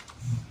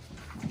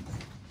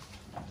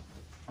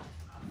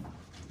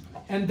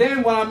 And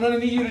then what I'm going to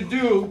need you to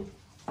do,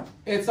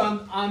 it's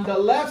on the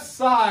left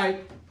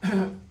side,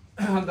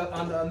 on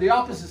the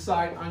opposite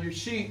side on your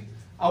sheet,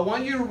 I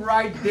want you to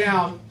write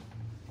down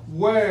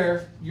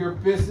where your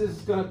business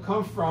is going to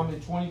come from in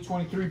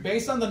 2023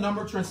 based on the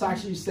number of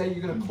transactions you say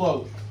you're going to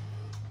close.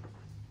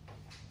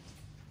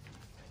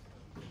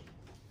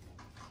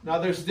 Now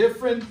there's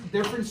different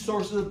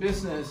sources of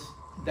business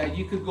that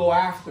you could go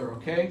after,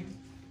 okay?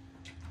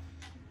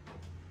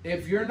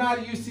 If you're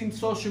not using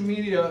social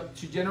media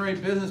to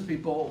generate business,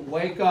 people,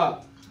 wake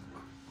up.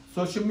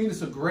 Social media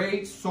is a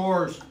great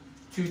source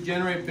to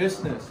generate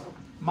business.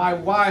 My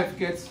wife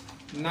gets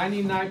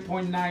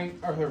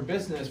 99.9% of her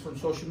business from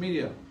social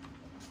media.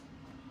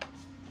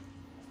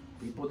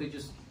 People, they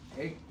just,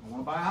 hey, I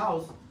want to buy a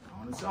house. I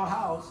want to sell a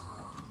house.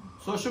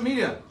 Social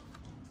media.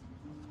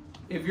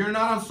 If you're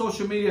not on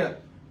social media,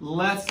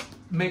 let's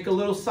make a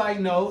little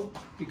side note,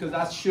 because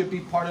that should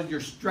be part of your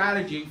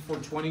strategy for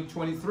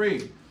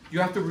 2023. You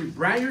have to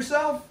rebrand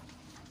yourself,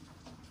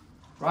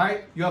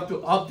 right? You have to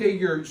update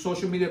your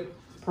social media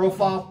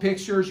profile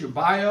pictures, your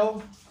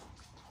bio.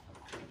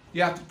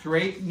 You have to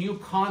create new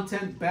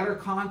content, better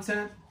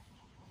content.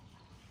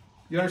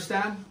 You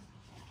understand?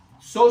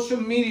 Social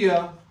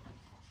media,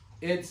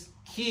 it's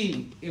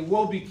key. It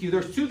will be key.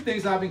 There's two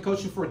things I've been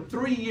coaching for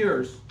 3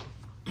 years.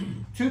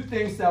 Two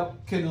things that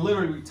can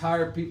literally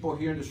retire people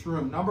here in this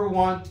room. Number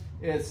one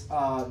is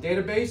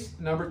database.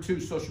 Number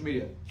two, social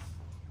media.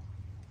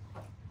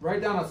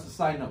 Write down as a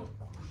side note.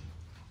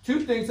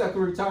 Two things that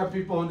can retire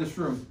people in this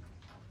room.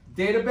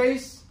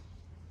 Database.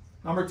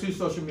 Number two,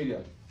 social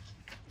media.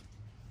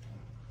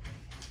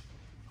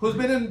 Who's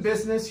been in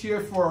business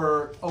here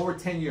for over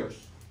 10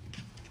 years?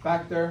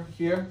 Back there,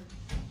 here.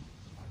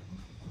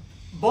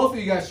 Both of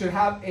you guys should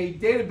have a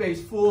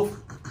database full of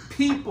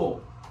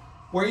people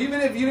where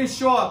even if you didn't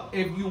show up,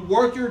 if you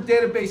work your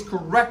database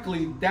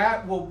correctly,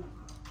 that will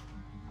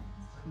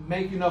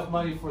make enough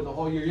money for the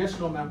whole year. Yes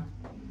or no, ma'am?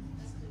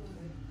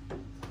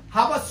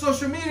 How about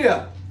social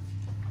media?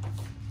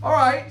 All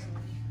right.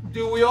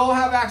 Do we all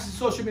have access to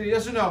social media?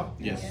 Yes or no?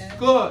 Yes.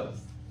 Good.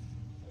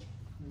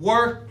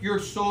 Work your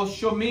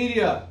social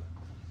media.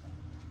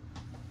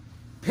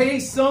 Pay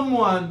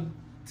someone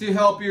to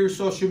help your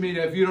social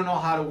media if you don't know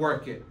how to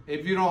work it,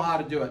 if you don't know how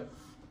to do it.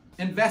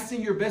 Invest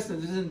in your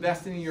business. This is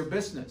investing in your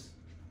business.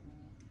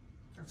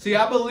 See,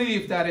 I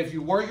believe that if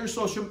you work your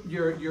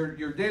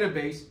your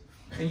database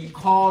and you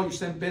call, you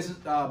send business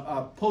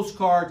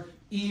postcards,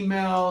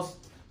 emails,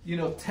 you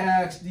know,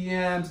 text,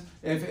 DMs.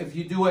 If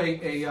you do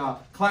a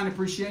client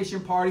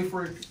appreciation party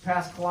for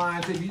past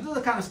clients, if you do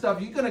the kind of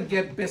stuff, you're gonna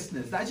get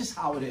business. That's just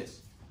how it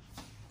is.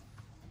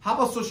 How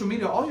about social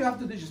media? All you have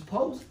to do is just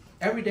post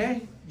every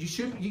day.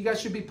 You guys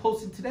should be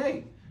posting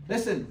today.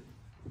 Listen,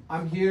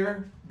 I'm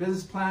here,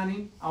 business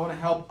planning. I want to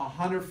help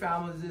 100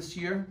 families this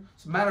year.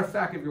 As a matter of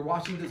fact, if you're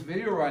watching this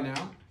video right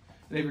now,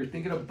 and if you're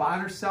thinking of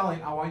buying or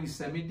selling, I want you to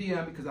send me a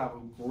DM because I have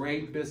a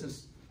great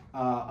business,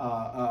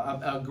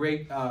 a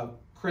great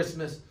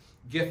Christmas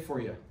gift for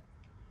you.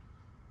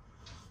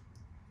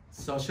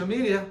 Social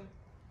media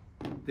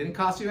didn't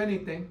cost you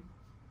anything.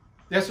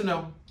 Yes or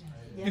no?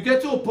 Yeah. You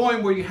get to a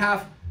point where you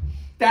have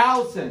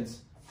thousands,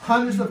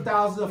 hundreds of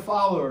thousands of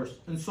followers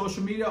in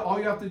social media. All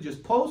you have to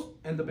just post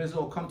and the business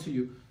will come to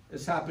you.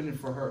 It's happening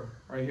for her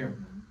right here.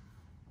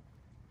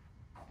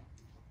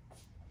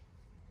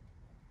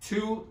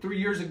 2-3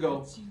 years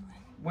ago,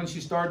 when she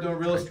started doing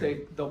real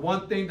estate, the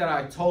one thing that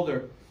I told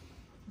her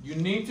you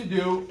need to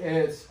do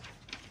is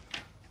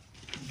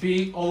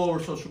be all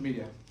over social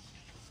media.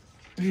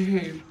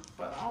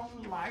 But I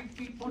don't like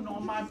people know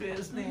my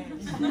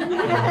business.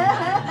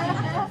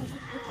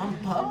 I'm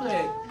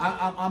public.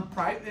 I'm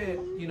private.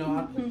 You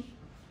know. Do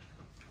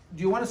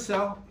you want to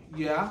sell?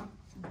 Yeah.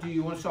 Do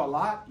you want to sell a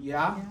lot?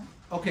 Yeah.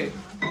 Okay.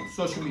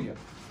 Social media.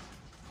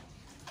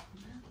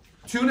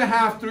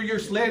 2.5, 3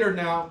 years later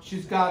now,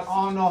 she's got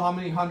I don't know how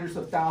many hundreds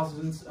of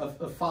thousands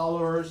of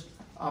followers,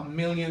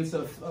 millions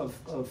of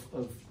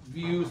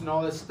views and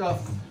all this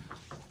stuff.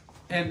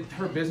 And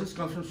her business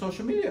comes from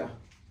social media.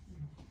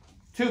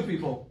 Two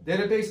people,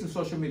 database and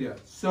social media.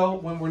 So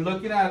when we're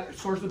looking at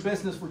source of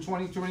business for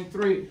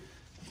 2023,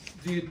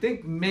 do you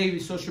think maybe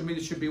social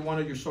media should be one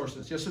of your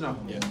sources? Yes or no?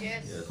 Yes.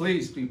 Yes.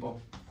 Please,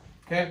 people.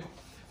 Okay.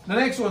 The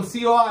next one,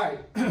 COI,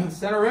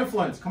 center of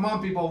influence. Come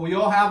on, people. We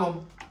all have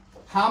them.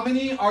 How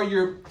many are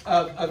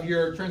of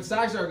your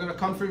transactions are going to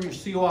come from your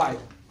COI?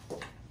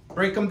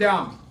 Break them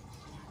down.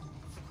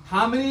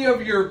 How many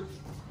of your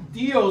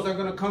deals are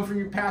going to come from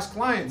your past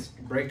clients?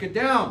 Break it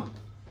down.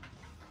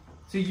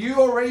 So you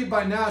already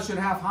by now should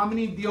have how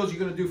many deals you're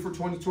going to do for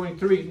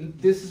 2023. And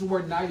this is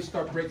where now you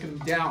start breaking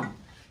them down.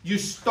 You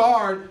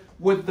start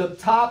with the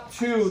top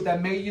 2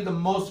 that made you the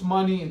most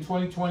money in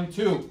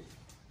 2022.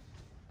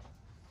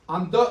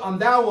 On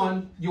that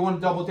one, you want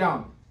to double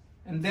down.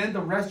 And then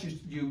the rest,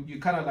 you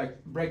kind of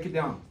like break it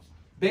down.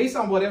 Based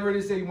on whatever it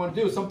is that you want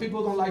to do. Some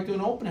people don't like doing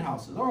open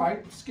houses. All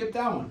right, skip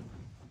that one.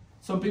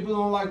 Some people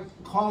don't like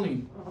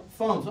calling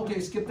phones. Okay,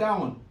 skip that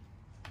one.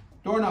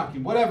 Door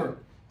knocking, whatever.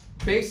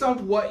 Based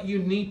on what you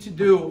need to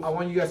do, I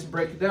want you guys to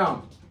break it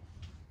down.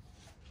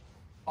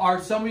 Are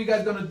some of you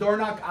guys going to door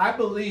knock? I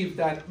believe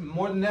that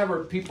more than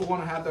ever, people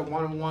want to have that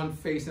one-on-one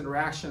face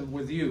interaction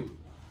with you.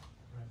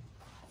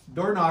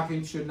 Door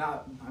knocking should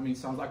not, I mean,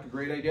 sounds like a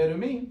great idea to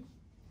me.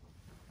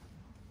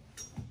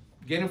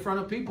 Get in front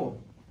of people.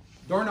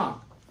 Door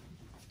knock.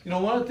 You know,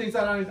 one of the things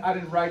that I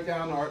didn't write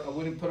down or I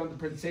wouldn't put on the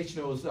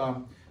presentation was,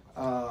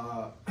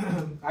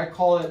 I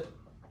call it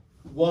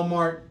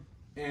Walmart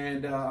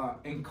and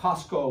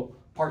Costco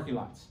parking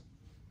lots.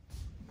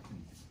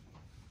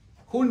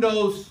 Who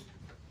knows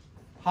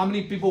how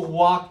many people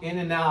walk in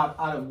and out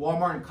of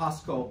Walmart and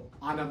Costco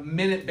on a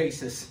minute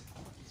basis?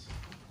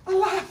 A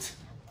lot.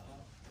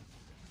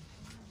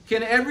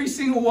 Can every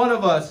single one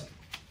of us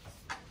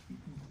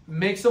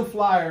make some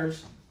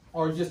flyers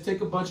or just take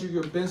a bunch of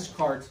your business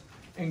cards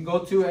and go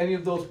to any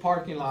of those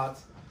parking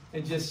lots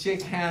and just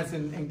shake hands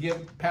and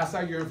pass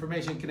out your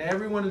information? Can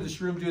everyone in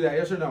this room do that?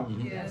 Yes or no?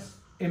 Yes.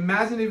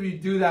 Imagine if you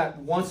do that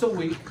once a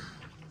week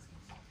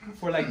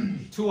for like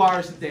 2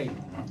 hours a day.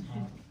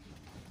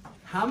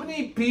 How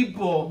many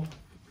people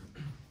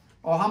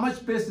or how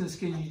much business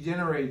can you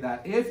generate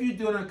that if you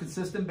do it on a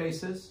consistent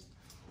basis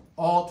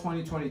all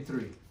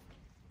 2023?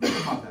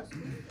 Think about that.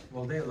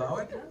 Will they allow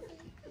it?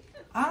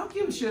 I don't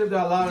give a shit if they're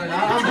allowed it or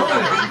not.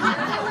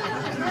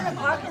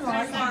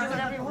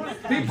 I'm doing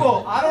it.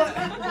 People, I don't,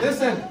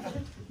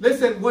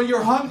 listen, when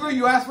you're hungry,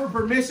 you ask for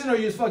permission or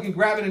you just fucking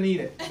grab it and eat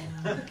it.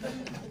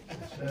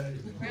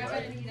 Grab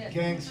it and eat it.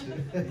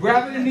 Gangster.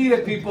 Grab it and eat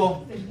it,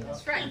 people.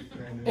 That's right.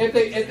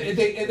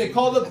 If they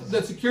call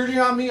the security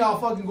on me, I'll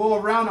fucking go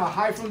around, I'll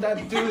hide from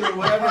that dude or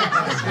whatever. You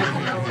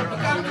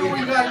gotta do what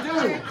you gotta do.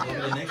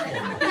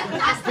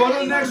 Go to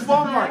the next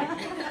Walmart.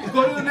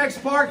 Go to the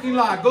next parking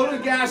lot. Go to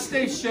the gas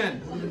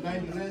station.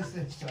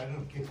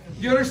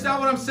 You understand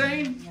what I'm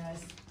saying?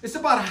 Yes. It's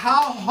about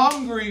how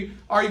hungry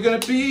are you going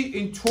to be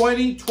in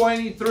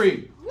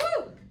 2023.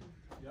 Woo!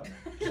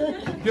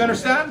 You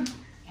understand?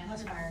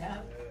 Anna's fired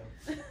up.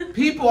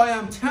 People, I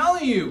am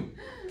telling you,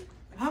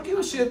 I don't give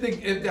a shit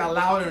if they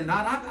allow it or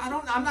not.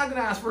 I'm not going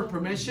to ask for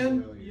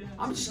permission.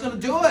 I'm just going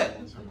to do it.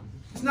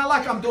 It's not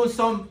like I'm doing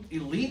something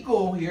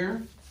illegal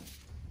here.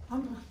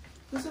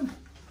 Listen,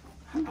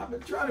 I've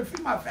been trying to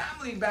feed my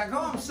family back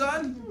home,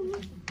 son.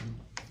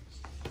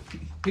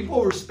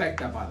 People respect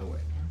that, by the way.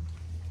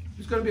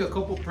 There's going to be a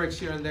couple pricks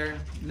here and there.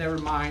 Never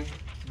mind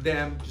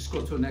them. Just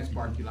go to the next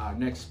parking lot,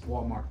 next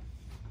Walmart.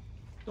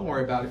 Don't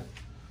worry about it.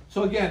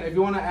 So again, if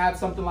you want to add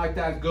something like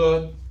that,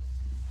 good.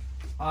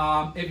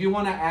 If you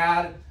want to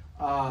add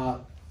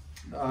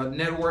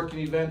networking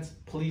events,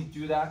 please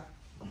do that.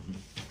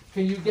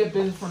 Can you get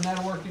business from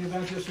networking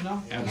events, yes or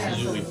no?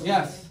 Absolutely.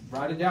 Yes,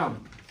 write it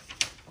down.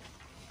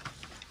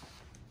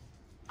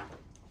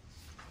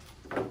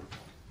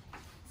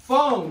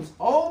 Phones,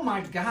 oh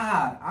my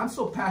God, I'm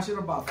so passionate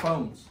about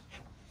phones.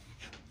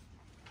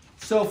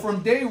 So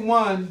from day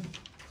one,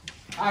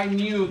 I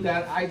knew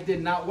that I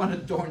did not want to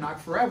door knock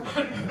forever.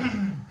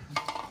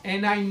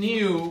 And I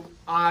knew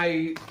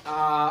I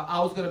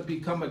was going to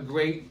become a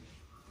great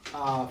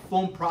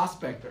phone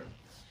prospector.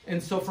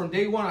 And so from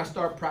day one, I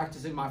started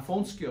practicing my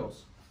phone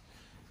skills.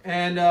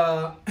 And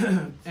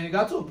it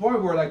got to a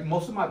point where like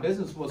most of my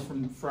business was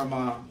from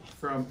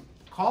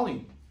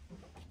calling.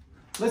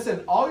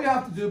 Listen, all you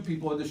have to do,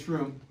 people in this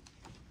room,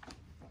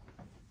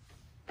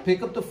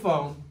 pick up the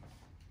phone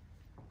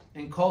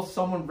and call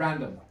someone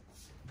random.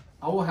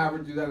 I will have her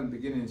do that in the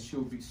beginning and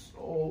she'll be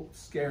so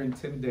scared,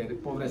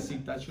 intimidated.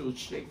 Pobrecita, she'll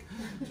shake.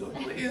 She'll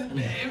please,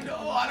 babe,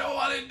 no, I don't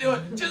want to do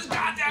it. Just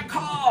goddamn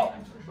call,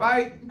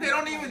 right?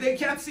 They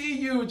can't see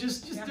you.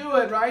 Just do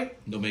it, right?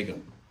 No makeup.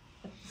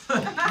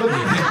 But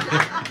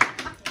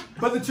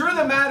the truth of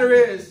the matter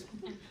is,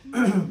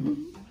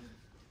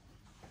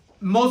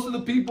 most of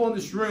the people in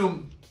this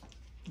room,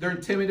 they're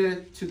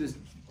intimidated to this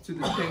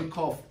thing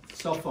called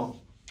cell phone.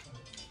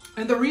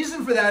 And the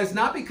reason for that is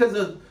not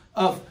because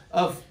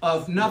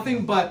of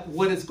nothing but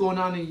what is going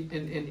on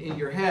in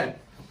your head.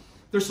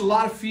 There's a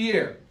lot of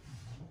fear.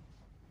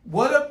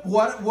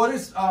 What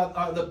is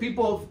the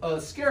people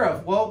scared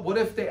of? Well, what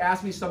if they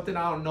ask me something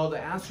I don't know the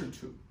answer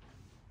to?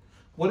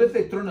 What if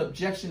they throw an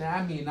objection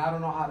at me and I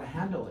don't know how to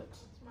handle it?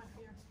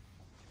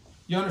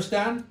 You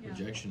understand? Yeah.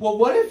 Objection. Well,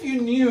 what if you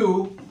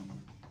knew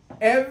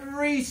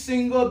every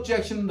single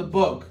objection in the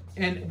book?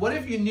 And what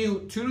if you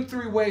knew 2 to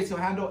 3 ways to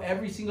handle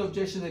every single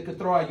objection they could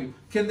throw at you?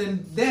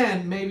 Can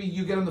then maybe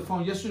you get on the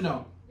phone, yes or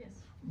no? Yes.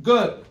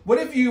 Good. What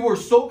if you were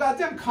so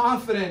goddamn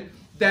confident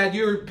that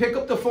you pick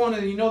up the phone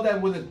and you know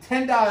that within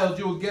 10 dials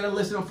you will get a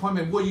listing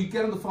appointment? Will you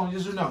get on the phone,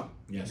 yes or no?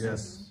 Yes.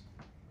 Yes.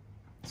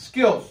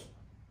 Skills.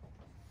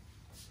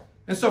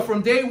 And so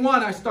from day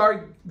one, I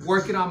started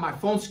working on my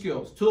phone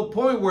skills to a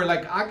point where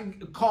like I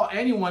can call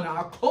anyone and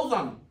I'll close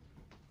on them.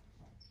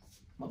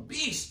 I'm a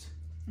beast.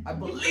 I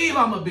believe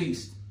I'm a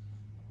beast.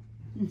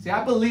 See,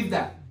 I believe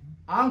that.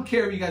 I don't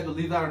care if you guys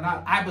believe that or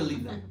not. I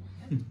believe that.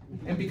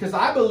 And because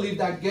I believe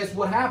that, guess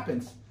what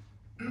happens?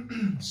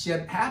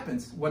 shit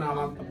happens when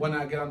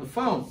I get on the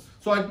phone.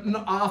 So I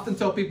often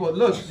tell people,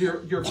 look,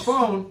 your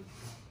phone.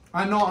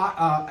 I know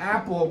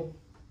Apple.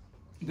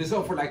 They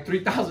sell for like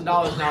 $3,000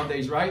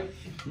 nowadays, right?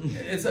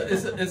 It's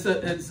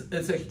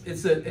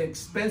an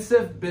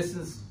expensive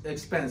business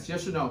expense.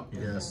 Yes or no?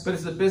 Yes. But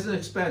it's a business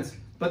expense.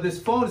 But this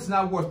phone is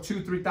not worth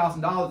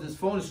 $2,000-$3,000. This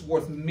phone is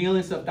worth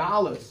millions of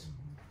dollars.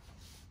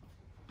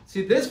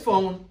 See, this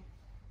phone,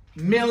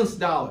 millions of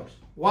dollars.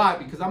 Why?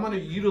 Because I'm going to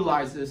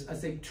utilize this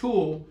as a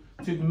tool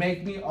to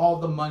make me all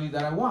the money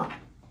that I want.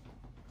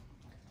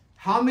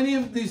 How many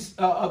of these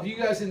of you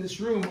guys in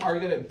this room are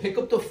going to pick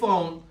up the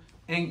phone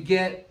and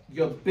get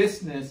your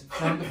business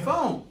from the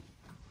phone?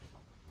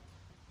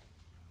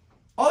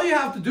 All you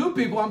have to do,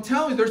 people, I'm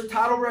telling you, there's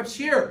title reps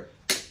here.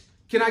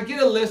 Can I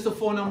get a list of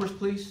phone numbers,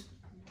 please?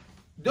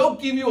 They'll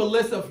give you a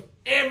list of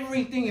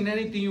everything and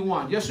anything you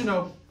want. Yes or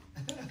no?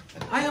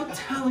 I am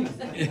telling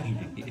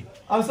you.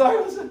 I'm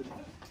sorry, listen.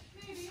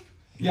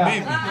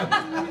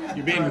 Yeah.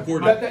 You're being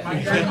recorded.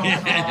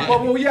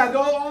 Well, yeah, they're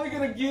only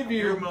going to give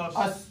you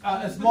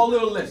a small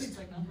little list.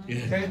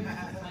 Okay?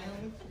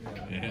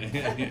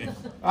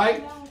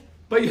 Right?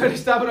 But you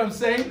understand what I'm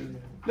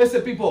saying?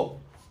 Listen, people,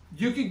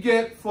 you could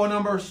get phone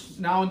numbers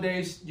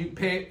nowadays. You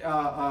pay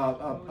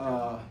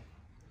a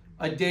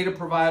data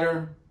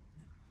provider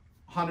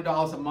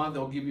 $100 a month.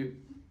 They'll give you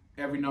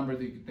every number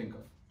that you can think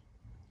of.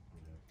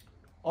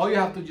 All you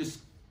have to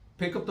just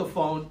pick up the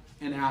phone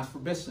and ask for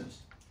business.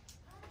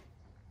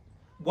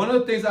 One of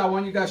the things I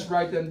want you guys to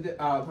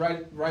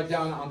write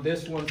down on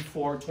this one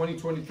for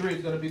 2023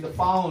 is going to be the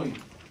following.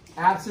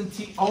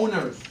 Absentee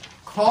owners.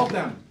 Call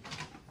them.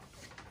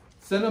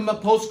 Send them a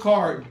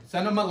postcard.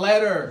 Send them a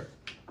letter.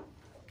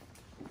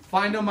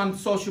 Find them on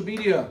social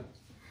media.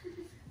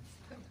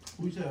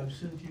 Who's that?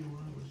 Absentee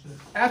owner? What's that?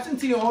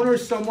 Absentee owner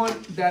is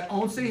someone that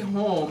owns a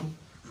home,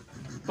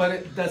 but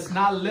it does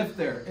not live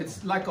there.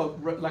 It's like a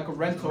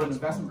rental, an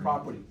investment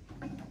property.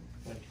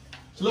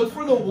 Look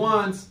for the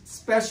ones,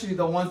 especially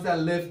the ones that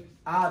live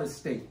out of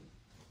state.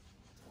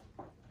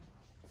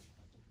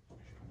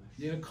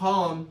 You're gonna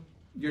call them.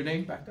 Your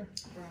name back there?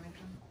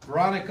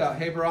 Veronica.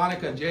 Hey,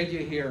 Veronica.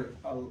 JJ here,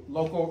 a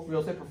local real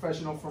estate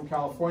professional from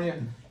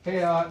California. Hey,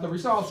 the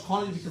reason I was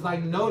calling you because I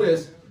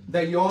noticed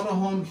that you own a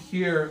home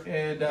here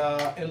in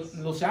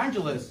Los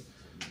Angeles.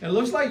 It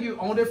looks like you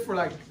owned it for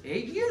like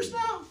 8 years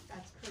now.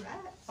 That's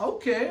correct.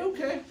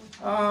 Okay.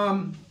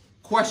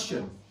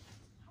 Question.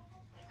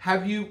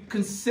 Have you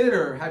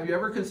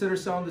ever considered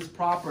selling this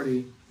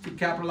property to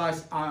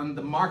capitalize on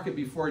the market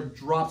before it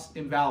drops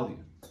in value?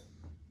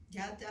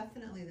 Yeah,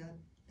 definitely.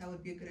 That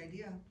would be a good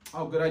idea.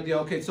 Oh, good idea.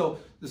 Okay, so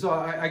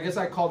I guess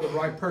I called the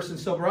right person.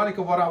 So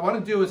Veronica, what I want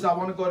to do is I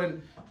want to go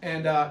ahead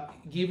and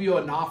give you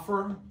an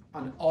offer,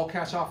 an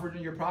all-cash offer to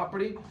your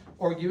property,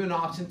 or give you an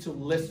option to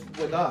list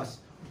with us.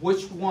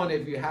 Which one,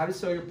 if you had to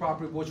sell your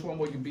property, which one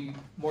would you be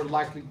more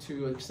likely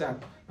to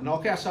accept? An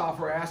all-cash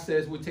offer, as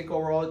is, we take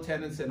over all the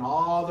tenants and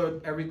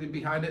everything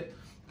behind it,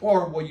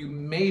 or will you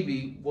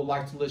maybe would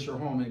like to list your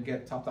home and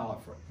get top dollar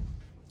for it?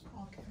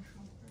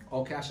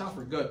 All-cash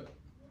offer, good.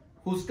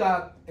 Who's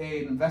got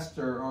an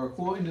investor, or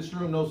who in this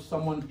room knows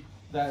someone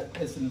that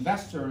is an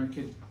investor and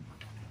could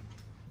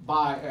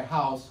buy a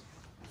house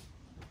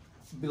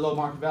below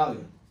market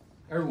value?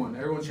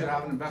 Everyone should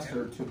have an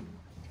investor or two.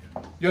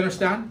 You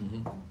understand?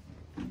 Mm-hmm.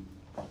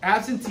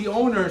 Absentee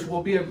owners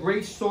will be a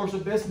great source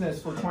of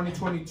business for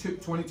 2022,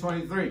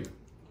 2023.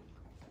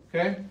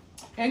 Okay?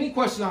 Any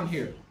questions on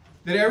here?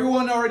 Did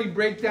everyone already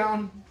break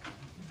down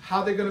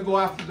how they're going to go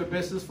after their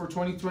business for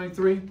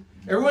 2023?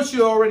 Everyone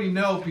should already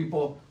know,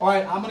 people. All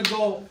right, I'm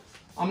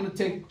going to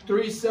take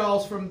 3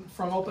 sales from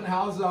open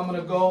houses. I'm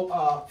going to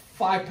go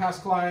 5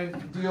 past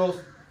client deals.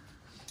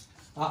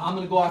 I'm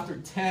going to go after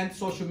 10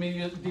 social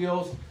media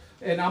deals.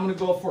 And I'm going to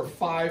go for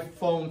 5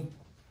 phone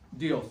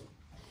deals.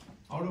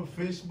 Out of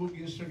Facebook,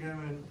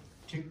 Instagram, and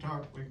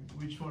TikTok, like,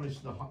 which one is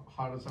the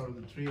hottest out of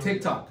the 3?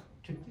 TikTok.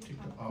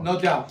 TikTok. Oh. No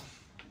doubt.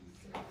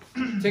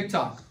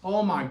 TikTok.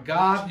 Oh my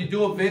God! You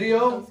do a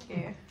video,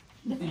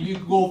 you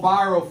go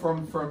viral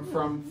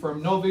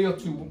from no video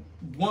to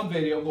one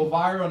video. Go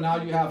viral. Now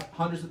you have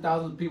hundreds of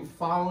thousands of people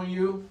following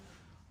you,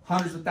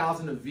 hundreds of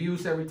thousands of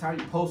views every time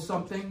you post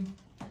something.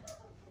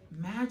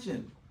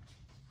 Imagine,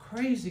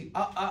 crazy.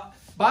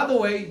 By the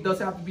way, it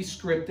doesn't have to be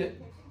scripted.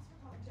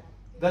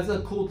 That's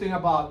the cool thing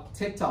about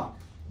TikTok.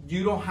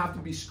 You don't have to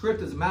be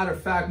scripted. As a matter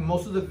of fact,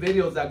 most of the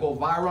videos that go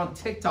viral on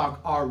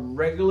TikTok are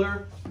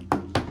regular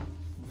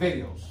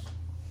videos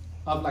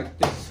of like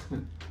this,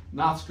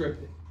 not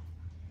scripted.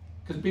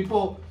 Because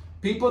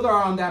people that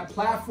are on that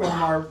platform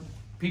are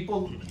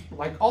people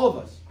like all of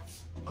us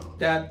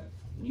that,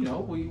 you know,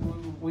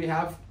 we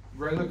have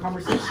regular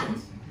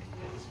conversations,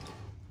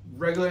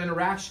 regular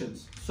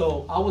interactions.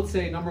 So I would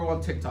say number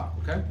 1, TikTok,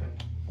 okay?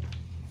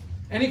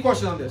 Any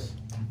question on this?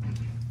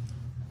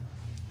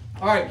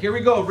 All right, here we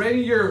go.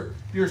 Rating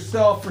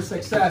yourself for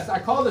success. I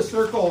call the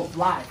circle of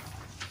life.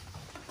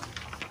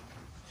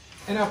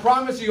 And I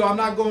promise you, I'm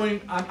not going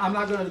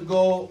to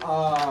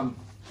go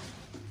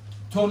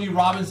Tony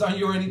Robbins on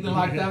you or anything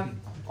like that.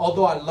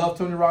 Although I love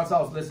Tony Robbins,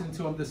 I was listening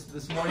to him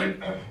this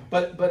morning.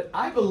 But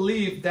I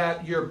believe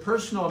that your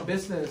personal and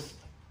business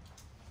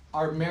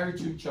are married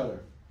to each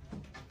other.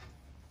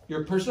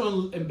 Your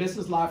personal and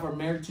business life are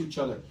married to each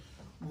other.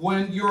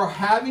 When you're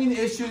having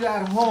issues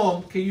at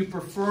home, can you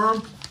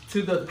perform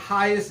to the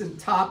highest and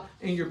top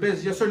in your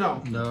business? Yes or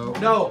no? No.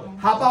 No.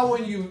 How about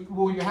when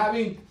you're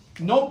having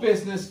no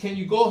business, can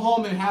you go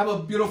home and have a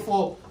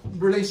beautiful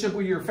relationship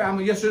with your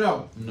family? Yes or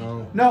no?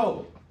 No.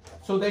 No.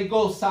 So they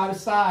go side to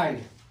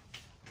side.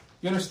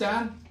 You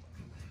understand?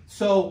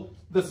 So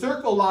the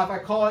circle life, I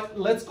call it,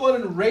 let's go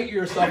ahead and rate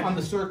yourself on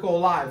the circle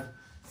life.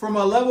 From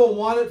a level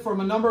 1, from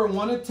a number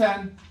 1 to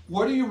 10,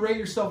 where do you rate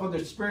yourself on the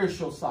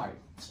spiritual side?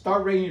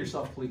 Start rating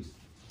yourself, please.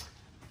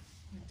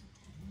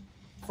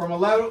 From a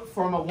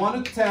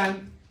 1 to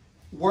 10,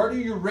 where do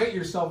you rate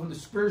yourself on the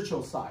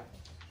spiritual side?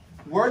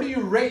 Where do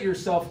you rate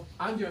yourself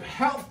on your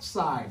health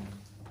side?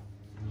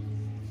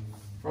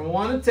 From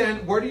 1 to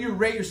 10, where do you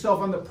rate yourself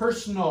on the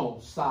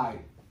personal side?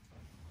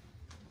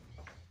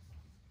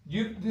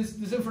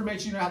 This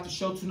information you don't have to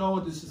show to no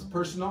one. This is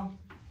personal.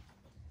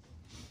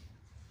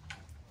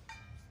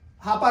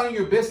 How about in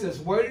your business?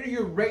 Where do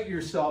you rate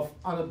yourself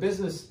on a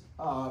business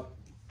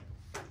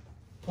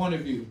point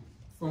of view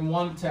from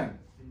 1 to 10?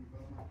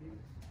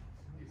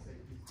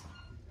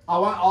 I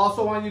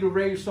also want you to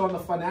rate yourself on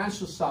the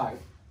financial side.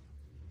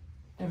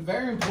 And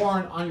very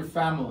important, on your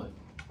family.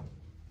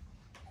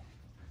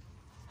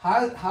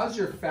 How's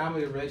your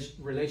family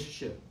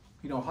relationship?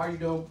 You know, how are you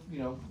doing, you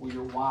know, with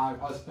your wife,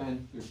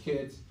 husband, your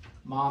kids,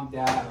 mom,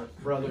 dad, or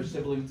brothers,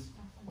 siblings,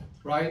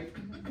 right?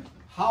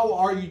 How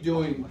are you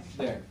doing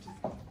there?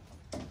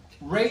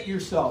 Rate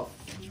yourself.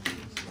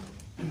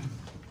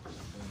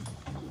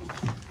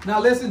 Now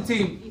listen,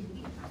 team.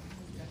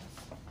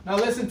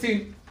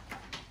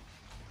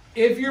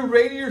 If you're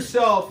rating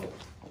yourself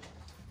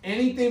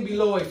anything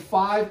below a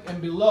 5 and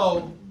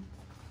below,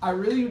 I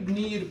really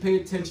need you to pay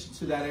attention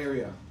to that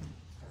area.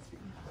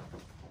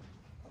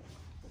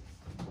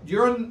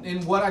 You're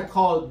in what I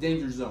call a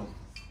danger zone.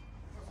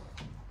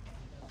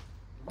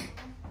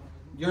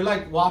 You're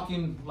like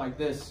walking like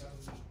this.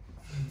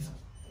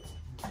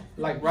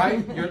 Like,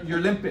 right? You're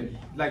limping.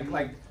 Like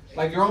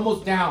you're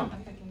almost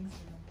down.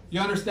 You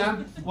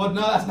understand? Well,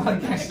 no, that's not a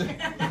gangster.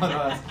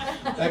 No,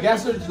 a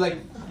gangster is like,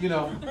 you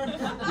know,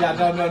 yeah,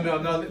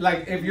 no.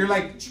 Like if you're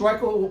like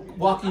chueco,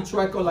 walking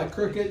chueco, like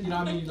crooked, you know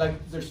what I mean? Like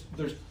there's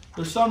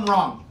something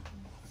wrong.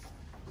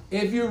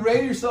 If you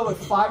rate yourself at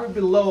 5 or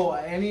below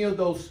at any of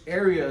those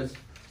areas,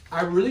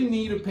 I really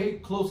need to pay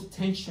close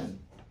attention.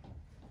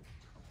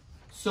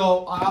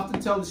 So I often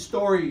tell the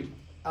story.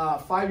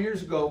 5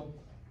 years ago,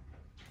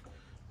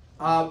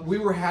 we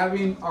were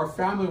having our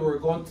family. We were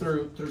going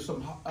through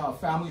some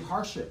family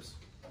hardships.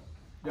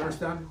 You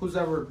understand? Who's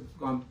ever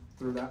gone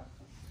through that?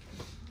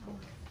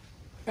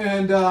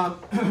 And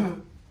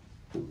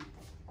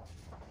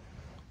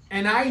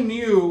and I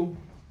knew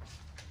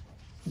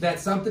that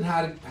something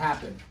had to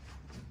happen.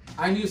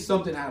 I knew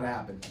something had to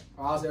happen,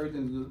 or else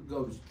everything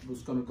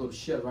was going to go to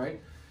shit, right?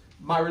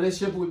 My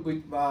relationship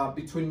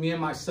between me and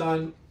my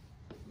son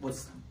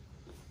was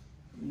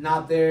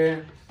not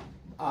there.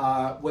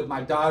 With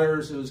my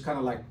daughters, it was kind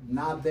of like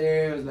not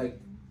there. It was like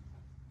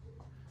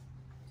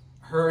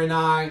her and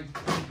I.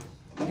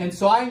 And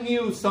so I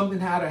knew something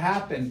had to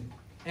happen.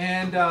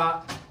 And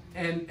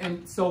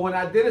so when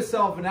I did a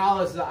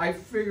self-analysis, I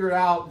figured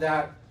out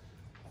that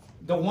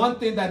the one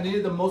thing that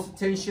needed the most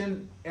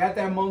attention at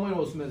that moment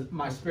was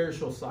my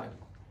spiritual side.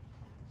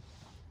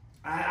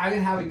 I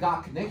didn't have a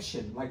God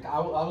connection. Like I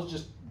was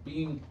just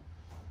being,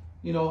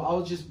 you know, I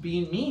was just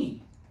being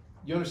me.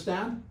 You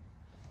understand?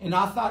 And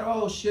I thought,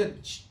 oh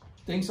shit,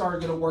 things are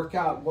gonna work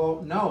out.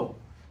 Well, no,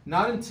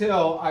 not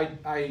until I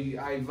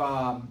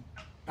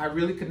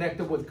really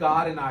connected with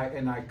God, and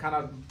I kind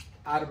of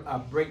had a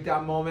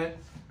breakdown moment.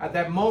 At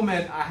that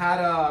moment, I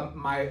had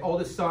my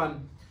oldest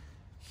son.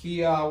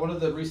 He one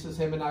of the reasons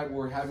him and I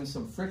were having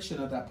some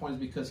friction at that point is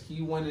because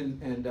he went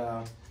and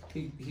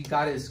he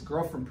got his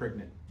girlfriend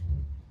pregnant.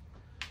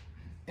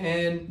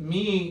 And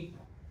me,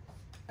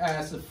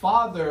 as a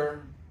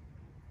father,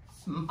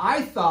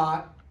 I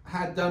thought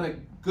had done a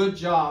good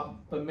job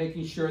but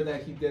making sure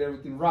that he did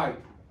everything right.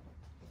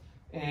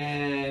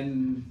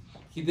 And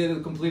he did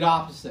the complete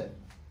opposite.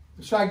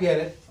 So I get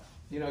it.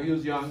 You know, he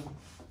was young.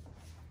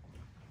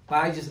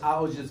 But I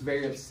was just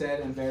very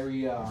upset and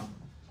very,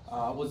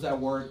 what's that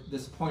word?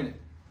 Disappointed.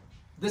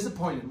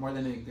 Disappointed more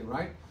than anything,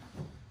 right?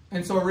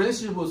 And so a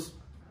relationship was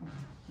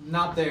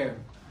not there.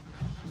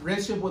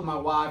 Relationship with my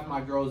wife,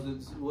 my girls,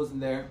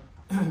 wasn't there.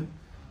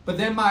 But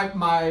then my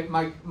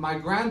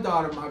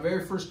granddaughter, my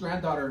very first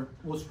granddaughter,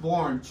 was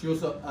born. She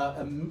was what,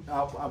 how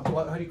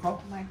do you call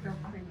it?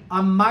 Micro-preemie.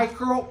 A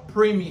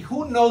micro-preemie.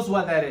 Who knows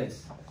what that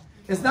is?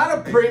 It's not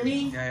a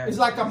preemie. Yeah. It's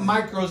like a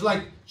micro. It's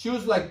like she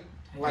was like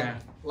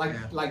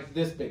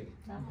this big.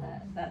 Not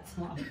that. That's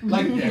not.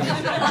 Like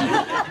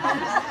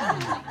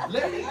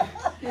let me.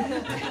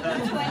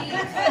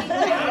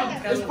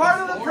 It's part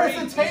of the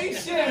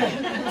presentation.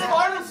 It's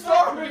part of the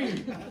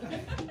story.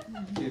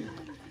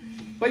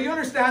 But you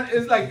understand?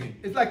 It's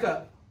like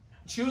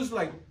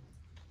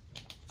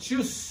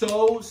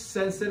so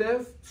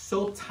sensitive,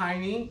 so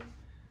tiny,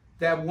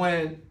 that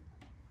when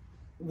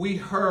we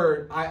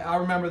heard, I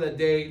remember that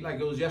day like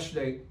it was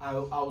yesterday. I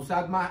was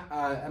at my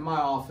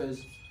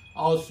office.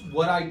 I was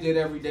what I did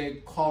every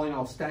day, calling. I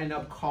was standing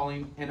up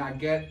calling, and I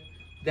get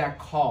that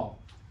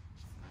call.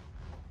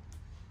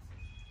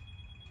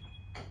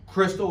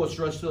 Crystal was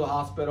rushed to the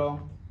hospital.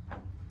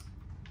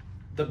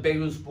 The baby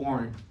was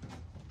born,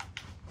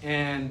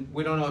 and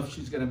we don't know if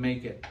she's gonna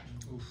make it.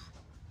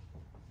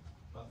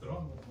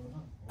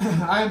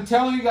 I am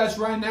telling you guys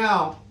right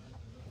now,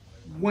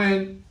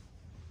 when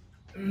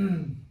give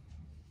me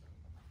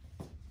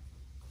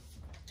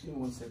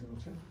 1 second,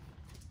 okay?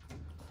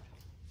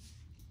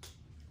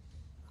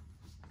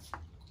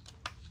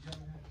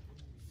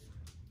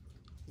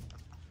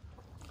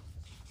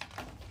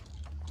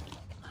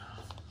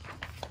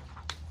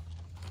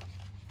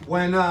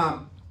 When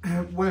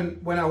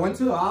I went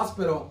to the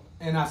hospital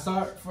and I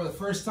saw it for the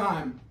first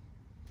time,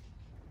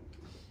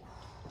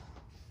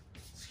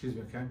 excuse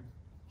me, okay?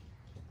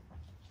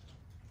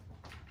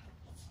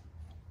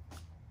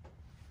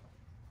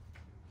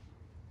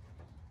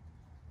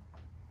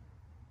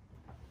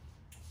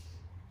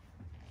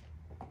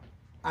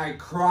 I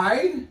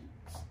cried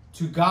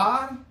to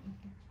God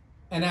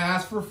and I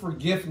asked for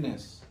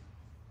forgiveness.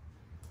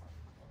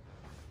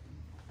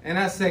 And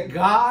I said,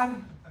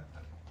 God,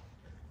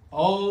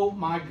 oh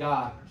my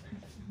God,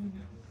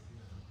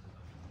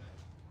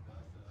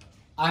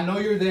 I know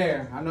you're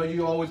there. I know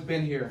you've always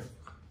been here.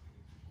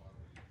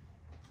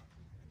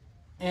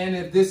 And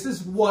if this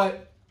is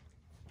what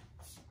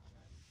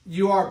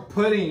you are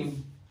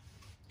putting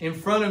in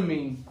front of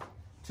me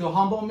to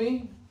humble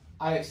me,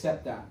 I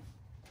accept that.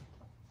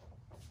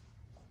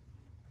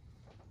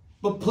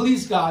 But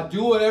please, God,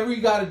 do whatever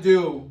you got to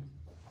do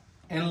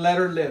and let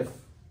her live.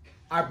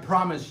 I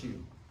promise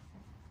you.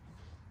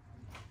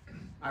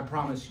 I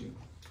promise you.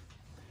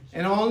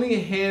 And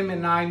only him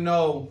and I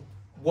know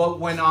what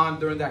went on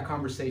during that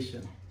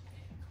conversation.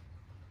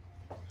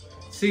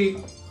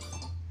 See,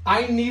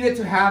 I needed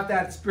to have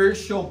that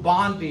spiritual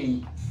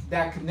bonding,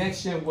 that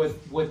connection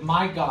with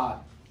my God.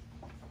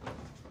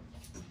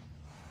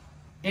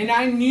 And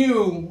I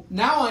knew,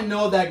 now I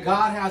know that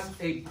God has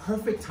a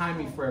perfect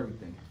timing for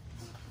everything.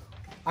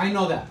 I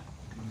know that.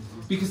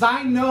 Because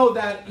I know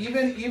that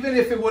even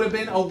if it would have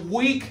been a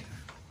week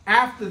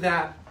after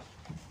that,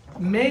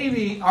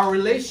 maybe our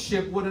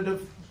relationship would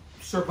have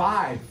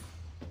survived.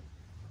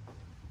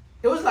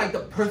 It was like the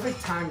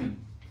perfect timing.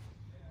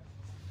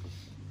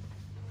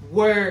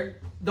 Where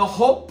the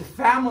whole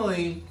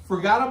family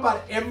forgot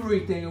about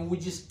everything and we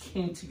just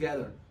came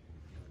together.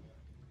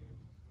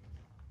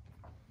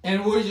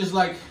 And we're just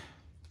like,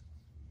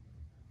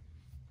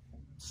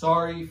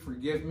 sorry,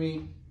 forgive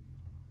me.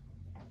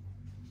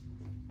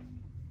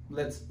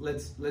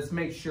 Let's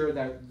make sure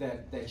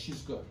that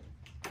she's good.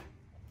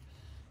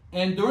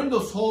 And during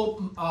those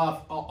whole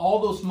all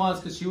those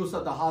months, because she was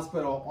at the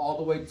hospital all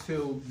the way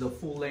to the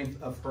full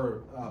length of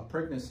her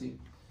pregnancy,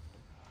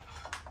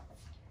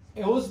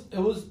 it was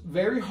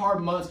very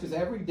hard months, because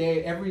every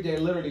day,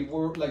 literally,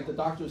 we're like, the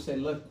doctor said,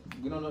 look,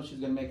 we don't know if she's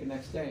gonna make it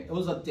next day. It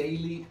was a day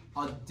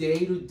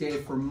to day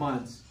for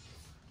months.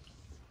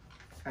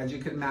 As you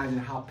can imagine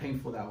how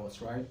painful that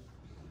was, right?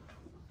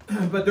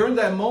 But during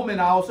that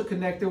moment, I also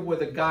connected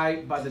with a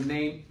guy by the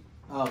name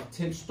of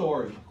Tim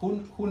Story.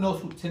 Who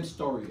knows who Tim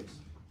Story is?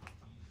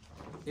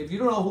 If you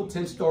don't know who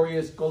Tim Story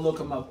is, go look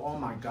him up. Oh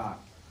my God.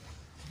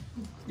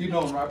 You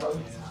know him, right, brother?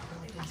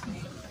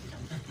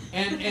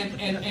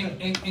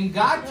 And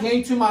God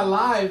came to my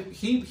life.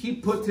 He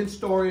put Tim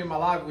Story in my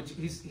life, which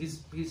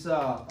he's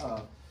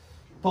a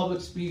public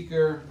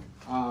speaker,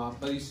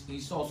 but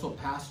he's also a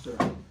pastor.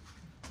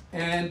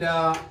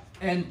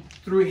 And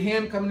through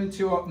him coming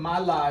into my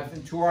life,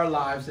 into our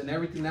lives, and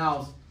everything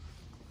else,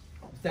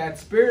 that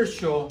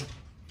spiritual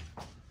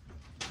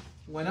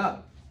went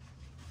up.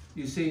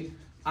 You see,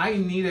 I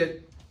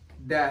needed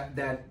that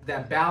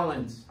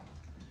balance,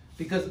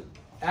 because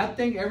I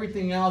think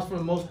everything else for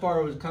the most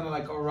part was kind of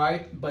like all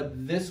right,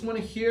 but this one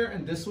here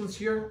and this one's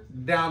here,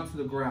 down to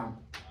the ground.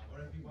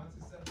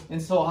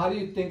 And so how do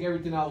you think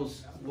everything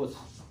else was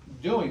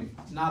doing?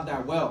 Not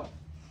that well.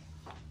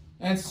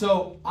 And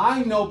so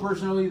I know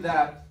personally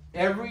that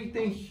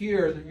everything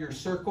here, that your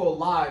circle of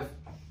life,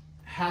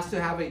 has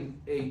to have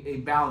a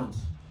balance.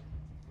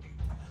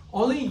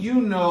 Only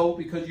you know,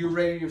 because you're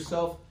ready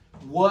yourself,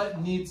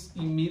 what needs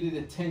immediate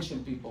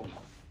attention, people.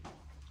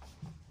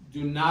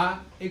 Do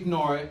not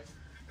ignore it.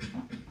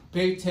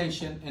 Pay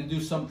attention and do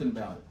something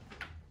about it.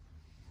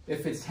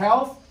 If it's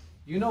health,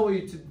 you know what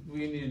you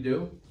need to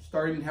do.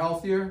 Start eating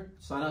healthier.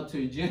 Sign up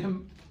to a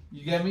gym.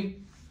 You get me?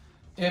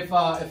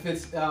 If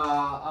it's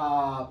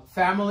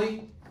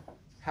family,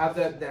 have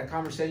that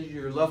conversation with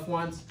your loved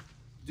ones.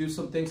 Do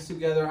some things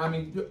together. I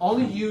mean,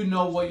 only you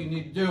know what you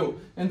need to do.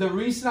 And the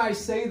reason I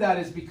say that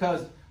is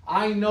because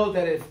I know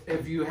that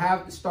if you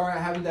start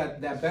having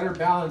that better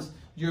balance,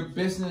 your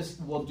business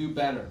will do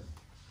better.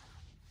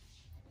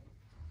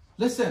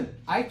 Listen,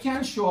 I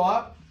can't show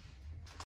up